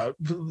jaw,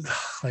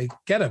 like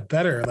get a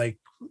better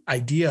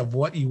idea of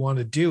what you want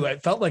to do. I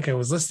felt like I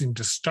was listening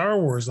to Star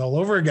Wars all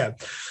over again.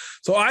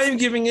 So I am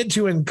giving it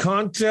to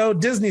Encanto,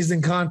 Disney's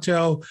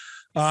Encanto.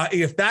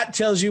 If that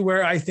tells you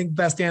where I think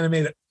Best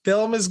Animated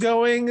Film is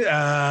going,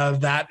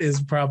 that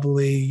is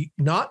probably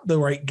not the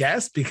right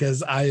guess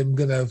because I am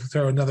going to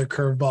throw another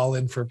curveball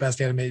in for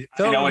Best Animated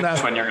Film. I know which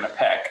one you're going to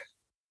pick.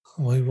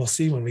 We will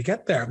see when we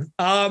get there.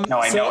 I know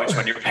which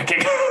one you're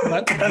picking.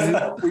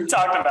 We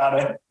talked about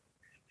it.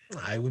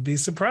 I would be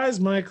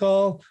surprised,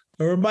 Michael,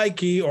 or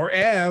Mikey, or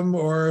M,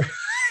 or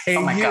hey,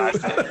 oh my you. God.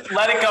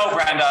 Let it go,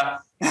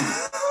 Brenda.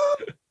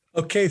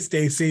 Okay,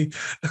 Stacy.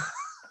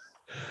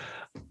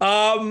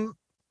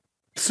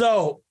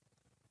 So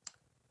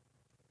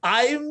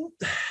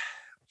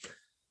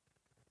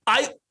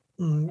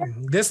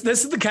this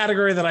is the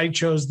category that I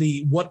chose,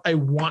 the what I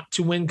want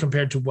to win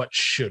compared to what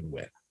should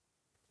win.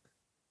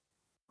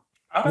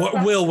 Okay.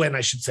 What will win,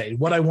 I should say.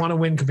 What I want to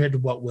win compared to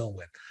what will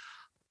win.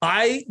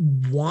 I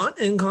want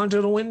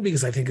Encanto to win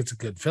because I think it's a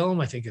good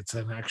film. I think it's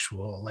an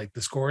actual,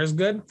 the score is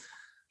good.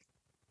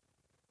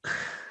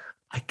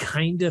 I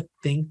kind of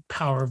think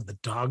Power of the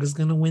Dog is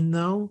going to win,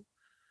 though.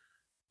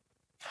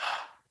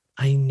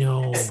 I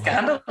know.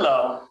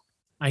 Scandalo.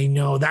 I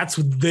know. That's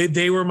what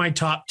they were my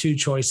top two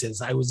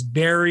choices. I was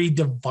very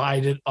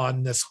divided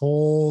on this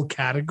whole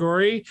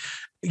category.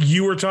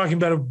 You were talking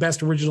about a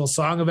best original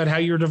song, about how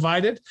you're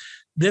divided.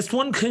 This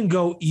one can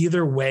go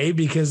either way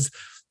because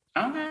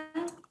I've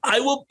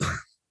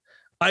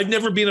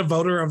never been a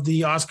voter of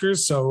the Oscars,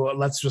 so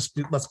let's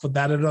put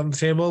that on the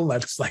table.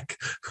 Let's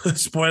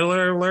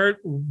spoiler alert,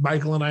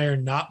 Michael and I are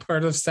not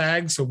part of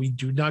SAG, so we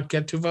do not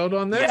get to vote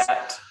on this.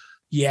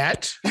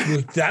 Yet.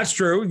 That's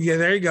true. Yeah,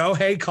 there you go.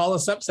 Hey, call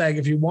us up, SAG,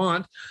 if you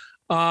want.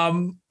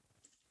 I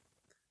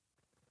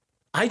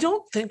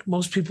don't think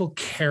most people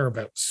care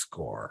about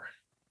score.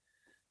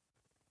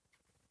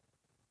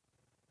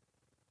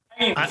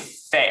 I mean,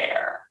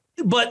 fair.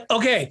 But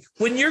okay,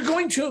 when you're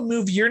going to a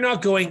movie, you're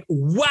not going,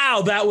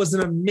 wow, that was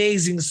an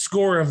amazing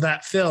score of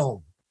that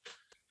film.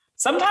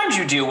 Sometimes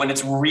you do when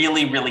it's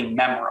really, really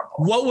memorable.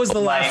 What was the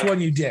last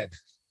one you did?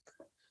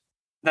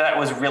 That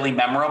was really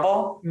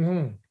memorable?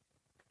 Mm-hmm.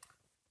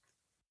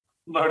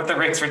 Lord of the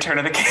Rings, Return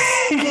of the King.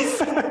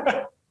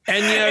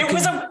 And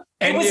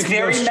it was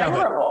very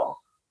memorable.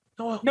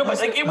 No,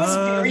 but it was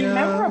very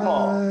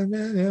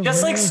memorable.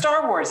 Just like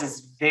Star Wars is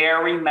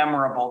very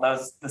memorable. That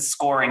was the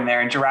scoring there.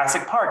 And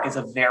Jurassic Park is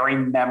a very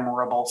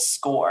memorable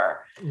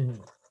score. Mm.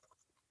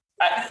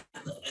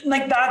 Do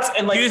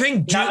you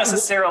think not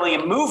necessarily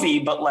a movie,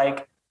 but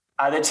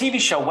the TV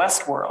show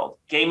Westworld,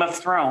 Game of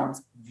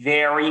Thrones,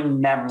 very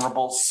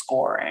memorable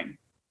scoring.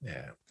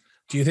 Yeah.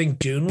 Do you think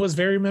Dune was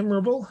very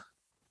memorable?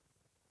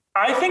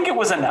 I think it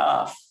was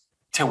enough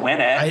to win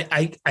it.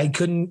 I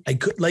could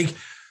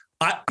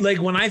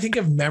when I think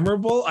of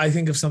memorable, I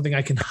think of something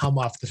I can hum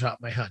off the top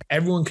of my head.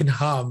 Everyone can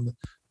hum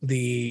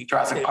the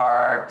Jurassic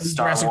Park,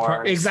 Star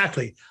Wars.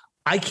 Exactly.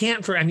 I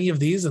can't for any of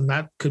these, and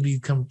that could be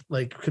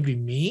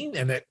mean,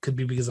 and it could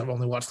be because I've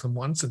only watched them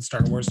once. And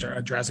Star Wars,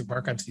 Jurassic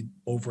Park, I've seen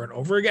over and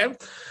over again.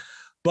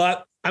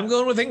 But I'm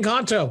going with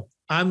Encanto.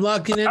 I'm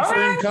locking in for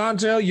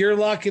Encanto. You're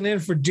locking in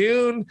for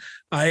Dune.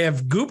 I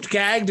have gooped,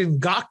 gagged, and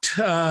gawked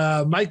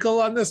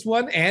Michael on this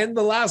one and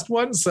the last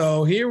one.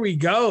 So here we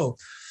go.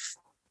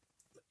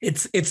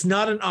 It's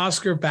not an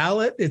Oscar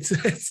ballot.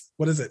 It's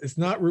what is it? It's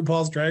not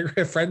RuPaul's Drag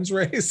Race Friends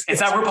Race.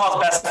 It's not RuPaul's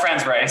Best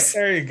Friends Race.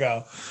 There you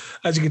go.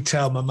 As you can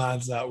tell, my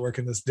mind's not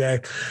working this day.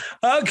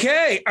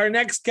 Okay, our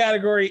next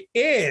category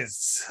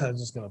is, I'm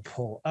just going to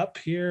pull up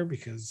here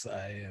because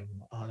I am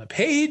on a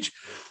page.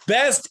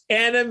 Best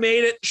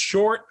Animated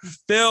Short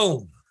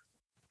Film.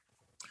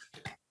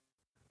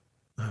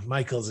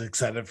 Michael's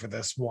excited for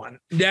this one.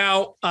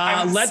 Now,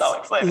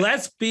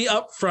 let's be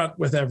upfront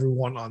with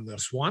everyone on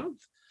this one.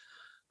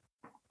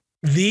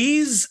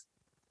 These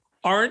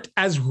aren't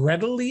as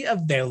readily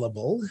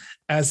available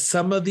as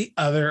some of the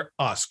other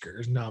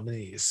Oscars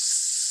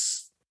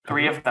nominees.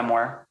 3 of them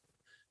were.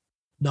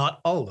 Not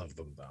all of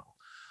them, though.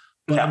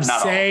 But No, I'm not all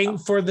of saying them.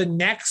 for the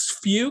next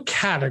few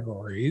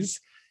categories,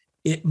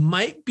 it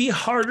might be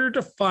harder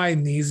to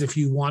find these if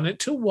you wanted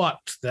to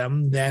watch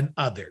them than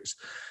others.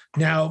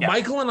 Now, Yeah.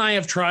 Michael and I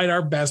have tried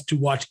our best to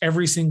watch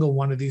every single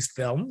one of these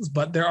films,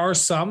 but there are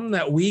some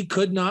that we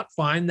could not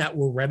find that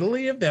were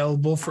readily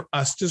available for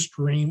us to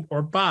stream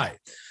or buy.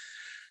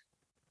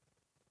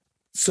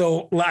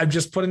 So I'm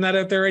just putting that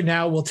out there right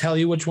now. We'll tell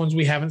you which ones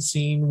we haven't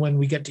seen when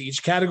we get to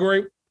each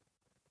category.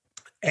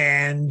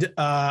 And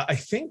I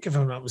think, if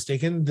I'm not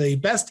mistaken, the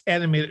best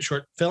animated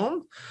short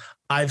film,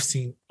 I've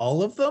seen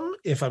all of them.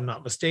 If I'm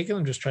not mistaken,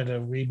 I'm just trying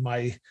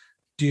to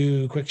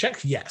do a quick check.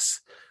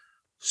 Yes.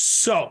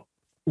 So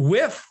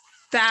with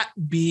that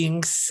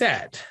being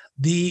said,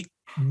 the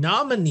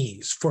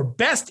nominees for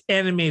best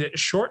animated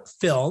short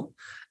film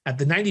at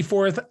the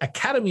 94th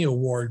Academy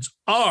Awards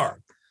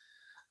are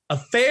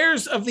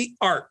Affairs of the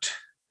Art,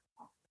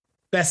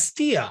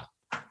 Bestia,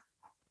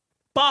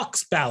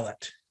 Box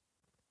Ballot,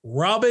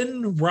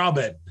 Robin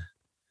Robin,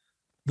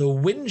 The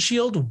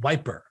Windshield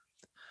Wiper.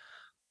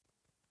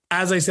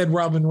 As I said,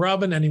 Robin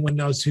Robin, anyone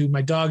knows who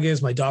my dog is.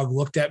 My dog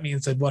looked at me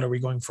and said, "What, are we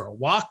going for a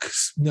walk?"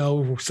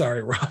 No,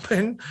 sorry,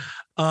 Robin.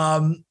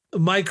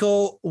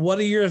 Michael, what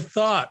are your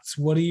thoughts?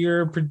 What are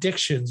your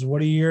predictions?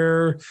 What are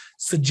your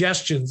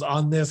suggestions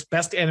on this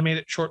best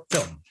animated short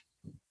film?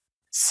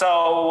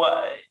 So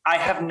I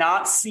have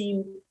not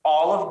seen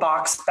all of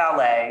Box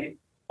Ballet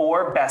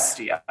or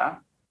Bestia.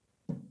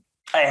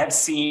 I have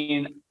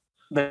seen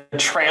the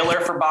trailer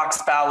for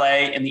Box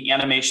Ballet, and the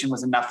animation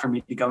was enough for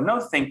me to go, no,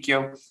 thank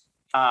you.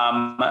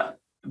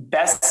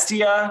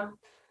 Bestia,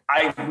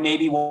 I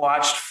maybe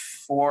watched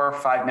 4 or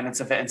 5 minutes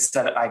of it and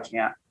said, I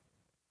can't,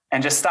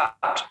 and just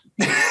stopped.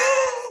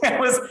 It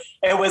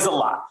was a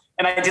lot.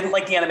 And I didn't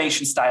like the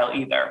animation style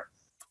either.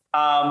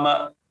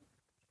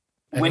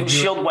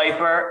 Windshield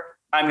Wiper,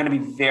 I'm going to be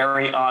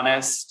very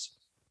honest.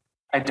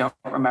 I don't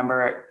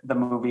remember the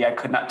movie. I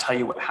could not tell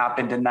you what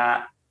happened in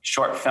that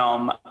short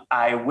film.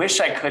 I wish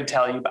I could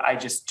tell you, but I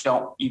just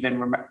don't even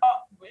remember.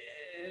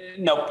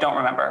 Nope, don't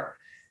remember.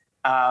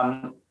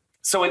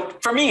 So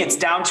for me, it's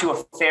down to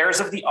Affairs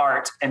of the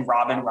Art and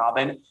Robin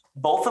Robin,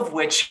 both of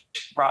which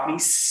brought me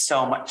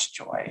so much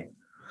joy.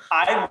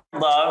 I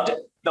loved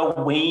the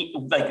way,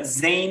 like,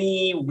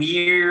 zany,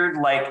 weird,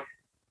 like,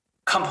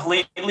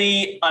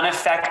 completely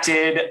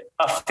unaffected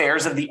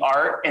Affairs of the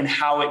Art, and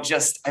how it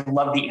just, I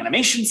love the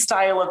animation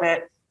style of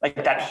it, like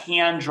that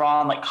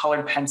hand-drawn, like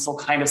colored pencil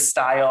kind of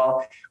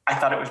style. I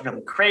thought it was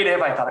really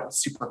creative. I thought it was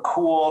super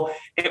cool.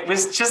 It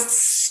was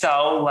just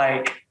so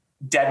like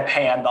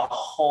deadpan the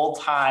whole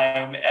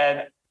time,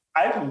 and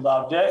I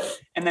loved it.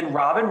 And then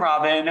Robin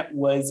Robin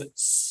was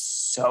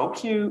so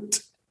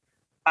cute.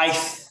 I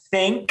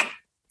think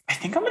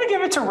I'm going to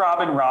give it to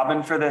Robin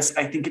Robin for this.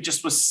 I think it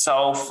just was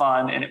so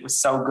fun and it was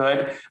so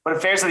good. But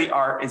Affairs of the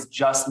Art is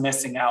just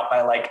missing out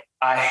by like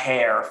a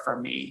hair for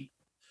me.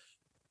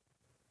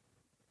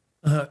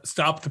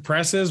 Stop the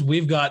presses.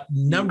 We've got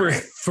number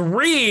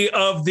 3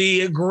 of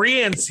the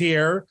agreeants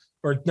here,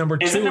 or number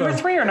 2. Is it number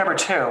 3 or number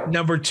 2?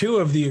 Number 2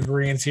 of the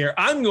agreeants here.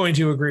 I'm going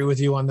to agree with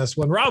you on this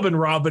one. Robin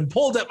Robin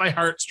pulled at my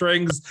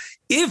heartstrings.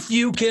 If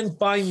you can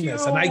find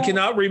this, and I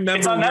cannot remember.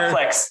 It's on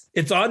Netflix.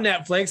 It's on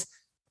Netflix.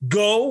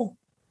 Go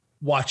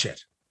watch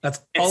it. That's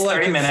it's all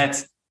 30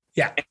 minutes.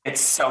 Yeah.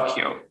 It's so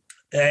cute.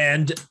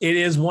 And it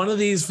is one of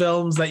these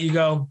films that you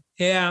go,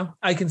 yeah,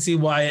 I can see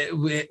why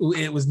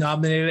it was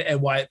nominated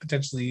and why it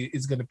potentially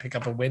is going to pick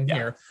up a win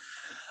here.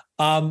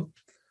 I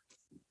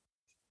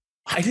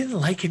didn't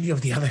like any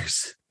of the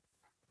others.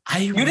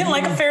 You didn't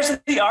like Affairs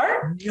of the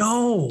Art?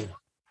 No.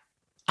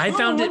 I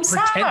found it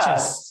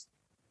pretentious.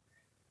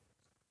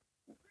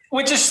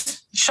 Which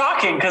is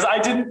shocking because I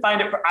didn't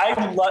find it.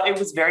 It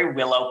was very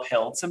Willow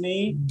Pill to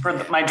me for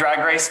my Drag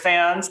Race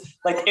fans.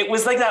 Like, it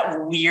was like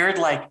that weird,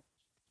 like,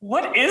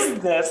 what is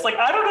this? Like,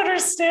 I don't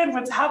understand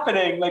what's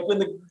happening. Like,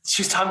 when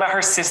she was talking about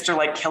her sister,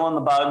 like, killing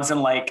the bugs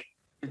and like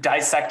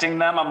dissecting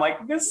them, I'm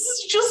like, this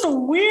is just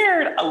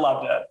weird. I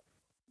loved it.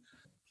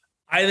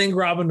 I think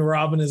Robin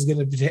Robin is going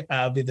to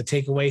be the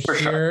takeaway For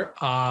here.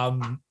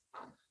 Sure.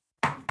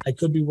 I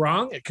could be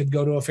wrong. It could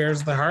go to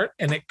Affairs of the Heart,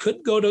 and it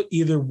could go to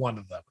either one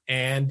of them.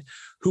 And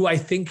who I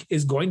think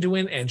is going to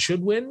win and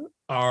should win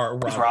are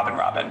Robin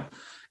Robin.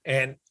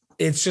 And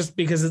it's just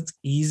because it's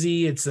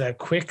easy. It's a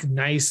quick,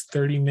 nice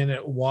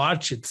 30-minute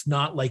watch. It's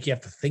not like you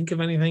have to think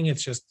of anything.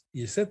 It's just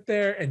you sit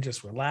there and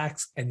just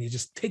relax, and you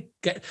just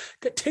get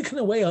taken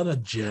away on a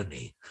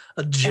journey.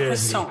 It was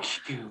so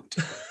cute.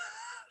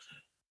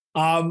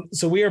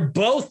 So we are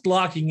both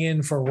locking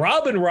in for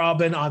Robin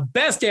Robin on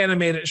Best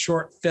Animated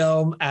Short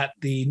Film at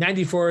the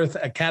 94th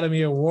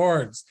Academy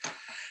Awards.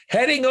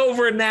 Heading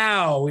over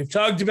now, we've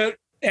talked about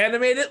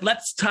animated.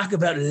 Let's talk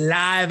about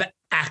live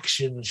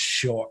action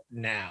short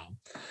now.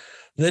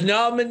 The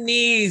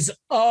nominees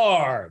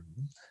are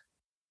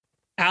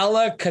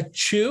Ala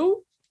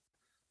Kachu,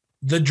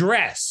 The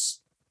Dress,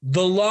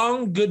 The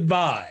Long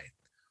Goodbye,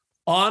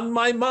 On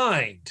My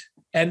Mind,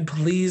 and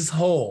Please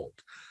Hold.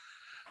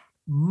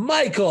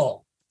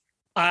 Michael,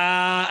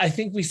 I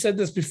think we said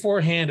this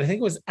beforehand. I think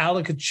it was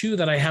Alakachu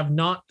that I have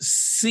not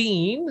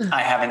seen.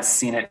 I haven't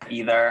seen it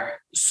either.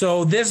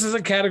 So this is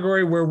a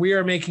category where we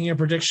are making a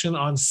prediction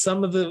on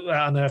some of the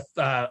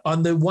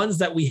on the ones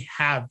that we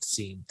have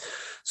seen.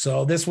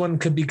 So this one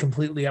could be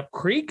completely up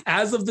creek.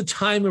 As of the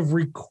time of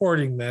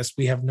recording this,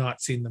 we have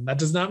not seen them. That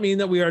does not mean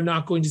that we are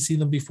not going to see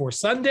them before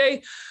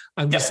Sunday.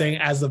 I'm just saying,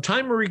 as of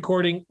time of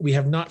recording, we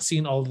have not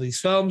seen all of these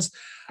films.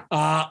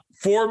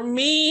 For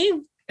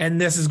me, and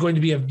this is going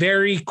to be a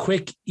very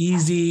quick,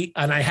 easy,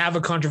 and I have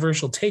a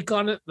controversial take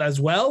on it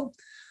as well.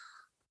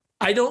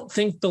 I don't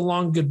think The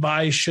Long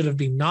Goodbye should have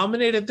been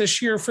nominated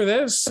this year for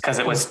this. Because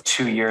it was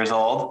 2 years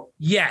old?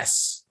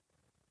 Yes.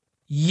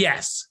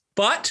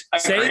 But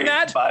saying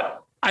that,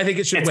 I think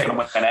it should win. It's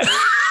going to win it.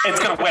 It's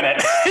going to win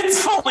it.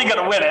 It's fully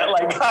going to win it.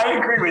 Like, I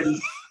agree with you.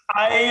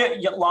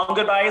 Long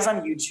Goodbye is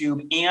on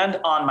YouTube and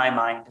On My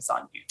Mind is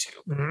on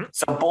YouTube. Mm-hmm.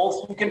 So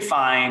both you can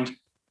find.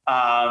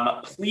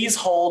 Please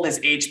Hold is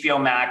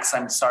HBO Max.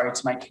 I'm sorry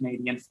to my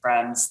Canadian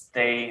friends.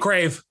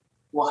 Crave.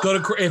 Go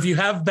to if you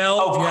have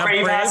Bell.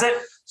 Crave has it.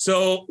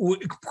 So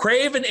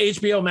Crave and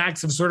HBO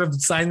Max have sort of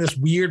signed this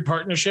weird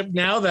partnership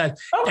now that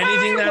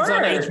anything that's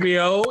on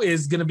HBO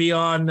is going to be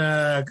on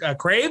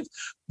Crave,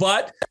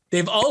 but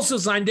they've also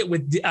signed it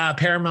with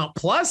Paramount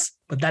Plus.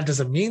 But that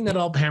doesn't mean that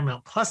all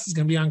Paramount Plus is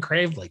going to be on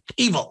Crave, like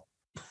evil.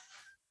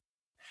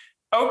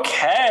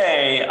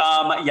 Okay.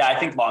 I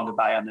think Long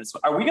Goodbye on this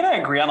one. Are we going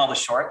to agree on all the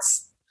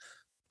shorts?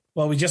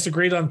 Well, we just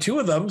agreed on 2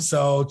 of them.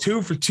 So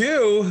 2 for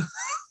 2.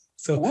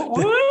 So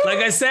like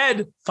I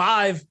said,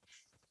 5.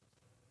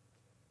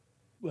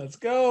 Let's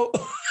go.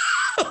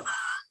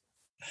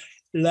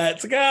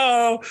 Let's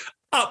go.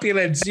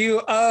 Opulence,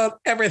 you own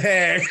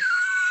everything.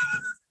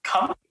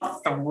 Come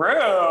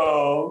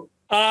through.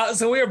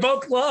 So we are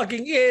both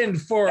logging in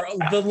for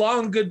The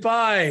Long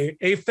Goodbye,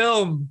 a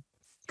film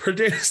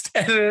produced,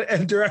 edited,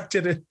 and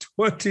directed in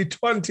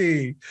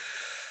 2020.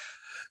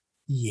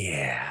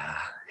 Yeah,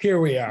 here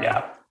we are.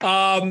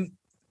 Yeah.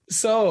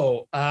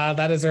 So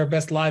that is our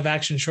best live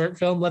action short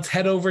film. Let's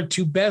head over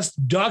to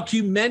best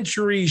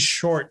documentary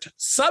short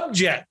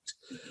subject.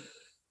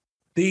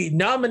 The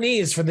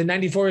nominees for the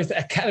 94th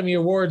Academy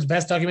Awards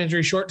best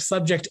documentary short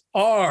subject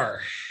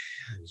are,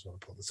 I just want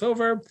to pull this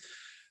over,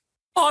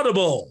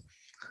 Audible,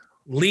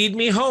 Lead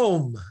Me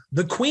Home,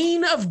 The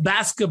Queen of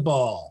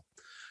Basketball,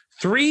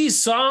 3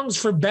 Songs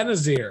for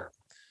Benazir,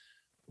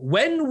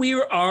 When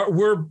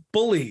We're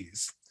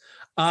Bullies.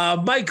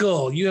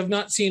 Michael, you have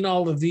not seen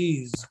all of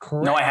these,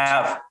 correct? No, I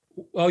have.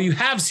 Oh, you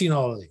have seen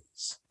all of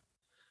these.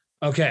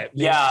 Okay.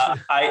 Yeah,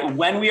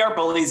 When We Are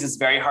Bullies is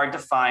very hard to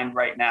find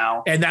right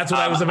now. And that's what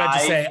I was about to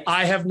say.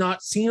 I have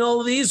not seen all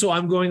of these, so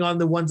I'm going on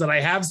the ones that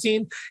I have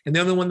seen. And the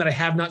only one that I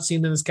have not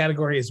seen in this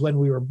category is When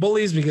We Were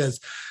Bullies,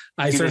 because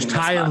I searched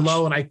high and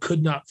low and I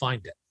could not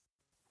find it.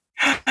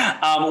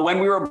 When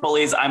We Were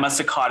Bullies, I must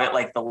have caught it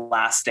like the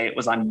last day it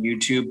was on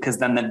YouTube, because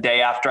then the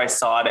day after I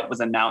saw it, it was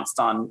announced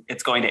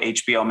it's going to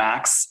HBO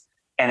Max,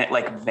 and it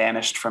like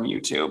vanished from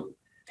YouTube.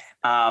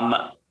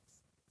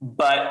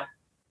 But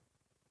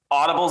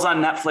Audible's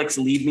on Netflix,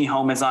 Lead Me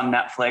Home is on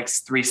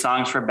Netflix, 3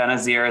 Songs for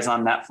Benazir is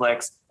on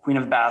Netflix, Queen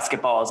of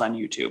Basketball is on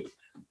YouTube.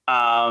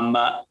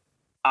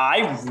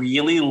 I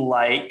really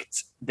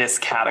liked this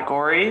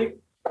category.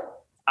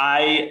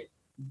 I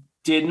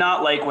did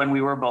not like When We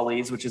Were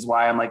Bullies, which is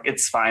why I'm like,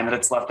 it's fine that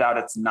it's left out.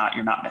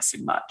 You're not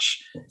missing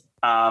much.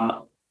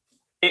 I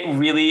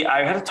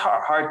had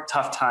a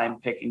tough time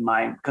picking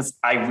mine because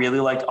I really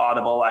liked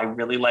Audible. I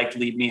really liked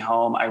Lead Me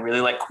Home. I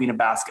really liked Queen of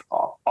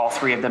Basketball. All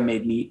 3 of them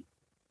made me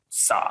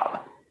sob.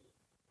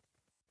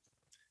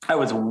 I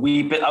was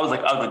weeping. I was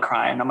like ugly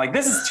crying. I'm like,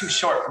 this is too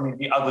short for me to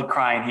be ugly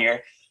crying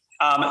here.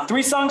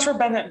 3 Songs for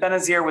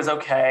Benazir was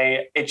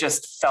okay. It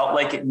just felt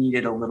like it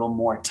needed a little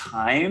more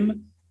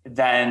time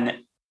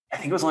than, I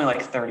think it was only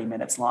like 30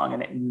 minutes long,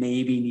 and it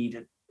maybe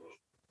needed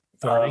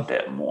 30. A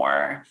bit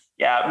more.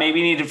 Yeah,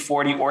 maybe needed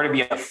 40 or to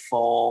be a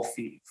full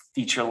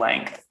feature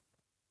length.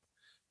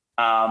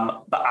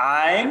 But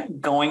I'm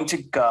going to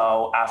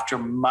go after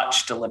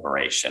much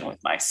deliberation with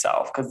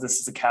myself, because this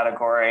is a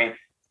category.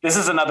 This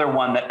is another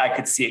one that I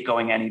could see it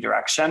going any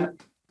direction.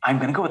 I'm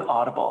going to go with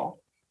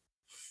Audible.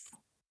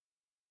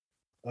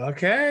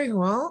 Okay,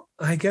 well,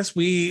 I guess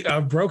we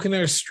have broken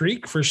our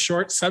streak for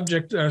short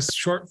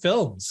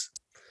films.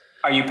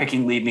 Are you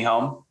picking Lead Me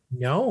Home?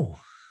 No.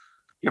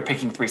 You're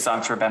picking 3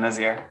 Songs for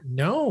Benazir?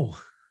 No.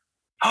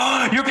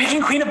 You're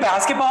picking Queen of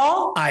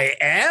Basketball? I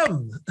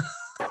am.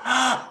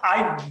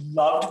 I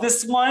loved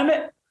this one,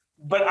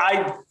 but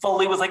I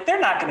fully was like,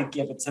 they're not going to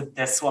give it to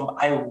this one.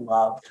 I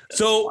loved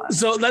this one.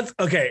 So let's,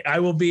 okay, I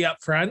will be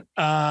upfront.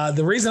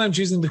 The reason I'm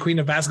choosing the Queen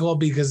of Basketball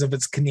because of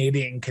its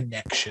Canadian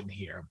connection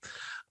here.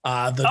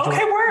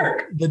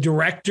 Work. The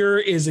director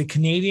is a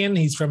Canadian.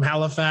 He's from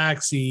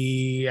Halifax.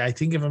 I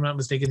think if I'm not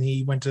mistaken,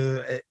 he went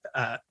to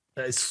a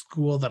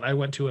school that I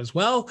went to as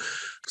well.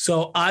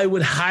 So I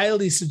would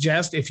highly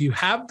suggest, if you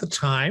have the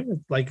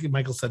time, like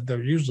Michael said,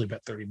 they're usually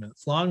about 30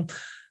 minutes long.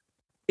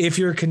 if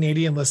you're a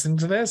Canadian listening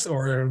to this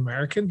or an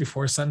American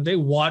before Sunday,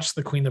 watch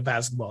The Queen of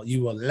Basketball.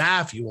 You will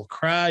laugh, you will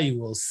cry, you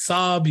will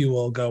sob, you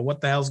will go, what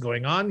the hell's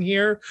going on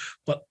here?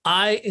 But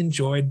I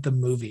enjoyed the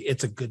movie.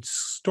 It's a good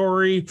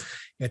story.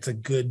 It's a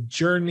good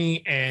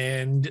journey.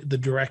 And the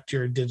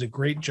director did a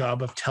great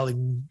job of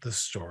telling the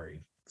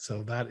story.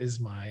 So that is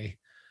my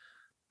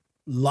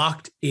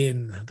locked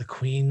in, The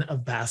Queen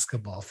of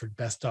Basketball for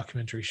best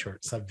documentary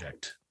short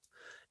subject.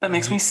 That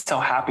makes me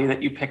so happy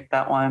that you picked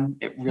that one.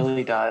 It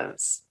really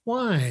does.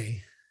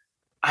 Why?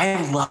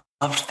 I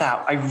loved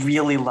that. I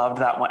really loved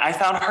that one. I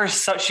found her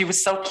she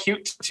was so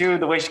cute too.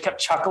 The way she kept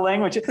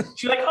chuckling, which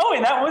she's like, oh,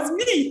 and that was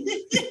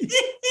me.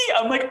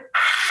 I'm like,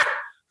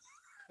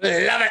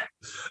 love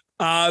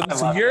it.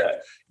 So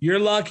you're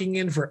locking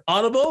in for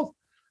Audible.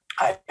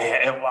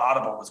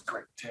 Audible was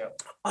great too.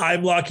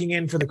 I'm locking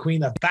in for The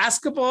Queen of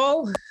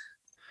Basketball,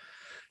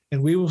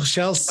 and we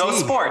shall see. Go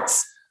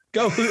sports.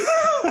 Go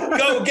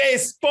gay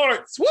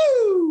sports.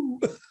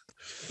 Woo!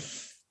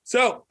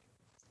 So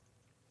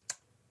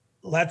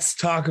let's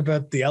talk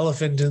about the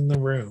elephant in the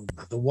room.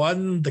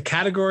 The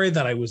category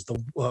that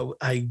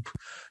I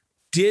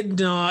did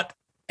not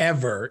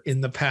ever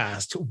in the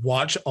past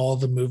watch all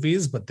the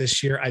movies, but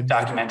this year I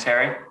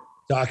documentary.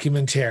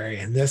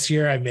 And this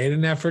year I made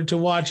an effort to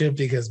watch it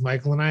because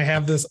Michael and I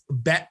have this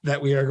bet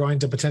that we are going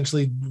to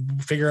potentially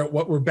figure out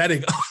what we're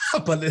betting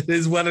on, but it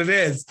is what it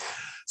is.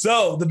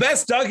 So the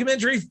best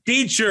documentary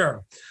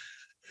feature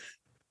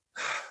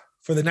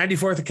for the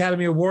 94th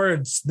Academy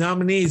Awards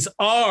nominees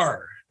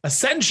are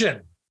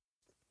Ascension,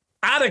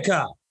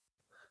 Attica,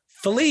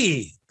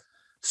 Flee,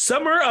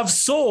 Summer of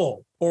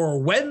Soul, or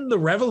When the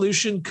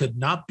Revolution Could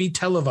Not Be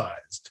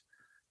Televised,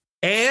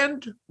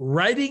 and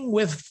Writing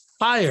with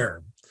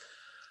Fire.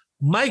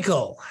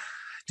 Michael,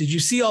 did you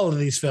see all of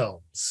these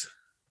films?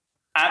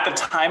 At the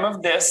time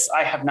of this,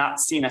 I have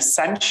not seen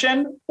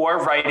Ascension or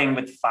Writing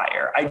with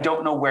Fire. I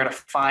don't know where to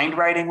find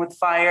Writing with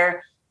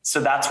Fire. So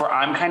that's where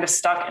I'm kind of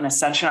stuck. In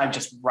Ascension, I've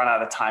just run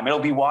out of time. It'll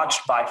be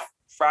watched by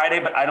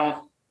Friday, but I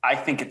don't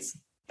think it's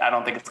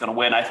going to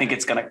win. I think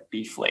it's going to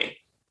be Flee.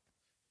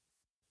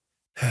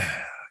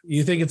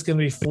 You think it's going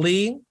to be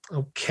Flee?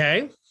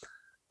 Okay.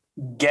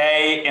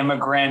 Gay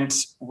immigrant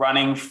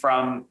running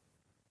from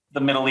the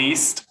Middle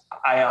East.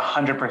 I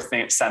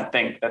 100%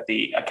 think that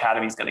the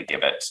Academy is going to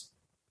give it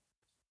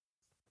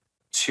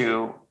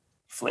to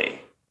Flee.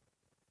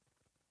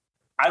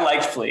 I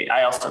liked Flee.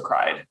 I also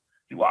cried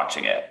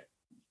watching it.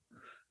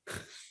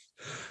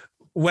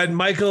 When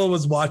Michael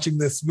was watching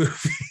this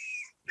movie,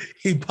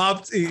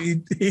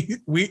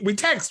 we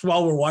text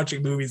while we're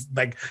watching movies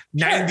like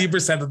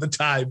 90% of the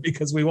time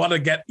because we want to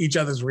get each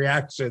other's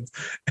reactions.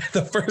 And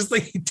the first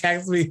thing he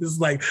texts me is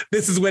like,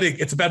 this is winning.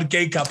 It's about a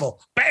gay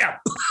couple. Bam.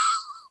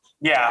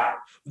 Yeah.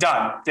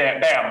 Done.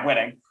 Bam.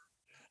 Winning.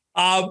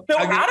 Attica,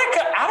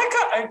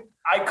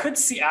 I could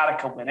see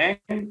Attica winning,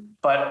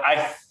 but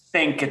I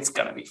think it's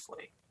going to be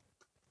Flee.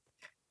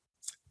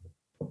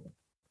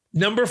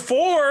 Number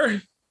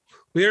 4,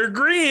 we're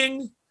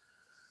agreeing.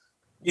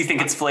 You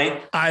think it's Flee?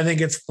 I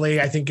think it's Flee.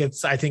 I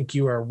think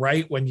you are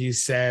right when you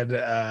said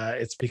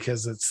it's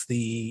because it's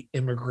the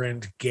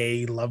immigrant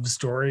gay love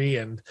story.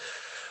 And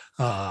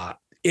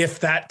if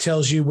that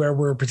tells you where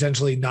we're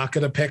potentially not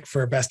going to pick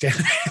for best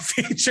animated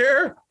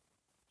feature,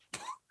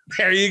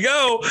 there you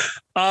go.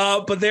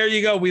 But there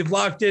you go. We've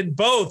locked in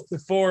both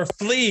for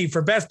Flee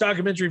for best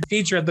documentary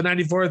feature at the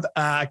 94th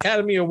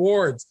Academy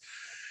Awards.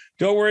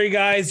 Don't worry,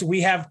 guys.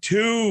 We have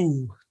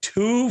two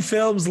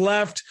films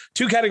left,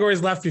 2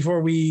 categories left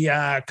before we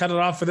cut it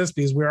off for this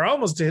because we're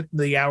almost at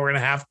the hour and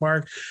a half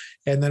mark.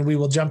 And then we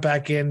will jump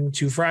back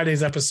into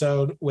Friday's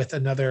episode with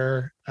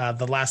another,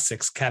 the last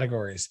 6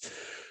 categories.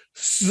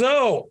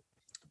 So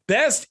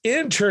best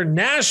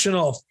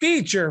international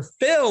feature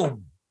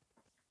film.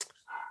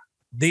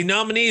 The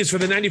nominees for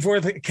the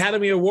 94th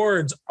Academy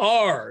Awards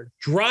are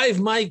Drive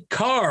My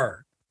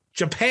Car,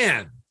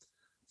 Japan,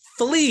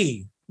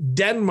 Flee,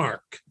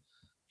 Denmark,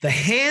 The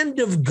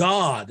Hand of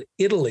God,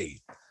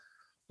 Italy,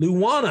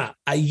 Luana,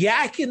 A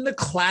Yak in the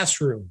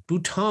Classroom,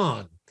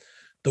 Bhutan,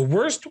 The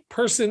Worst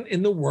Person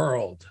in the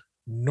World,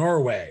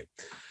 Norway.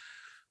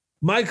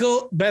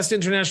 Michael, best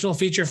international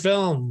feature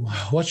film.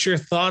 What's your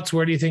thoughts?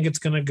 Where do you think it's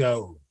going to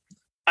go?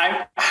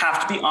 I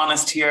have to be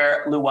honest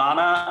here.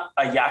 Luana,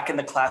 A Yak in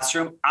the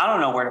Classroom, I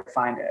don't know where to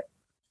find it.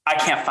 I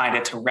can't find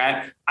it to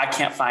rent. I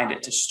can't find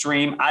it to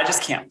stream. I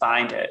just can't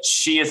find it.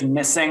 She is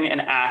missing in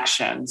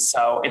action,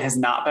 so it has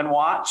not been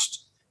watched.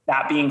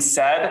 That being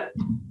said,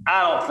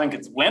 I don't think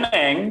it's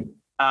winning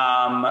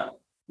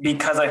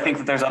because I think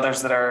that there's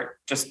others that are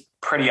just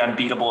pretty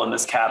unbeatable in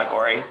this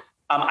category.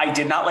 I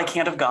did not like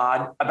Hand of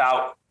God. I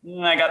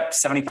got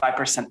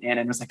 75% in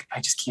and was like,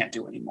 I just can't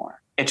do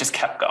anymore. It just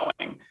kept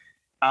going.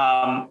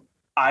 I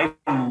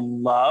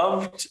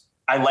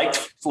liked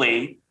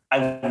Flee.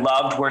 I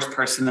loved Worst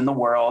Person in the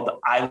World.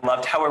 I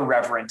loved how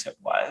irreverent it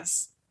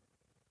was.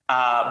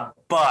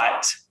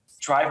 But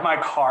Drive My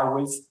Car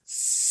was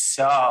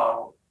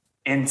so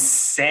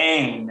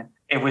insane.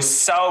 It was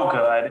so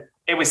good.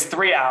 It was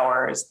 3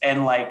 hours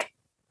and like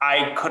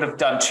I could have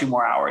done 2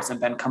 more hours and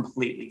been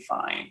completely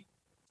fine.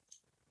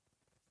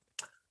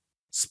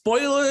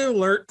 Spoiler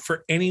alert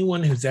for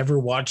anyone who's ever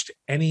watched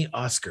any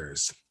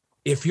Oscars.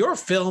 If your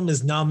film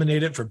is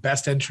nominated for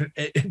Best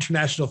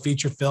International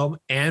Feature Film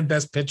and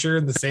Best Picture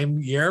in the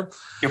same year,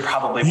 you're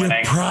probably winning.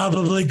 You're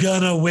probably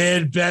going to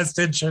win Best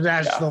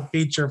International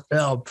Feature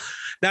Film.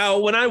 Now,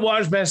 when I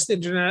watched Best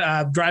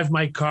Drive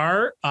My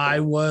Car, I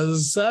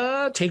was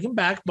taken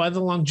back by the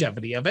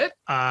longevity of it.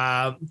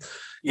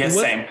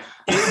 Same.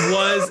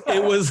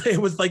 It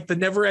was like the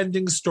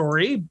never-ending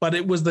story, but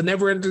it was the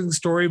never-ending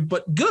story,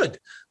 but good,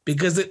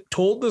 because it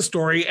told the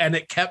story and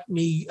it kept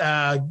me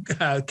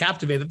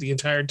captivated the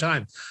entire time.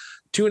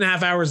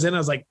 2.5 hours in, I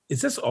was like, is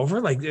this over?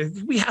 Like,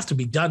 we have to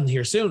be done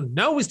here soon.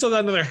 No, we still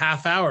got another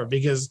half hour,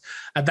 because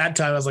at that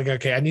time I was like,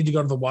 okay, I need to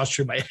go to the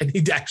washroom. I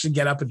need to actually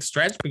get up and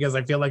stretch, because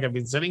I feel like I've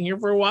been sitting here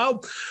for a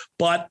while.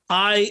 But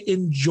I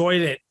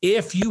enjoyed it.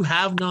 If you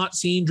have not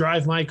seen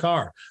Drive My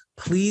Car,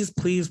 please,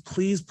 please,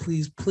 please,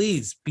 please,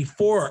 please,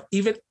 before,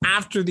 even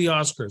after the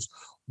Oscars,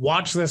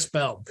 watch this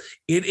film.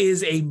 It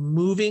is a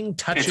moving,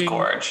 touching. It's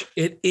gorgeous.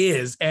 It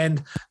is.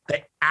 And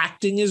the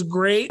acting is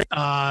great.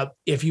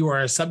 If you are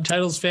a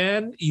subtitles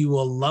fan, you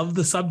will love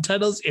the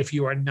subtitles. If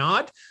you are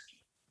not,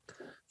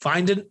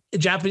 find a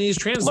Japanese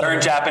translator.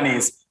 Learn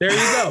Japanese. There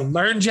you go.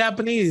 Learn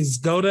Japanese.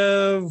 Go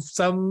to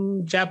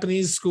some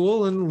Japanese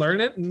school and learn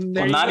it. And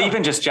not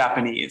even just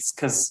Japanese,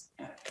 because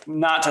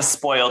not to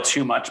spoil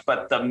too much,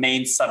 but the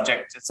main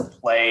subject is a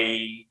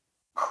play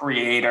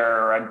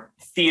creator, a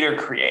theater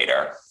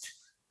creator.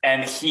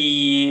 And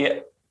he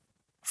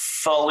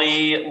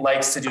fully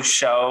likes to do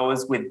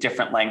shows with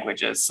different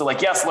languages. So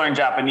like, yes, learn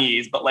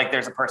Japanese, but like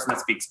there's a person that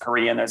speaks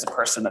Korean, there's a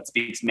person that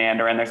speaks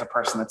Mandarin, there's a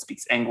person that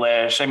speaks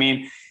English. I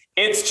mean,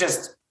 it's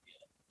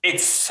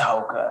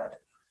so good.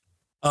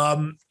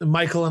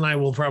 Michael and I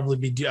will probably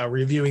be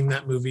reviewing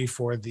that movie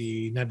for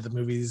the Night of the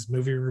Movies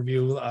movie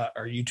review,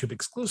 our YouTube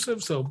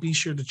exclusive. So be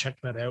sure to check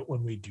that out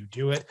when we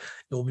do it.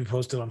 It will be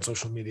posted on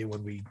social media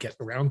when we get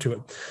around to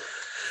it.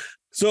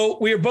 So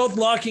we are both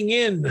locking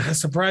in,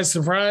 surprise,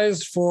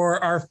 surprise, for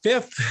our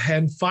fifth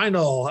and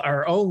final,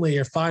 our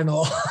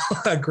final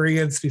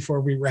agreements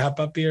before we wrap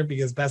up here,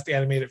 because Best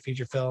Animated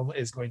Feature Film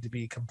is going to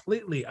be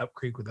completely Up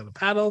Creek within a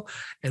paddle,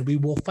 and we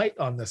will fight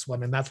on this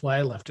one, and that's why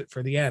I left it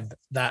for the end.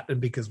 That,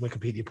 and because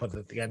Wikipedia put it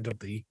at the end of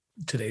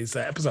today's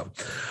episode.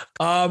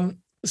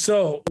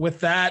 So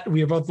with that,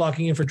 we are both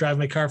locking in for Drive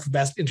My Car for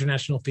Best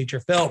International Feature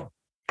Film.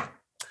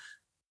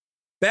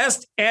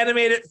 Best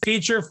Animated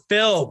Feature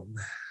Film.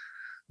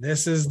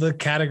 This is the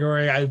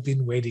category I've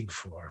been waiting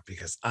for,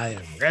 because I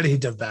am ready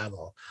to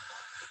battle.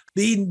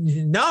 The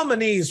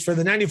nominees for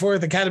the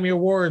 94th Academy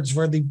Awards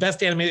for the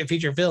Best Animated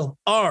Feature Film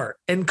are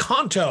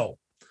Encanto,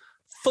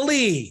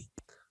 Flea,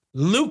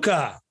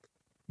 Luca,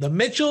 The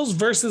Mitchells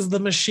versus the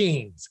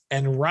Machines,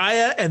 and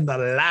Raya and the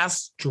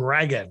Last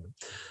Dragon.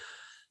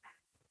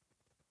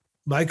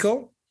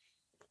 Michael,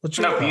 what's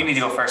your thoughts? You need to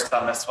go first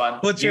on this one.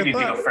 You need to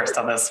go first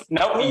on this.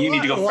 Nope, you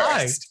need to go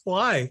first.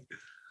 Why?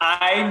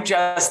 I'm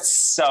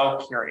just so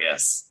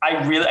curious. I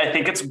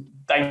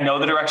know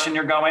the direction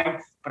you're going,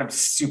 but I'm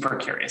super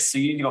curious. So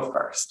you need to go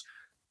first.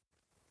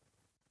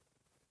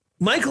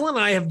 Michael and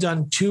I have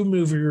done 2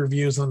 movie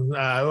reviews on,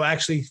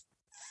 actually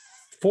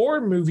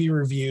 4 movie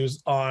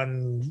reviews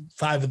on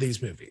 5 of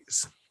these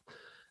movies.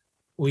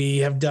 We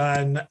have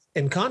done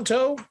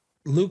Encanto,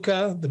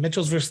 Luca, The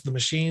Mitchells versus the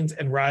Machines,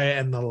 and Raya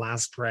and the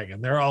Last Dragon.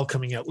 They're all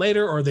coming out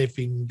later, or they've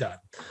been done.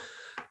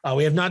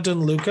 We have not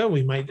done Luca.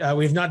 We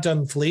have not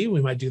done Flea.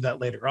 We might do that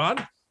later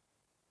on.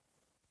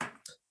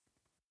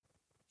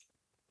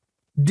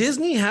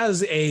 Disney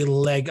has a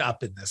leg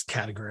up in this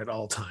category at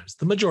all times,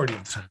 the majority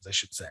of the times, I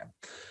should say.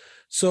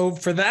 So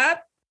for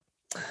that,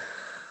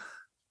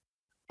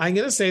 I'm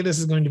going to say this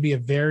is going to be a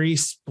very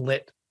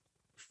split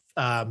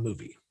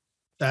movie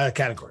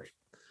category.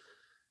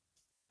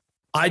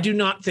 I do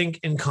not think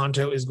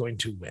Encanto is going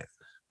to win.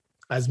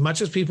 As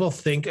much as people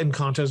think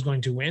Encanto is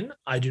going to win,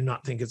 I do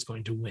not think it's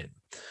going to win.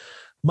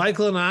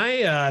 Michael and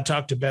I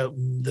talked about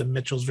The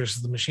Mitchells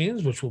versus the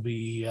Machines, which will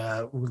be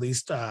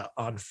released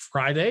on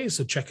Friday.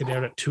 So check it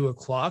out at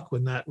 2:00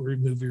 when that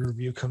movie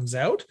review comes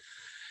out.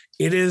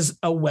 It is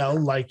a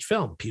well-liked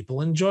film. People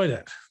enjoyed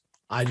it.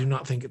 I do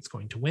not think it's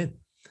going to win.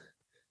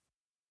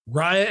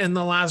 Raya and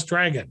the Last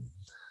Dragon,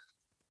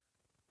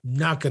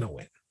 not going to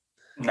win.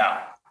 No.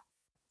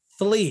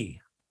 Flea,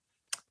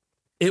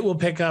 it will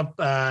pick up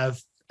a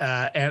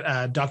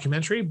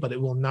documentary, but it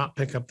will not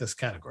pick up this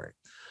category.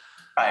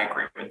 I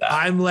agree with that.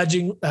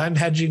 I'm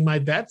hedging my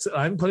bets.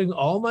 I'm putting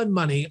all my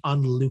money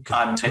on Luca.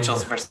 On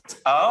Mitchells versus.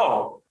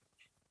 Oh,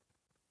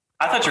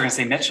 I thought you were going to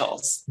say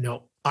Mitchells.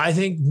 No, I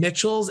think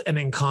Mitchells and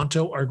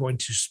Encanto are going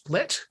to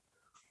split,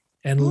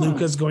 and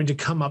Luca's going to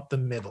come up the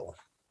middle.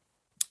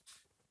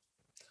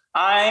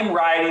 I'm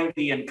riding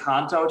the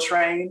Encanto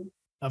train.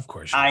 Of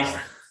course.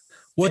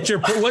 What's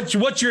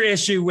your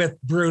issue with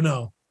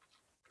Bruno?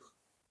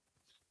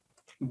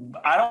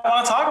 I don't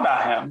want to talk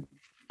about him.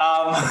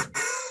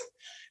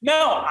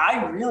 No,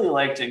 I really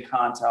liked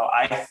Encanto.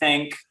 I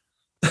think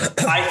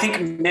I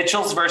think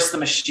Mitchell's versus the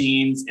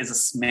Machines is a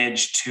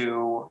smidge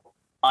too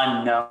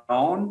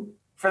unknown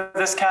for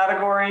this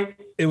category.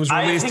 It was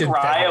released in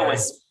February.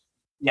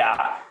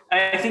 Yeah.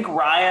 I think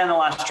Raya and the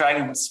Last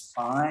Dragon was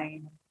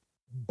fine,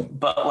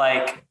 but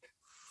like,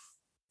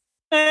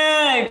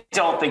 I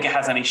don't think it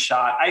has any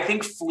shot. I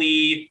think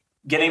Flea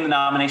getting the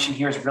nomination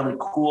here is really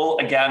cool.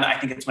 Again, I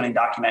think it's winning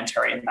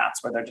documentary, and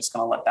that's where they're just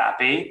going to let that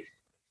be.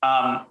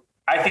 I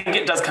think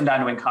it does come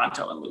down to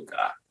Encanto and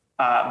Luca,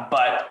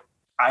 but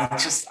I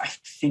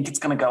think it's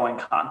going to go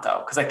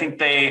Encanto because I think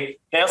they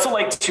also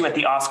like to at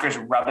the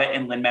Oscars rub it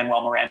in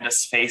Lin-Manuel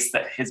Miranda's face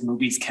that his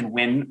movies can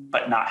win,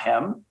 but not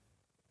him.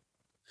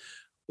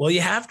 Well,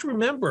 you have to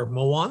remember,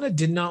 Moana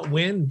did not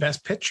win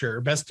Best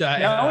Picture,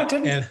 no, it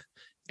didn't,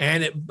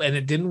 and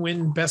it didn't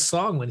win Best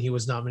Song when he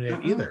was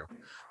nominated either.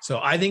 So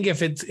I think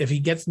if he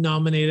gets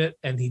nominated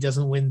and he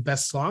doesn't win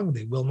Best Song,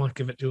 they will not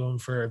give it to him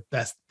for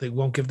best. They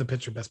won't give the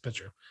picture Best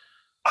Picture.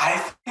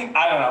 I don't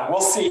know.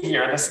 We'll see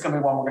here. This is going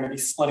to be one we're going to be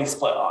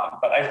split on,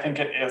 but I think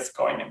it is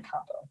going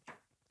Encanto.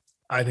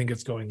 I think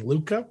it's going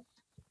Luca.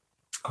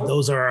 Cool.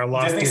 Those are our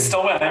locked Disney's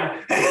still winning.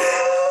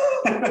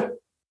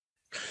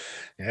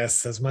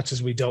 Yes, as much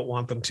as we don't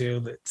want them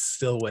to, it's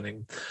still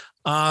winning.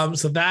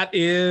 So that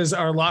is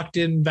our locked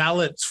in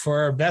ballots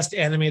for Best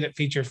Animated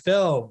Feature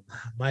Film.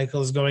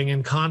 Michael is going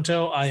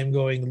Encanto. I am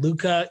going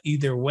Luca.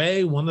 Either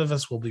way, one of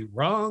us will be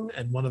wrong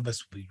and one of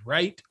us will be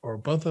right, or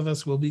both of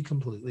us will be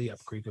completely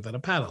up creek without a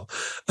paddle.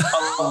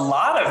 A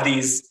lot of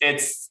these, I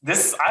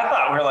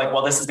thought we were like,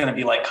 well, this is going to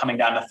be like coming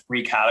down to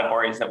 3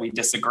 categories that we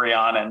disagree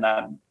on. And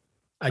then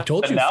I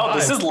told you. No,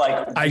 this is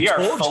like we are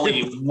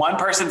fully one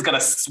person's going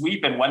to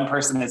sweep and one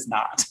person is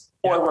not,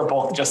 or we're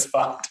both just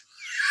fucked.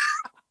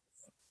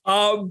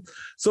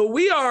 So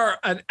we are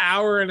an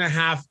hour and a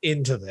half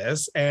into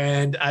this,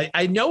 and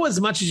I know as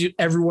much as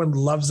everyone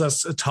loves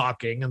us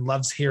talking and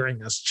loves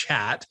hearing us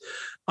chat.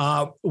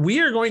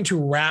 We are going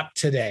to wrap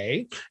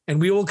today,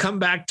 and we will come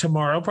back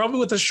tomorrow, probably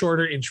with a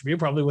shorter interview,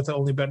 probably with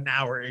only about an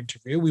hour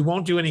interview. We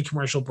won't do any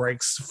commercial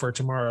breaks for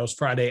tomorrow's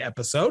Friday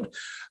episode,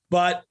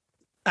 but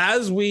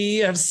as we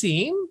have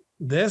seen,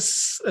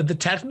 the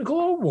technical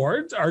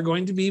awards are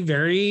going to be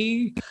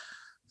very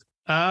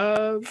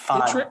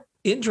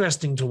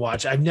interesting to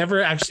watch. I've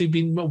never actually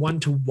been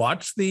one to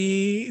watch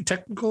the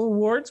technical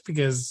awards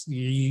because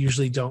you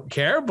usually don't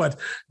care. But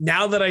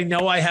now that I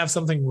know I have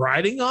something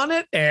riding on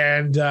it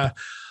and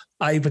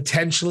I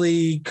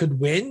potentially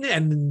could win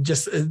and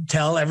just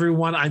tell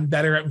everyone I'm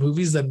better at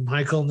movies than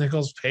Michael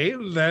Nichols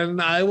Payne, then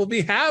I will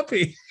be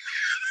happy.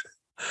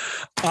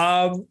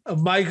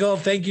 Michael,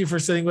 thank you for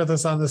sitting with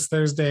us on this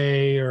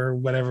Thursday or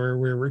whatever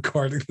we're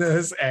recording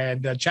this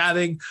and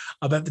chatting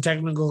about the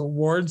technical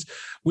awards.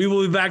 We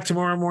will be back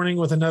tomorrow morning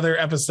with another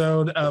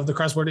episode of the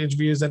Cross Border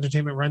Interviews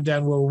Entertainment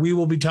Rundown, where we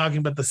will be talking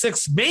about the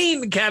 6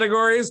 main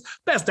categories: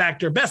 Best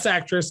Actor, Best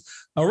Actress,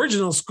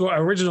 Original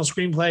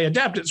Screenplay,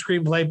 Adapted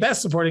Screenplay,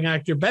 Best Supporting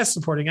Actor, Best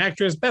Supporting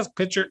Actress, Best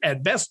Picture,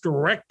 and Best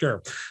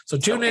Director. So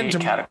tune in to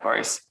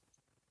categories.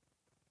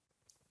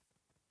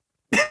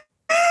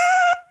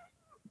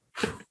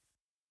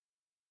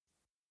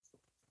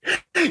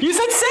 You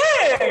said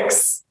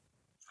 6.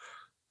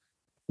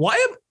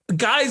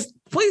 Guys,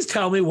 please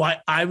tell me why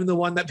I'm the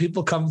one that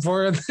people come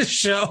for on this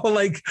show.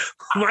 Like,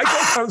 Michael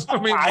comes for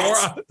me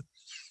more.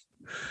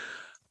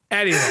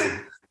 Anyway,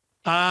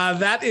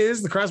 that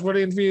is the Cross-Border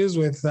Interviews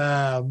with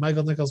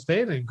Michael Nichols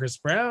Payne and Chris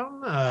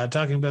Brown,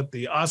 talking about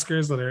the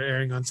Oscars that are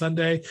airing on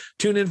Sunday.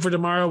 Tune in for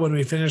tomorrow when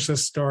we finish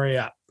this story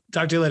up.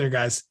 Talk to you later,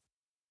 guys.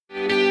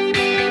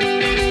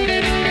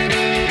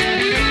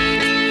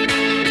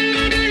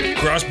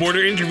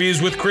 Cross-Border Interviews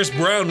with Chris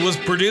Brown was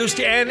produced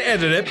and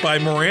edited by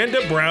Miranda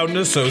Brown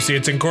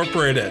Associates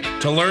Incorporated.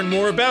 To learn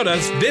more about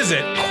us,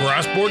 visit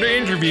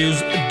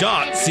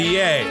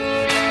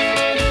crossborderinterviews.ca.